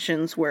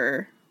abstentions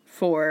were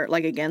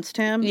against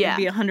him, it'd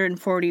be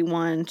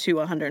 141 to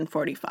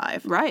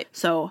 145. Right.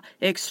 So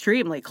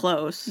extremely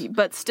close.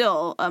 But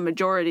still a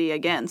majority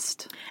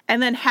against. And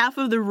then half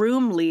of the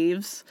room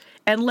leaves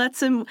and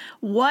lets him,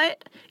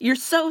 what? You're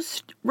so,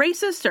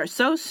 racists are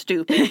so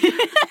stupid.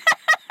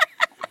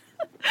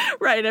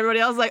 Right. Everybody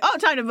else is like, oh,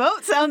 time to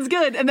vote. Sounds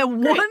good. And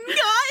then one guy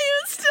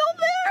who's still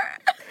there.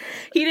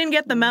 He didn't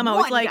get the memo.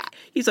 One He's like, guy.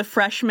 he's a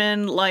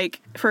freshman,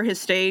 for his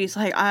state. He's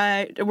like,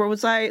 I think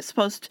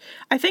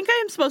I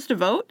am supposed to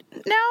vote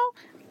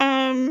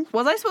now.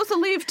 Was I supposed to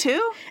leave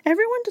too?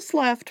 Everyone just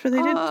left, but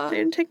they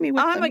didn't take me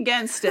with I'm them.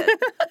 against it.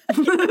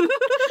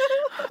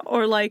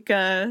 Or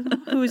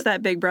who's that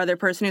Big Brother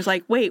person who's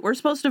like, wait, we're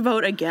supposed to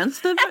vote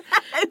against the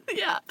vote?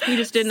 Yeah. He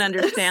just didn't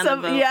understand the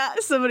vote. Yeah,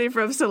 somebody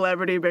from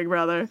Celebrity Big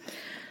Brother.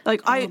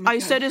 Like, I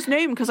said his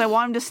name because I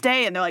want him to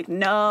stay. And they're like,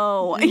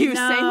 no. You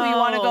say who you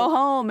want to go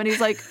home. And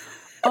he's like,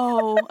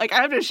 oh. Like,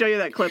 I have to show you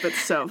that clip.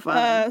 It's so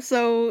funny.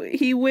 So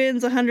he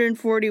wins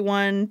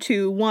 141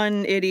 to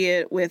one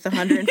idiot with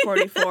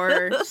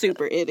 144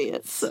 super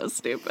idiots. So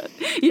stupid.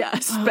 Yeah,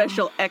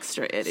 special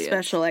extra idiot.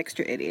 Special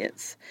extra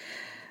idiots.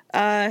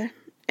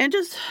 And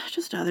just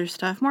other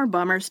stuff, more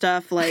bummer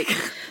stuff, like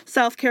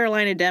South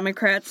Carolina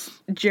Democrats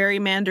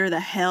gerrymander the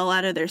hell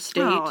out of their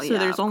state. Oh, so yeah,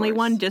 there's of only course.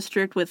 one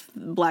district with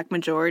black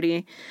majority.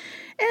 And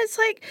it's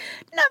like,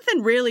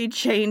 nothing really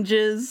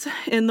changes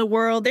in the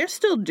world. They're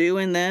still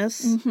doing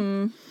this.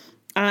 Mm-hmm.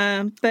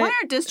 But Why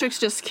aren't districts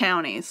just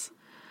counties?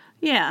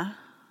 yeah,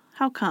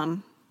 how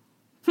come?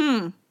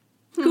 Who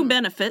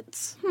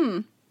benefits?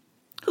 Who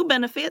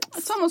benefits?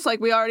 It's almost like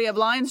we already have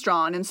lines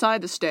drawn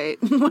inside the state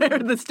where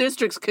the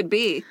districts could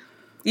be.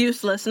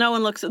 Useless. No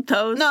one looks at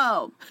those.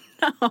 No.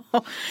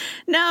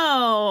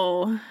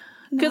 No.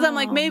 Because I'm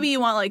like, maybe you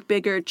want like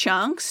bigger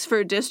chunks for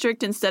a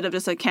district instead of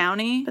just a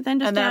county. But then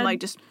just I'm add- like,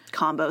 just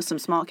combo some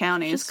small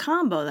counties. Just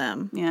combo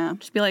them. Yeah,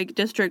 Just be like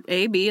District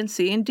A, B, and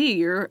C, and D.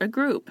 You're a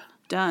group.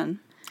 done.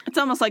 It's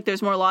almost like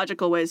there's more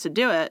logical ways to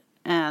do it,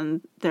 and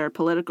there are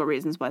political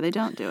reasons why they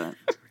don't do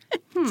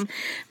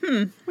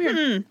it.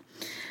 Weird.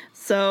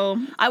 So,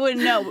 I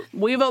wouldn't know.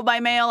 We vote by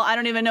mail. I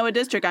don't even know what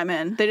district I'm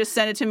in. They just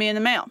send it to me in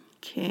the mail.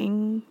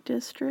 King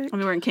District? I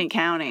mean, we're in King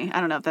County. I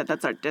don't know if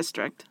that's our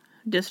district.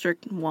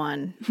 District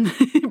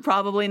 1.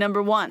 Probably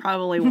number 1.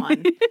 Probably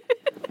 1.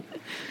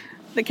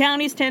 The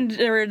counties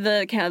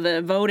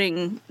the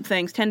voting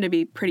things tend to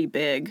be pretty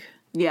big,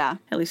 Yeah.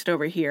 at least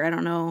over here. I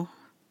don't know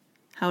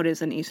how it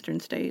is in eastern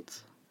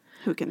states.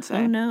 Who can say?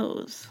 Who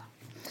knows?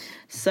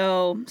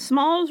 So,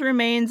 Smalls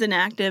remains an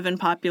active and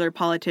popular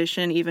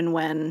politician even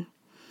when,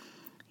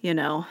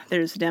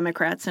 there's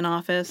Democrats in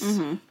office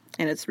and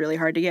it's really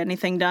hard to get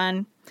anything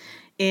done.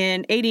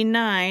 In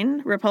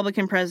 1989,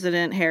 Republican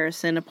President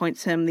Harrison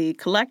appoints him the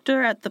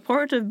collector at the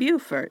Port of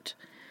Beaufort,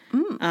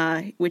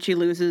 which he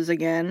loses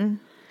again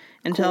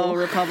until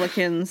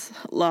Republicans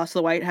lost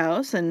the White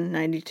House in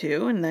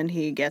 1992, and then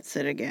he gets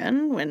it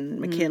again when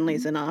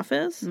McKinley's in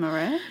office. Am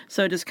I right?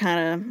 So just kind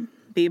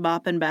of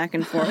bebopping back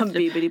and forth.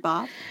 Beepity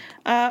bop.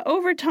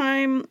 Over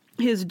time,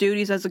 his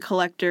duties as a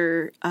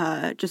collector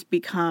just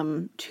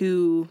become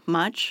too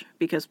much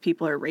because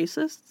people are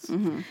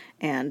racists,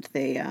 and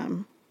they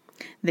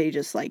they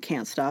just like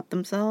can't stop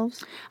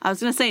themselves. I was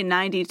going to say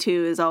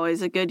 92 is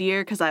always a good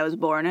year because I was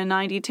born in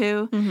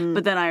 92.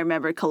 But then I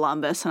remembered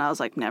Columbus and I was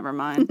like, never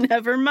mind.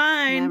 Never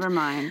mind. Never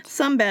mind.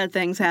 Some bad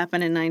things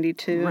happen in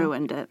 92.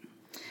 Ruined it.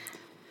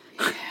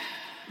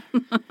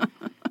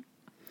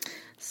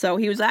 So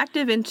he was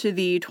active into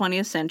the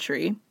 20th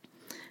century.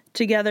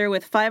 Together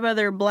with 5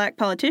 other black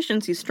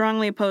politicians, he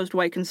strongly opposed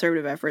white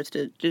conservative efforts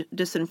to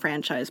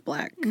disenfranchise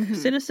black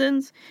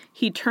citizens.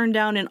 He turned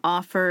down an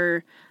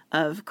offer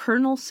of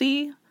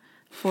colonelcy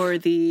for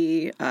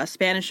the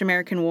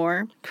Spanish-American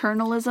War.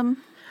 Colonelism?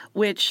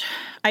 Which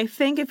I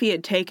think if he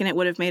had taken it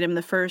would have made him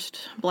the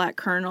first black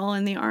colonel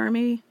in the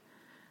army.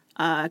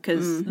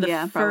 Because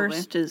the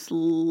first is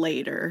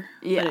later.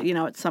 Yeah. But,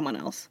 it's someone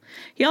else.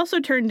 He also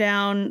turned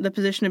down the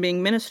position of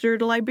being minister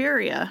to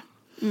Liberia.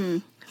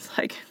 It's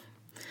like,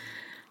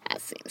 that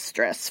seems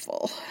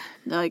stressful.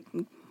 Like,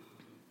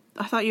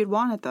 I thought you'd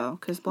want it, though,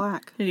 because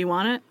black. Did you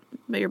want it?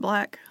 But you're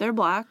black. They're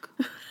black.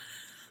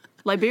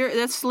 Liberia,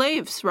 that's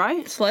slaves,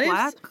 right? Slaves?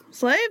 Black.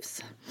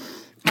 Slaves?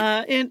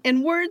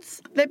 In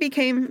words that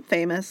became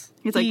famous.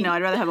 He's like, no,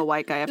 I'd rather have a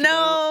white guy have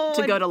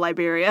to go to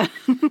Liberia.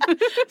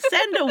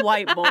 Send a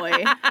white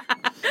boy.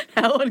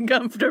 How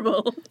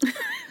uncomfortable.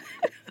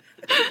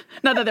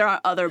 Not that there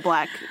aren't other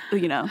black,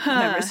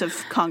 members of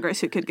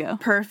Congress who could go.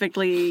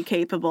 Perfectly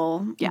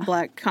capable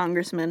black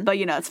congressman. But,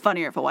 it's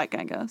funnier if a white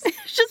guy goes.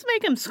 Just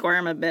make him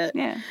squirm a bit.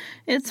 Yeah.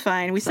 It's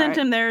fine. We sent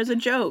him there as a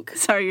joke.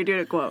 Sorry, you're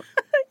doing a quote.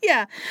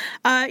 Yeah.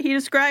 He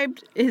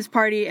described his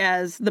party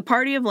as the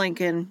Party of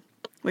Lincoln,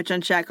 which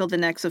unshackled the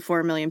necks of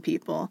 4 million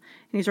people.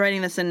 And he's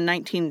writing this in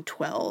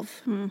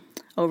 1912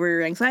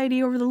 over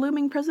anxiety over the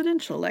looming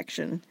presidential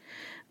election,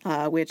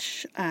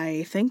 which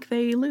I think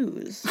they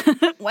lose.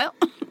 Well,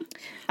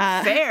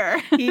 fair.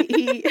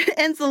 He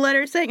ends the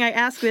letter saying, I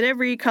ask that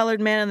every colored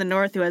man in the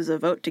North who has a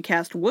vote to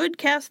cast would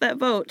cast that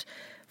vote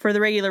for the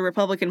regular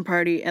Republican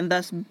Party and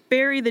thus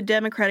bury the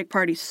Democratic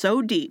Party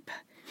so deep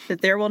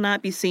that there will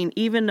not be seen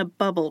even a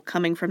bubble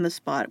coming from the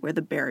spot where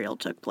the burial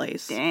took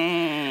place.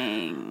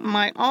 Dang.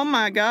 Oh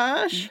my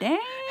gosh. Dang.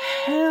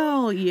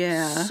 Hell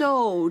yeah.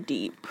 So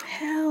deep.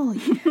 Hell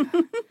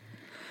yeah.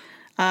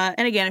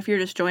 And again, if you're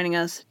just joining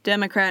us,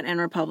 Democrat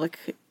and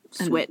Republican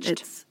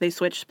switched. They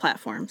switched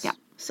platforms. Yeah.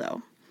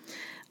 So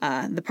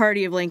the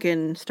Party of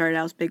Lincoln started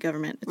out as big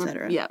government,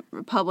 etc. Yeah.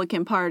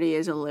 Republican Party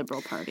is a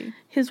liberal party.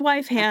 His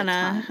wife,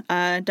 Hannah,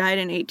 died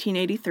in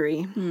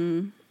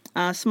 1883.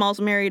 Smalls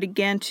married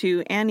again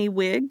to Annie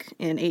Wigg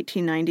in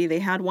 1890. They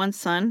had one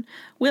son,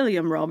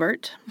 William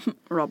Robert.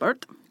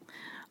 Robert.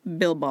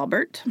 Bill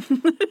Bobbert.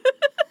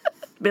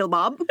 Bill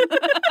Bob.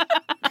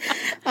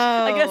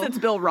 I guess it's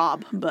Bill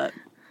Rob, but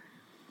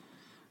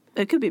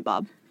it could be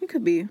Bob. It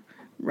could be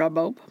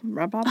Robob.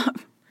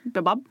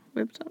 Bill Bob.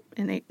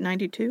 In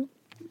 1892.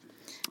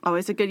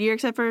 Always a good year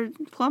except for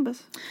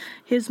Columbus.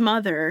 His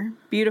mother,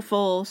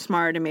 beautiful,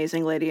 smart,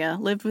 amazing Lydia,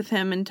 lived with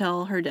him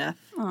until her death.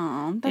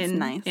 Oh, that's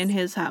nice. In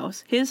his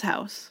house. His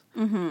house.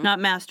 Not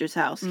Master's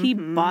house. He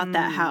bought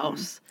that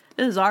house.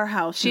 This is our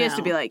house She now. has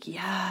to be like,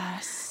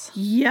 yes.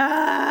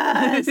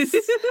 Yes!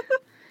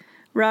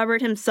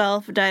 Robert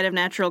himself died of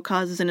natural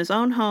causes in his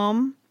own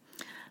home,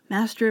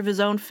 master of his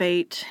own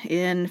fate,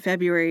 in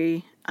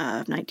February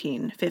of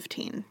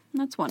 1915.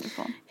 That's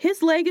wonderful.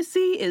 His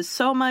legacy is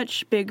so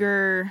much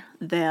bigger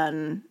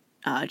than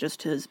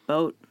just his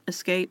boat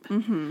escape.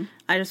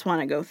 I just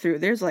want to go through.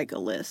 There's like a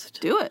list.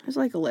 Do it. There's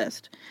like a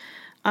list.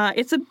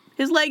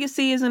 His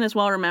legacy isn't as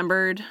well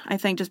remembered, I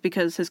think, just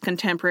because his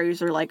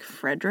contemporaries are like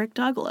Frederick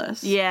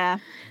Douglass. Yeah.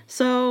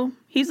 So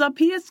he's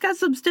got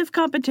some stiff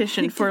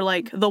competition for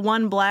like the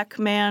one black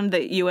man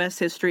that U.S.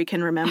 history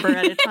can remember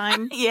at a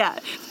time. Yeah.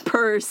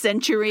 Per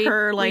century.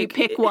 Like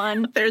pick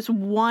one. There's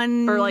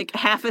one. Or like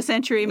half a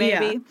century,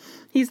 maybe. Yeah.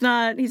 He's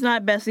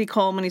not Bessie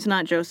Coleman. He's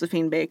not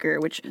Josephine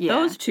Baker, which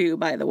those two,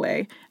 by the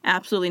way,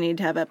 absolutely need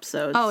to have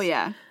episodes. Oh,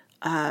 yeah.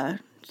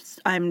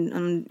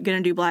 I'm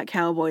gonna do Black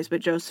Cowboys,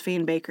 but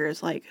Josephine Baker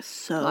is like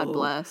so God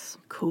bless.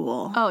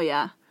 Cool. Oh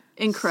yeah,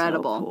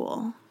 incredible. So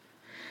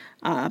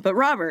cool. But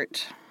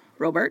Robert,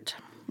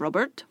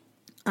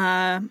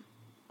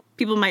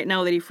 people might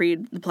know that he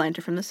freed the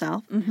planter from the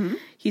South.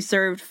 He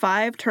served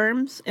 5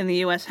 terms in the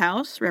U.S.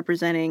 House,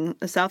 representing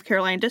the South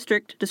Carolina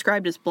district,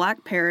 described as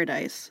Black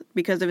Paradise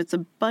because of its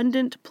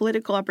abundant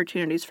political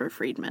opportunities for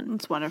freedmen.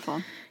 That's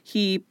wonderful.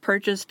 He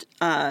purchased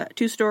a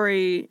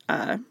 2-story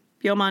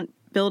Beaumont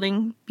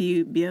building.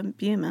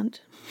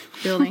 Beaumont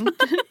building.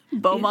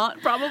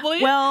 Beaumont,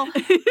 probably? Well,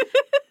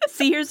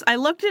 see, I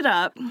looked it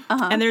up,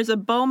 and there's a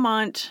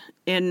Beaumont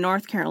in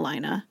North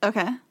Carolina.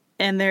 Okay.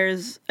 And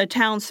there's a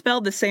town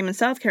spelled the same in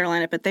South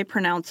Carolina, but they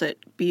pronounce it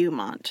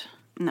Beaumont.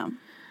 No.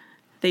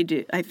 They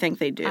do. I think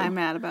they do. I'm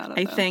mad about it,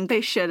 I think they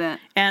shouldn't.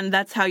 And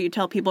that's how you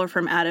tell people are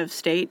from out of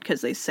state,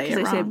 because they say it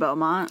wrong. They say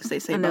Beaumont. They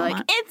say and Beaumont. They're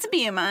like, it's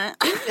Beaumont.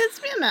 It's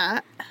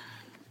Beaumont.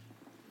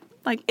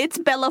 Like, it's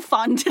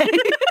Belafonte.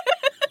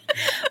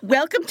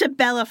 Welcome to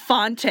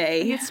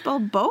Belafonte. It's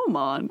spelled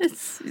Beaumont.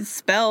 It's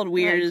spelled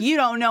weird. Like, you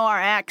don't know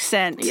our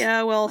accent.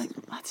 Yeah, well,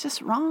 that's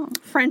just wrong.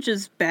 French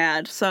is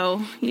bad,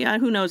 so yeah,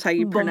 who knows how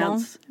you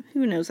pronounce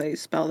Who knows how you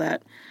spell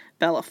that?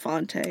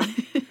 Belafonte.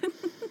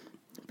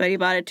 But he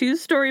bought a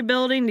 2-story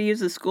building to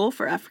use as a school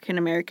for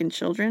African-American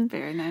children.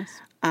 Very nice.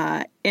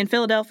 In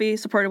Philadelphia, he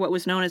supported what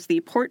was known as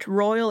the Port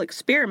Royal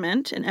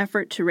Experiment, an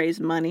effort to raise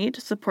money to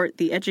support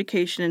the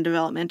education and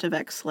development of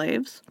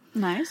ex-slaves.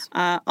 Nice.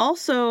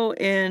 Also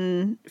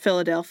in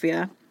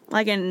Philadelphia,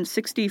 like in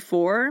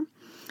 1964,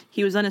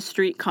 he was on a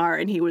streetcar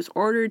and he was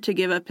ordered to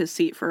give up his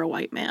seat for a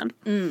white man.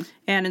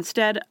 And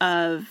instead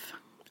of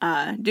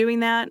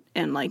doing that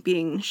and like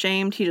being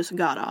shamed, he just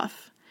got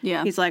off.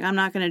 Yeah. He's like, I'm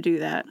not going to do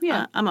that.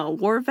 Yeah. I'm a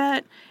war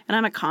vet and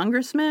I'm a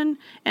congressman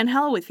and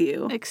hell with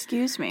you.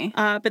 Excuse me.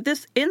 But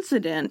this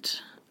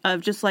incident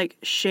of just like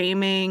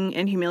shaming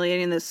and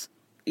humiliating this,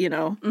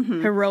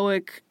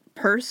 heroic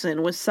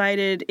person was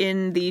cited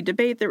in the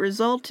debate that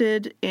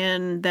resulted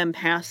in them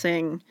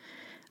passing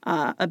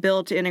a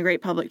bill to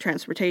integrate public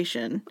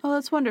transportation Oh,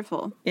 that's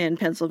wonderful. in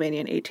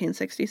Pennsylvania in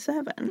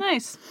 1867.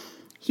 Nice.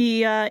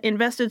 He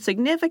invested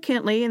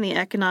significantly in the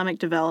economic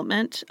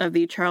development of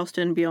the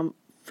Charleston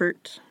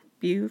Beaufort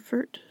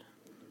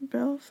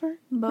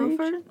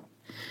region?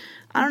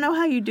 I don't know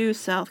how you do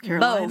South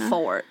Carolina.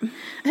 Beaufort.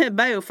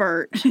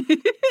 Beaufort.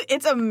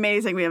 It's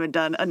amazing we haven't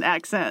done an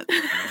accent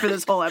for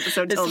this whole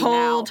episode This till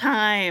whole now.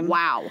 time.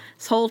 Wow.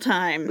 This whole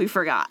time. We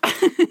forgot.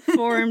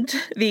 Formed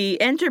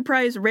the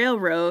Enterprise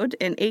Railroad,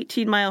 an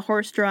 18-mile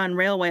horse-drawn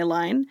railway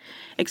line,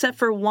 except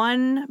for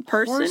one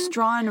person.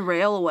 Horse-drawn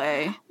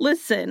railway.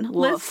 Listen.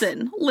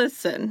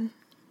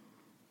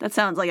 That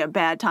sounds like a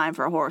bad time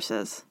for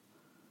horses.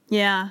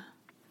 Yeah.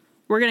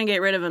 We're going to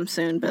get rid of them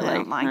soon, but I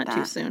don't like not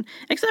too that. soon.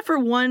 Except for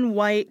one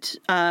white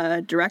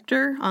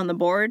director on the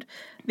board.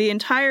 The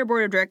entire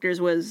board of directors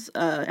was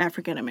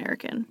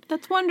African-American.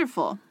 That's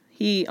wonderful.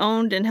 He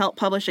owned and helped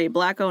publish a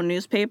black-owned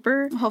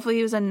newspaper. Hopefully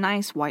he was a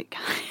nice white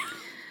guy.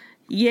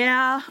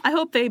 Yeah, I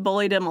hope they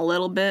bullied him a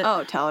little bit.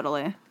 Oh,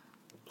 totally.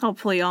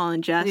 Hopefully all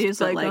in jest. He was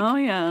but like, oh,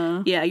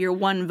 yeah. Yeah, your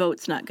one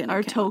vote's not going to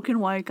Our count. token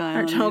white guy.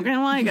 Our on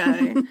token white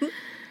guy.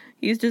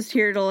 He's just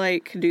here to,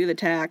 like, do the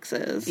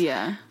taxes. it.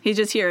 Yeah. He's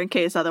just here in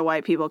case other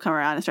white people come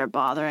around and start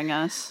bothering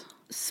us.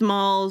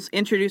 Smalls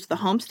introduced the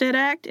Homestead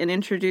Act and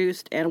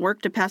introduced and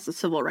worked to pass the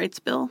Civil Rights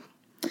Bill.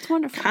 That's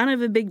wonderful. Kind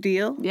of a big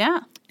deal.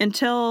 Yeah.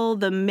 Until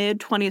the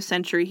mid-20th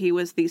century, he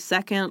was the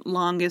second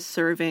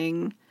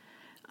longest-serving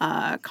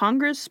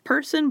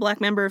congressperson,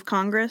 black member of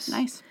Congress.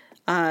 Nice.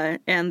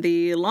 And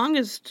the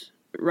longest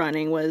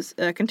running was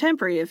a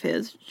contemporary of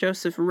his,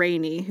 Joseph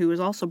Rainey, who was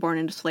also born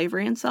into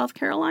slavery in South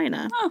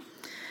Carolina. Oh.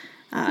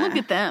 Look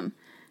at them.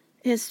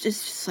 It's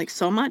just like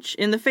so much.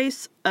 In the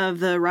face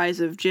of the rise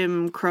of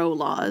Jim Crow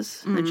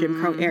laws, the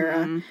Jim Crow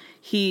era,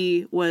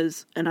 he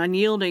was an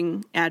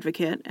unyielding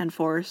advocate and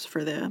force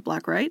for the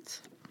black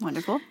rights.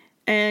 Wonderful.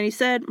 And he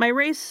said, "My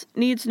race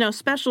needs no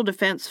special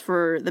defense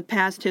for the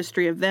past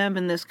history of them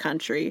in this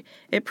country.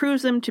 It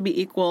proves them to be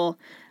equal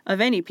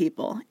of any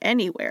people,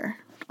 anywhere.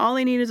 All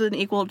they need is an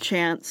equal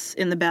chance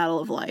in the battle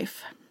of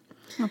life."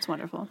 That's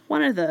wonderful.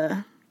 One of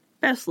the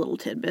best little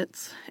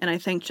tidbits. And I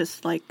think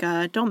just like,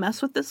 don't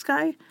mess with this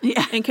guy.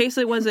 Yeah. In case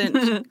it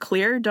wasn't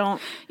clear,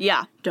 don't.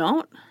 Yeah.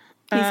 Don't.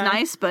 He's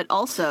nice, but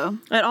also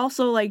But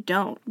also, like,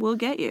 don't. we'll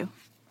get you.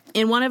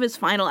 In one of his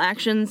final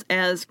actions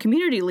as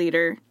community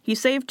leader, he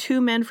saved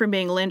 2 men from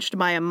being lynched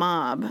by a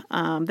mob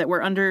that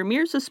were under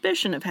mere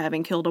suspicion of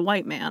having killed a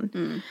white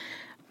man.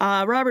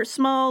 Robert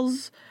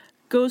Smalls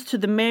goes to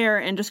the mayor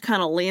and just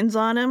kind of leans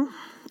on him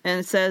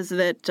and says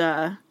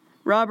that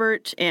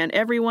Robert and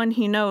everyone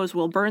he knows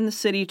will burn the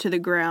city to the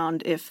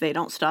ground if they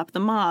don't stop the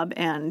mob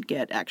and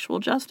get actual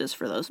justice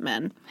for those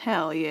men.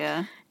 Hell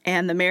yeah.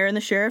 And the mayor and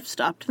the sheriff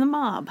stopped the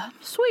mob.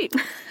 Sweet.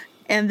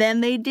 And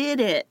then they did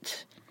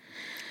it.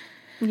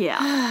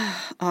 Yeah.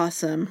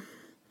 Awesome.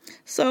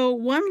 So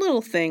one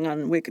little thing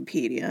on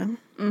Wikipedia,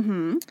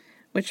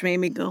 which made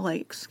me go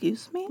like,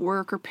 excuse me?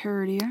 Worker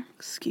parodier.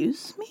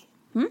 Excuse me?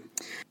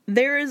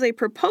 There is a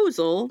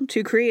proposal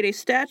to create a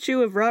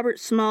statue of Robert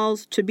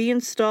Smalls to be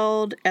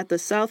installed at the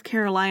South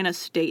Carolina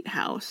State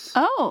House.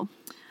 Oh.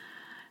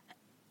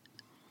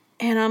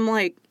 And I'm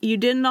like, you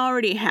didn't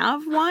already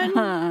have one?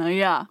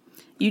 Yeah.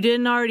 You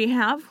didn't already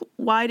have?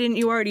 Why didn't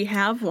you already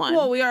have one?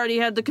 Well, we already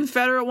had the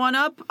Confederate one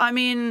up. I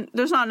mean,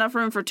 there's not enough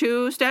room for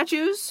 2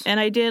 statues. And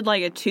I did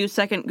like a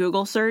 2-second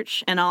Google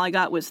search, and all I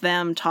got was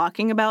them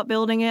talking about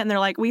building it. And they're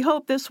like, we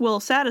hope this will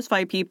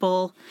satisfy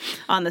people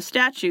on the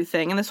statue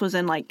thing. And this was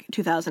in like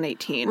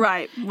 2018.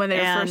 Right, when they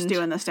were first And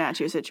doing the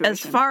statue situation. As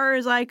far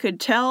as I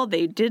could tell,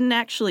 they didn't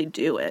actually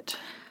do it.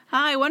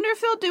 I wonder if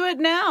he'll do it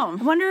now.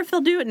 I wonder if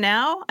they'll do it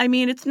now. I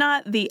mean, it's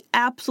not the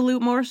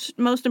absolute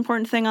most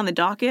important thing on the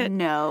docket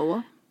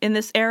No. in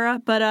this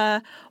era,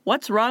 but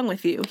what's wrong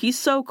with you? He's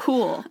so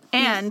cool.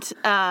 And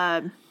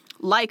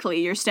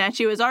likely your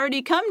statue has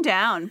already come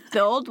down.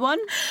 The old one.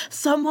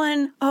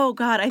 Someone, oh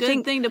God, I Good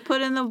think thing to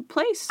put in the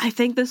place. I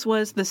think this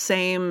was the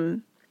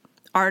same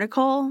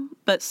article,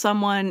 but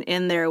someone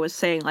in there was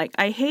saying, like,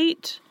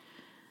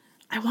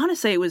 I want to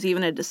say it was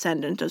even a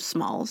descendant of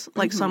Smalls,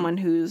 like someone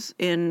who's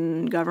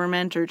in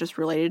government or just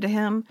related to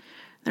him,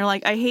 They're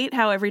like, I hate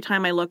how every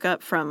time I look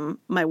up from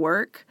my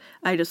work,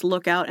 I just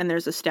look out and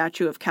there's a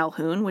statue of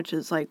Calhoun, which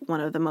is like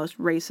one of the most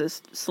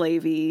racist,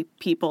 slavey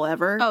people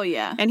ever. Oh,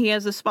 yeah. And he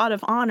has a spot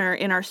of honor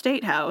in our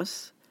state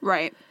house.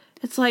 Right.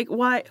 It's like,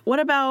 why? What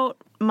about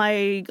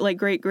my like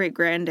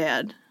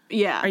great-great-granddad?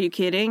 Yeah. Are you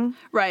kidding?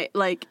 Right.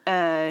 Like,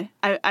 I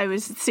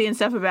was seeing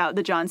stuff about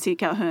the John C.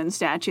 Calhoun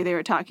statue they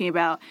were talking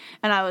about,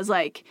 and I was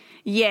like,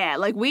 yeah,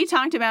 like, we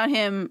talked about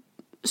him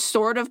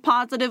sort of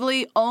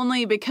positively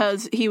only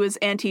because he was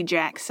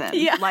anti-Jackson.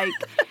 Yeah. Like,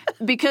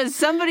 because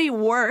somebody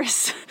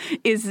worse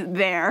is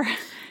there.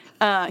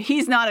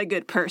 He's not a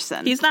good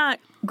person. He's not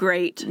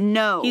great.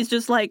 No. He's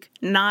just like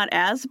not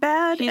as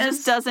bad. He as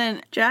just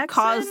doesn't Jackson?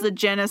 cause the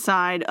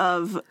genocide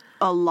of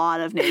a lot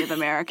of Native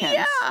Americans.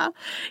 Yeah.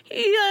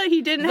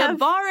 He didn't The have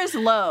bar is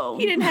low.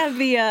 he didn't have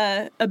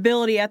the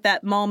ability at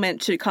that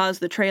moment to cause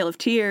the Trail of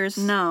Tears.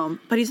 No.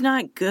 But he's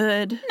not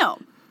good. No.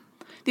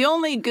 The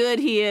only good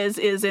he is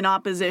in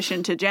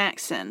opposition to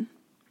Jackson.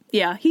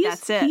 Yeah,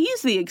 That's it.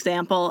 He's the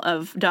example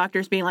of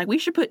doctors being like, we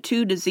should put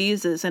two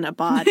diseases in a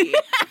body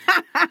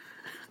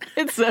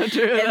It's so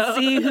true. and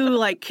see who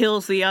like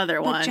kills the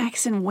other one.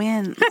 Jackson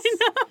wins. I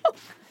know.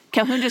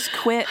 Calhoun just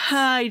quits.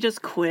 He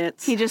just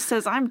quits. He just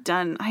says, I'm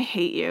done. I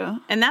hate you.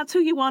 And that's who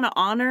you want to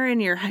honor in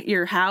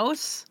your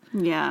house?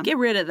 Yeah. Get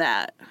rid of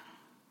that.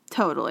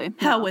 Totally.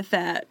 Hell No. with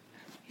that.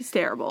 He's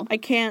terrible. I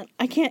can't.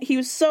 He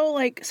was so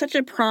like such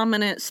a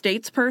prominent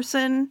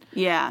statesperson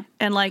Yeah.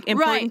 and like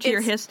important Right, to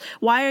your it's-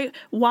 Why?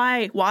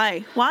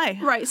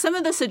 Right. Some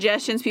of the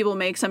suggestions people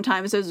make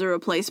sometimes as a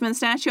replacement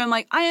statue, I'm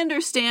like, I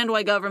understand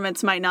why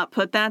governments might not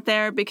put that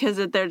there because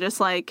they're just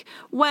like,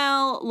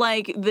 well,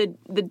 like the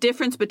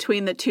difference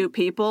between the two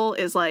people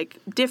is like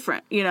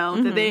different, you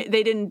know, that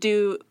they didn't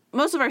do.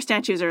 Most of our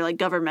statues are like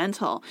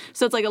governmental.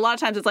 So it's like a lot of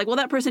times it's like, well,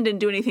 that person didn't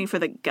do anything for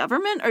the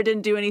government or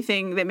didn't do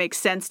anything that makes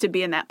sense to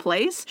be in that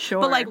place.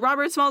 Sure. But like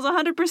Robert Smalls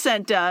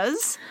 100%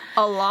 does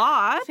a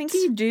lot. I think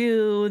you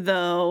do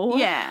though.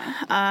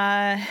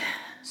 Yeah.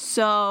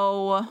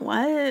 So,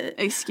 What?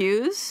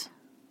 excuse?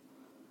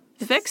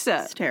 Fix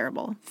It's it.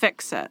 terrible.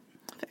 Fix it.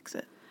 Fix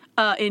it.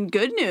 In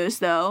good news,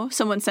 though,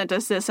 someone sent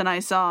us this, and I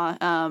saw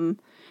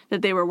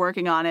that they were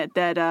working on it.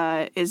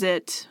 That is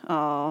it?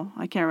 Oh,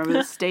 I can't remember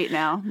the state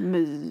now. I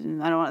don't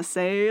want to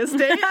say a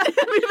state. It'd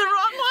be the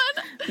wrong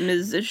one.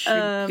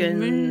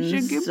 Michigan.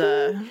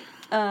 Michigan.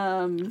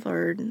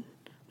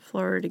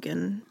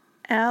 Floridigan.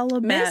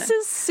 Alabama.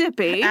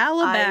 Mississippi,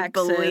 I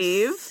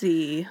believe.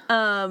 See.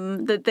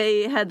 That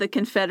they had the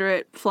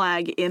Confederate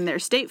flag in their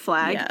state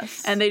flag,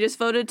 Yes. and they just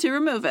voted to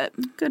remove it.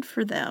 Good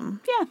for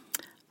them. Yeah.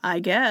 I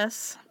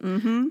guess.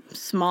 Mm-hmm.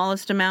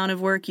 Smallest amount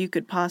of work you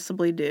could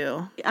possibly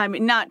do. I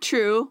mean, not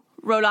true.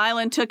 Rhode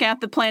Island took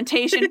out the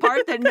plantation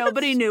part that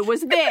nobody knew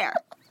was there.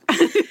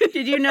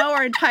 Did you know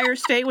our entire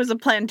state was a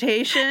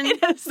plantation?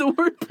 It has the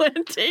word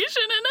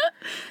plantation in it?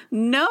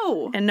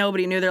 No. And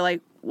nobody knew. They're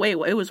like, wait,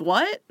 it was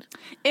what?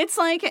 It's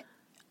like,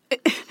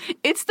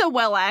 it's the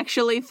well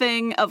actually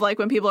thing of like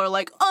when people are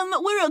like,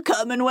 we're a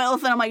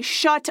commonwealth. And I'm like,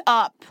 shut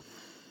up.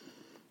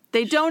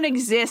 They don't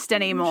exist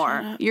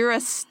anymore. You're a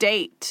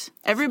state.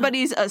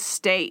 Everybody's a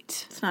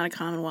state. It's not a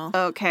commonwealth.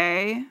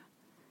 Okay.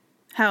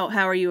 How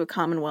are you a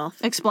commonwealth?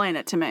 Explain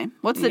it to me.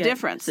 What's the Yeah,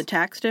 difference? Is the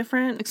tax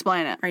different?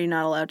 Explain it. Are you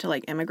not allowed to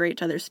like immigrate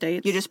to other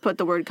states? You just put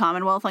the word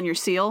commonwealth on your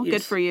seal? Good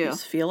just- for you.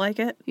 Just feel like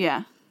it?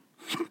 Yeah.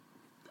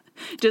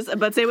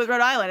 But say with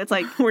Rhode Island, it's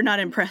like, We're not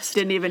impressed.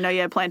 didn't even know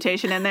you had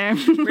plantation in there.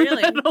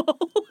 Really? At all.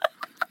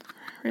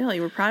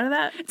 Really? We're proud of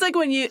that? It's like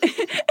when you,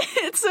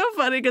 it's so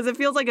funny because it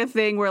feels like a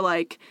thing where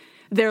like,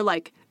 they're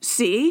like,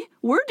 see,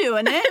 we're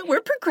doing it.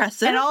 We're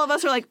progressive. And all of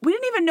us are like, we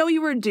didn't even know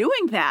you were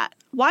doing that.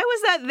 Why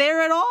was that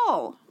there at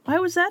all? Why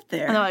was that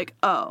there? And they're like,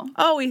 oh.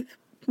 Oh,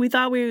 we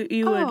thought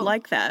you would Oh.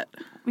 like that.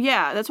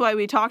 Yeah, that's why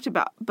we talked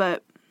about,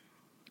 but,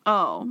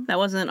 oh. That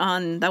wasn't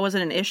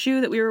an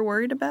issue that we were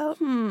worried about?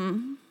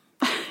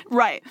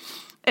 Right.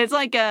 It's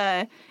like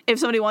if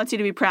somebody wants you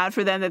to be proud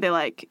for them that they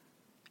like,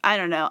 I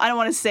don't know. I don't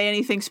want to say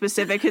anything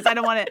specific because I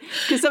don't want to,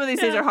 because some of these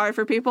things are hard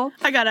for people.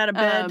 I got out of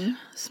bed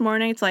this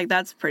morning. It's like,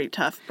 that's pretty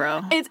tough,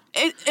 bro.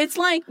 It's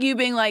like you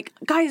being like,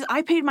 guys,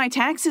 I paid my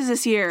taxes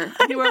this year.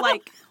 And you were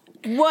like,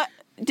 what?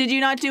 Did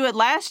you not do it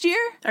last year?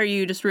 Are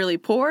you just really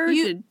poor?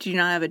 Did you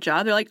not have a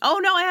job? They're like, oh,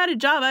 no, I had a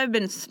job. I've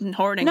been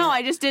hoarding No, it.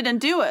 I just didn't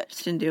do it.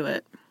 just didn't do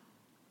it.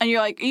 And you're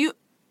like,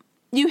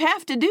 you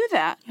have to do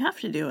that. You have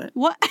to do it.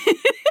 What?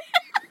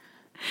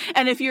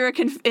 And if you're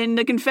in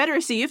the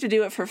Confederacy, you have to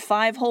do it for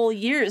 5 whole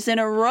years in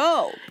a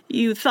row.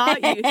 You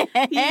thought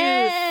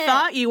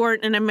you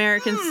weren't an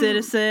American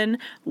citizen.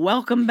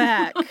 Welcome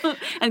back.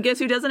 And guess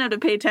who doesn't have to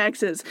pay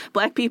taxes?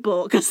 Black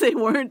people, because they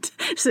weren't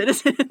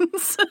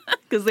citizens.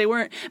 Because they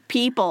weren't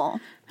people.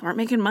 Weren't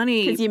making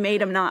money. Because you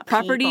made them not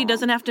Property people.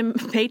 doesn't have to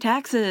pay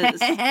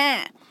taxes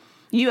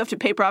You have to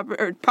pay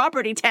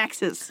property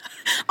taxes.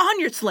 on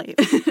your slave.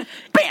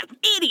 Bam!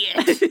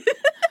 Idiot!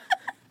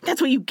 That's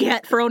what you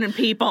get for owning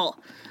people.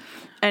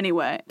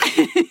 Anyway.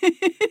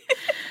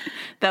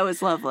 That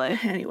was lovely.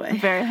 Anyway. I'm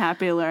very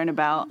happy to learn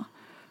about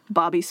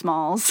Bobby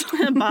Smalls.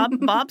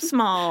 Bob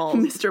Smalls.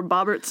 Mr.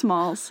 Bobbert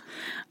Smalls.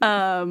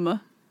 And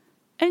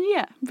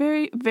yeah,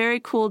 very, very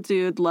cool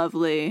dude,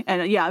 lovely.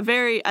 And yeah,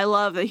 I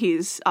love that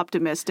he's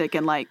optimistic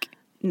and like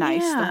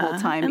nice the whole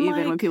time, and, even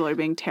like, when people are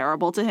being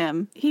terrible to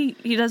him. He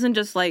doesn't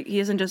just like, he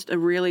isn't just a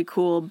really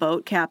cool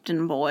boat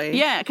captain boy.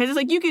 Yeah, because it's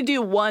like you could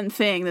do one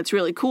thing that's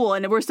really cool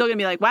and we're still going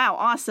to be like, wow,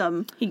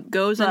 awesome. He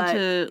goes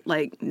into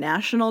like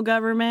national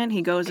government.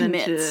 He goes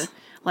into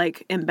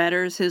like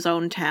embedders his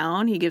own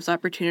town. He gives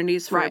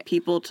opportunities for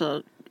people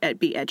to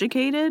be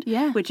educated.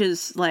 Yeah. Which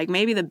is like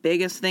maybe the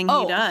biggest thing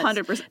he does.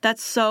 100%.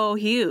 That's so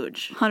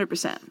huge.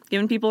 100%.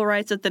 Giving people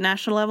rights at the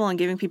national level and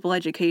giving people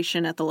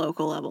education at the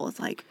local level. It's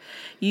like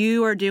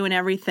you are doing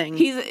everything.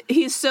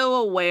 He's so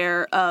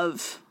aware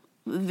of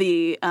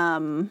the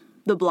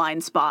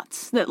blind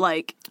spots that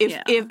like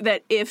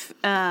if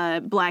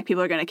black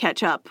people are going to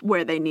catch up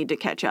where they need to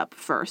catch up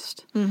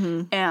first.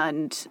 Mm-hmm.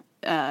 And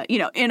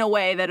in a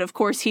way that, of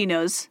course, he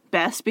knows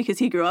best because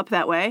he grew up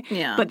that way.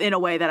 Yeah. But in a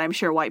way that I'm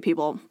sure white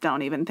people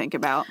don't even think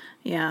about.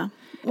 Yeah.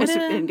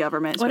 In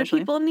government,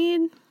 especially. What do people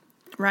need?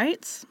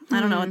 Rights?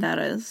 I don't know what that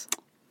is.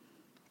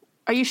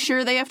 Are you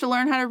sure they have to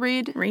learn how to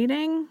read?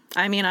 Reading?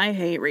 I mean, I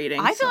hate reading.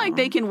 I feel like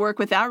they can work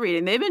without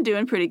reading. They've been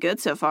doing pretty good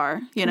so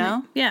far, you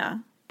know? Yeah.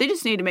 They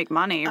just need to make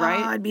money,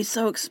 right? Oh, it'd be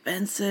so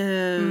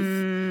expensive.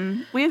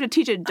 We have to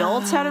teach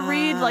adults how to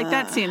read? Like,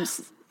 that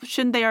seems...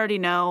 Shouldn't they already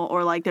know,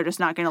 or like they're just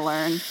not going to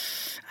learn?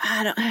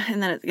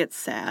 And then it gets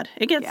sad.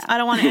 I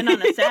don't want to end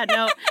on a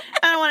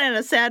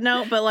sad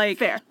note. But like,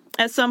 fair.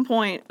 At some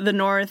point, the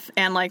North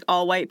and like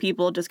all white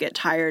people just get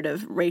tired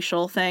of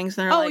racial things.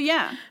 And they're like,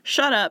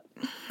 shut up.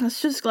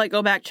 Let's just like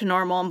go back to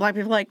normal. And black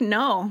people are like,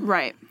 no.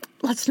 Right.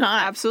 Let's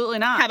not. Absolutely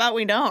not. How about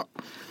we don't?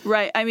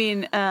 Right. I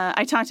mean,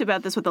 I talked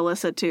about this with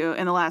Alyssa too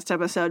in the last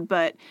episode,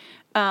 but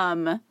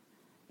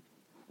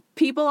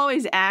people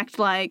always act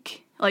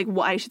like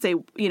I should say,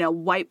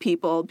 white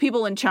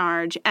people in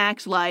charge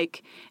act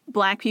like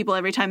black people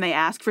every time they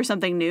ask for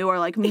something new are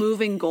like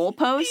moving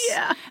goalposts.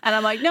 Yeah. And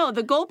I'm like, no,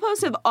 the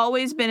goalposts have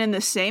always been in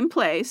the same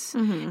place.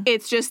 Mm-hmm.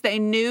 It's just they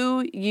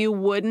knew you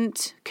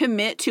wouldn't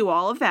commit to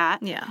all of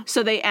that. Yeah.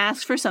 So they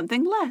asked for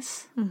something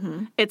less.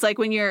 Mm-hmm. It's like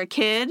when you're a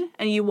kid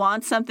and you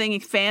want something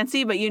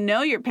fancy, but you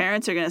know your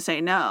parents are going to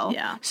say no.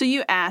 Yeah. So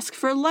you ask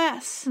for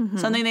less,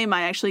 something they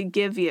might actually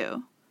give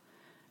you.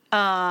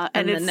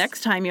 And the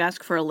next time you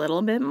ask for a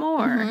little bit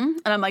more. Mm-hmm.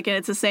 And I'm like, and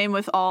it's the same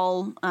with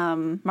all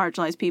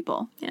marginalized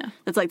people. Yeah.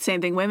 It's like the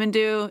same thing women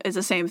do. It's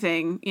the same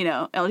thing,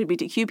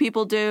 LGBTQ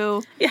people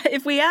do. Yeah,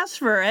 if we asked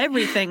for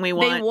everything we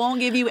want. They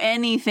won't give you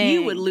anything.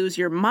 You would lose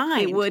your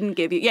mind. They wouldn't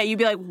give you. Yeah, you'd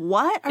be like,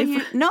 what?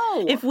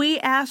 No. If we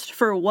asked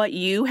for what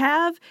you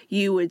have,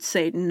 you would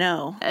say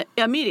no.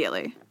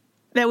 Immediately.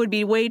 That would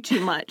be way too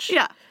much.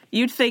 Yeah.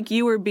 You'd think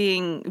you were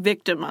being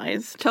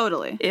victimized.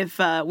 Totally. If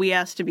we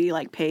asked to be,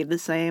 like, paid the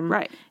same.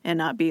 Right. And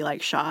not be,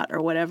 like, shot or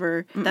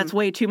whatever. Mm-mm. That's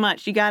way too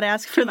much. You got to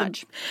ask for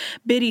the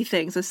bitty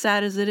things, as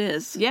sad as it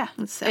is. Yeah.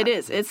 It's sad. It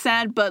is. It's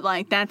sad, but,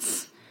 like,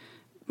 that's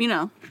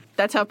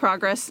how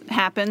progress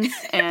happens.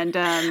 And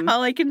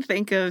all I can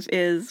think of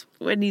is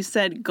when you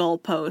said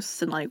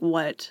goalposts and, like,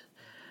 what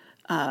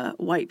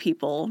white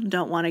people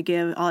don't want to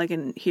give, all I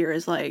can hear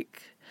is,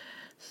 like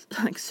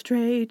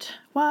straight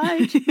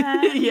white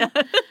man. Yeah.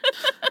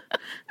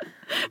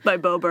 By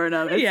Bo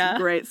Burnham. It's a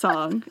great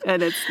song.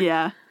 And it's,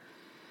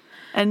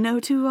 And no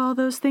to all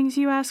those things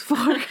you ask for.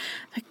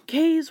 The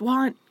gays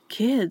want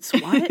kids.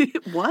 What?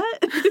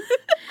 What?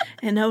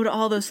 And no to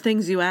all those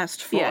things you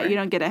asked for. Yeah, you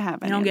don't get to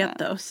have any. You don't get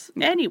those.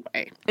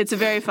 Anyway. It's a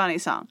very funny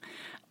song.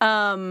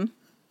 But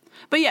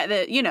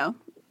yeah,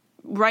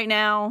 right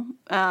now,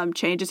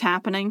 change is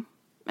happening.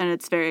 And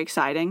it's very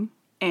exciting.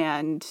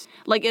 And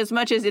like, as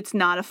much as it's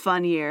not a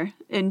fun year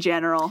in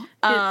general,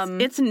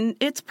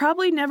 it's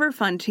probably never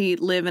fun to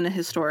live in a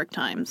historic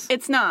times.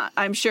 It's not,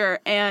 I'm sure.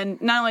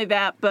 And not only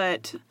that,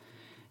 but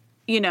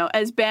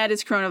as bad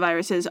as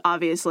coronavirus is,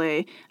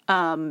 obviously,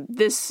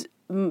 this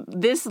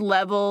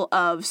level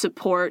of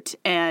support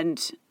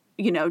and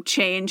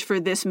change for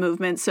this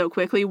movement so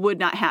quickly would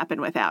not happen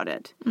without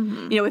it.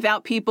 Mm-hmm.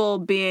 Without people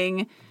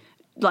being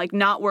like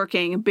not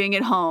working, being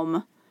at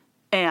home.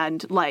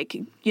 And,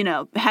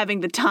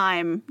 having the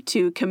time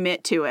to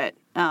commit to it,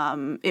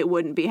 it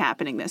wouldn't be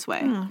happening this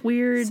way.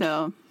 Weird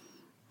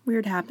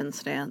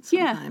happenstance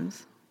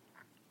sometimes.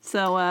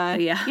 Yeah.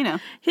 So,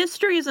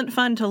 history isn't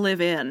fun to live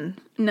in.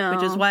 No.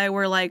 Which is why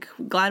we're,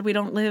 glad we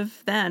don't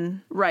live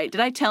then. Right. Did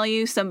I tell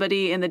you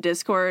somebody in the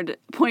Discord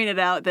pointed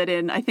out that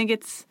I think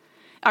it's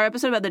our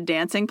episode about the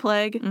dancing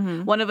plague,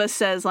 one of us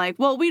says,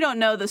 well, we don't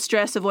know the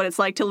stress of what it's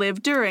like to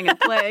live during a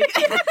plague.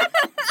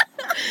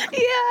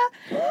 Yeah.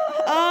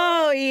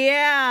 Oh,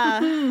 yeah.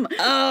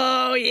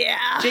 Oh,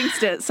 yeah.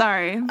 Jinxed it.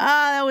 Sorry.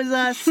 That was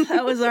us.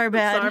 That was our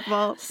bad. It's our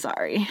fault.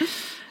 Sorry.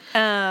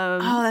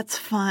 That's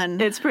fun.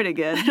 It's pretty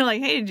good. They're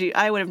like, hey,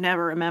 I would have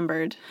never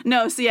remembered.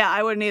 No, so yeah,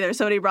 I wouldn't either.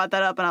 Somebody brought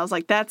that up, and I was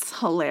like, that's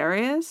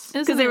hilarious.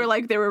 Because they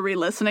were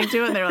re-listening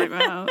to it, and they were like,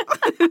 oh.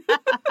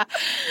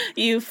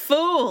 You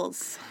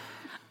fools.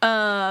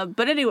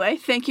 But anyway,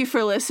 thank you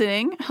for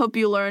listening. Hope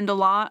you learned a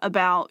lot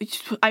about,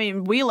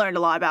 we learned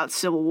a lot about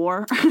Civil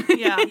War.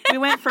 Yeah, we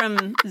went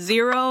from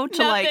 0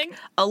 to like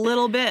a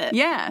little bit.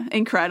 Yeah,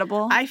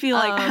 incredible. I feel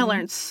like I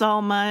learned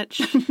so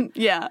much.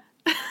 Yeah.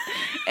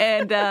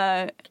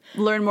 And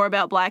learn more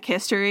about Black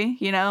history,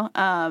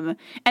 and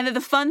then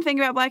the fun thing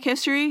about Black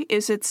history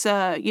is it's,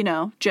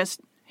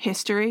 just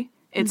history.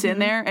 It's in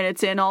there, and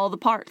it's in all the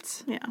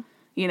parts. Yeah.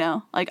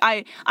 Like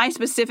I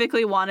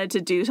specifically wanted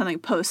to do something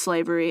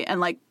post-slavery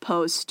and like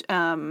post,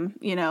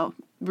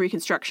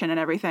 Reconstruction and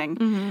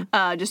everything,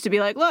 just to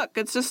be like, look,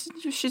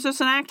 she's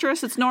just an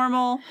actress. It's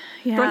normal.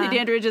 Yeah. Dorothy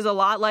Dandridge is a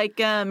lot like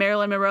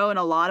Marilyn Monroe in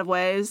a lot of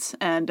ways,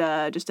 and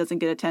just doesn't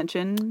get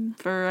attention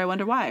for I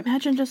wonder why.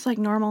 Imagine just like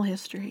normal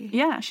history.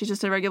 Yeah, she's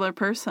just a regular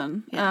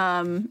person.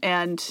 Yeah.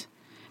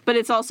 But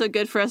it's also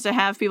good for us to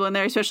have people in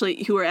there,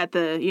 especially who are at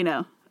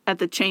the, at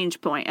the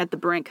change point, at the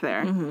brink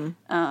there.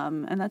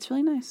 And that's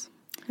really nice.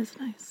 It's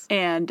nice.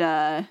 And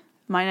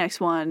my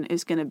next one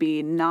is going to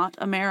be not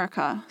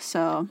America.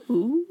 So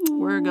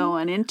we're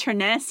going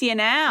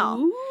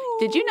international. Ooh.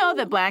 Did you know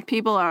that Black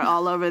people are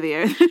all over the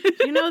earth?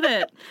 You know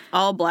that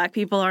all Black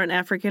people aren't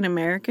African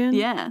American?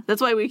 Yeah.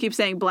 That's why we keep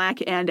saying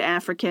Black and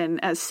African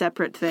as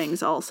separate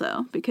things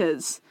also.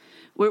 Because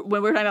when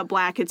we're talking about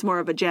Black, it's more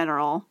of a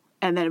general.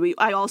 And then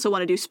I also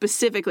want to do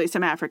specifically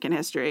some African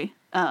history.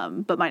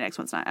 But my next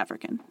one's not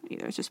African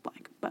either. It's just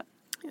Black. But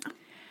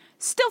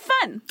still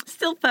fun.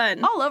 Still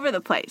fun. All over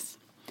the place.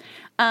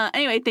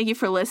 Anyway, thank you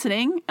for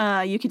listening.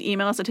 You can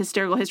email us at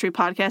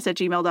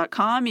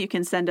hystericalhistorypodcast@gmail.com. You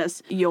can send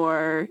us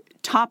your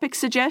topic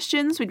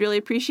suggestions. We'd really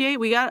appreciate.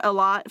 We got a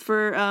lot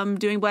for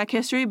doing Black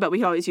history, but we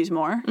could always use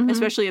more,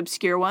 especially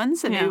obscure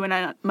ones that maybe we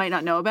might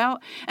not know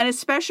about. And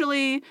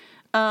especially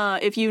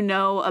if you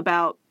know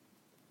about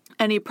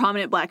any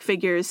prominent Black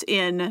figures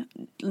in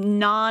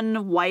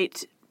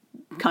non-white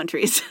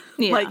countries,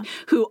 like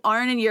who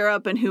aren't in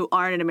Europe and who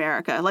aren't in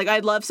America. Like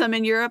I'd love some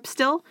in Europe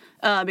still,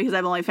 because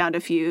I've only found a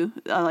few,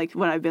 like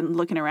when I've been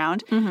looking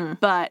around.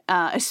 But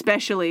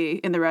especially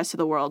in the rest of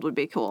the world would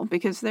be cool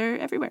because they're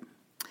everywhere.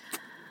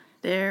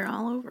 They're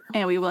all over,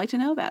 and we would like to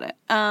know about it.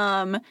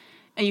 And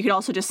you can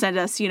also just send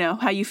us,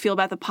 how you feel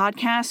about the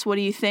podcast. What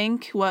do you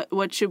think?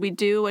 What should we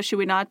do? What should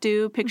we not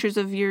do? Pictures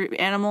of your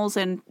animals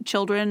and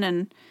children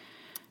and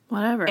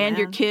whatever, and man.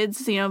 your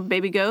kids,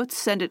 baby goats,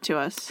 send it to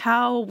us.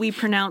 How we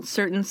pronounce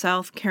certain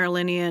South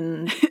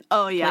Carolinian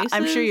oh, yeah. places?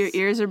 I'm sure your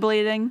ears are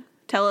bleeding.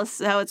 Tell us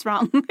how it's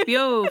wrong.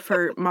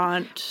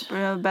 Beaufortmont.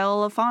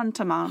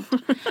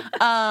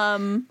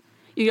 Bellefontamont.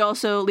 You can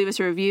also leave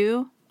us a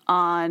review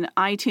on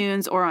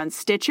iTunes or on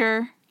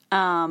Stitcher.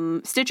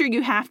 Stitcher,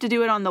 you have to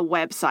do it on the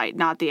website,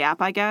 not the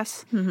app, I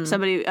guess.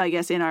 Somebody, I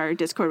guess, in our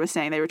Discord was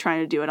saying they were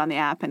trying to do it on the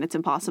app, and it's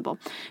impossible.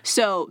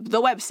 So,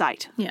 the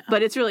website. Yeah.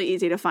 But it's really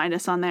easy to find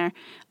us on there.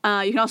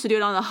 You can also do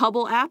it on the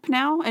Hubble app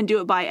now and do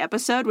it by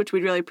episode, which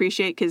we'd really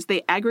appreciate because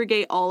they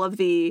aggregate all of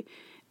the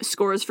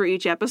scores for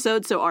each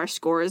episode, so our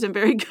score isn't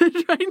very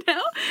good right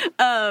now.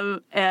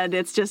 And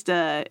it's just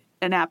an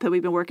app that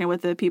we've been working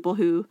with the people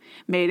who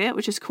made it,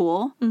 which is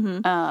cool.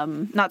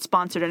 Not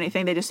sponsored or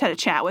anything. They just had a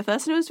chat with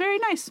us, and it was very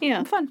nice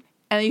and fun.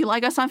 And you can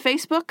like us on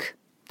Facebook.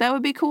 That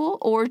would be cool.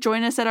 Or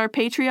join us at our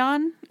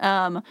Patreon.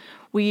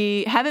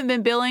 We haven't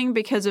been billing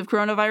because of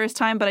coronavirus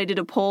time, but I did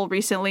a poll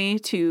recently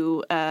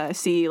to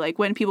see like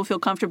when people feel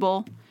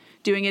comfortable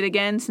doing it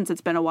again since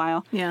it's been a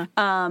while. Yeah.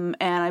 And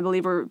I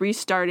believe we're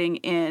restarting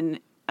in...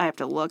 I have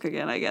to look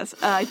again, I guess.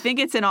 I think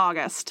it's in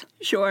August.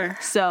 Sure.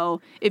 So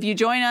if you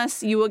join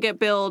us, you will get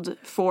billed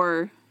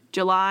for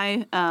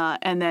July.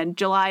 And then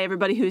July,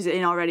 everybody who's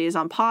in already is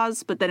on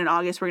pause. But then in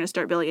August, we're going to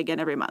start billing again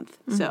every month.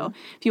 So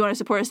if you want to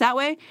support us that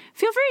way,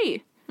 feel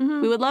free.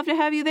 We would love to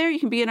have you there. You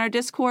can be in our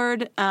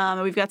Discord.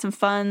 We've got some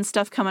fun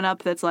stuff coming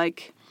up that's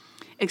like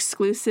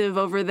exclusive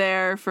over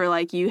there for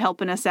like you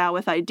helping us out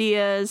with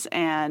ideas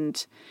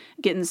and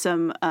getting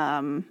some,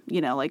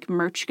 like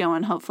merch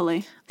going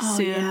hopefully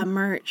soon. Yeah,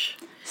 merch.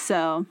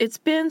 So it's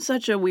been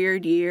such a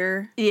weird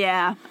year.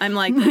 Yeah. I'm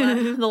like,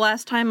 the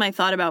last time I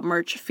thought about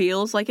merch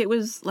feels like it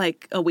was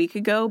like a week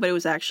ago, but it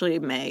was actually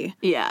May.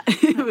 Yeah,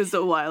 it was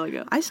a while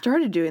ago. I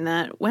started doing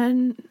that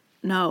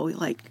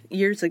like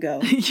years ago.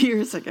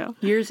 Years ago.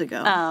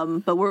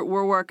 But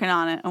we're working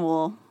on it,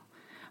 and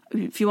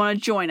if you want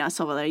to join us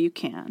over there, you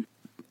can.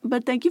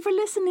 But thank you for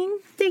listening.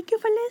 Thank you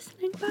for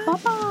listening. Bye.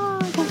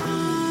 Bye-bye.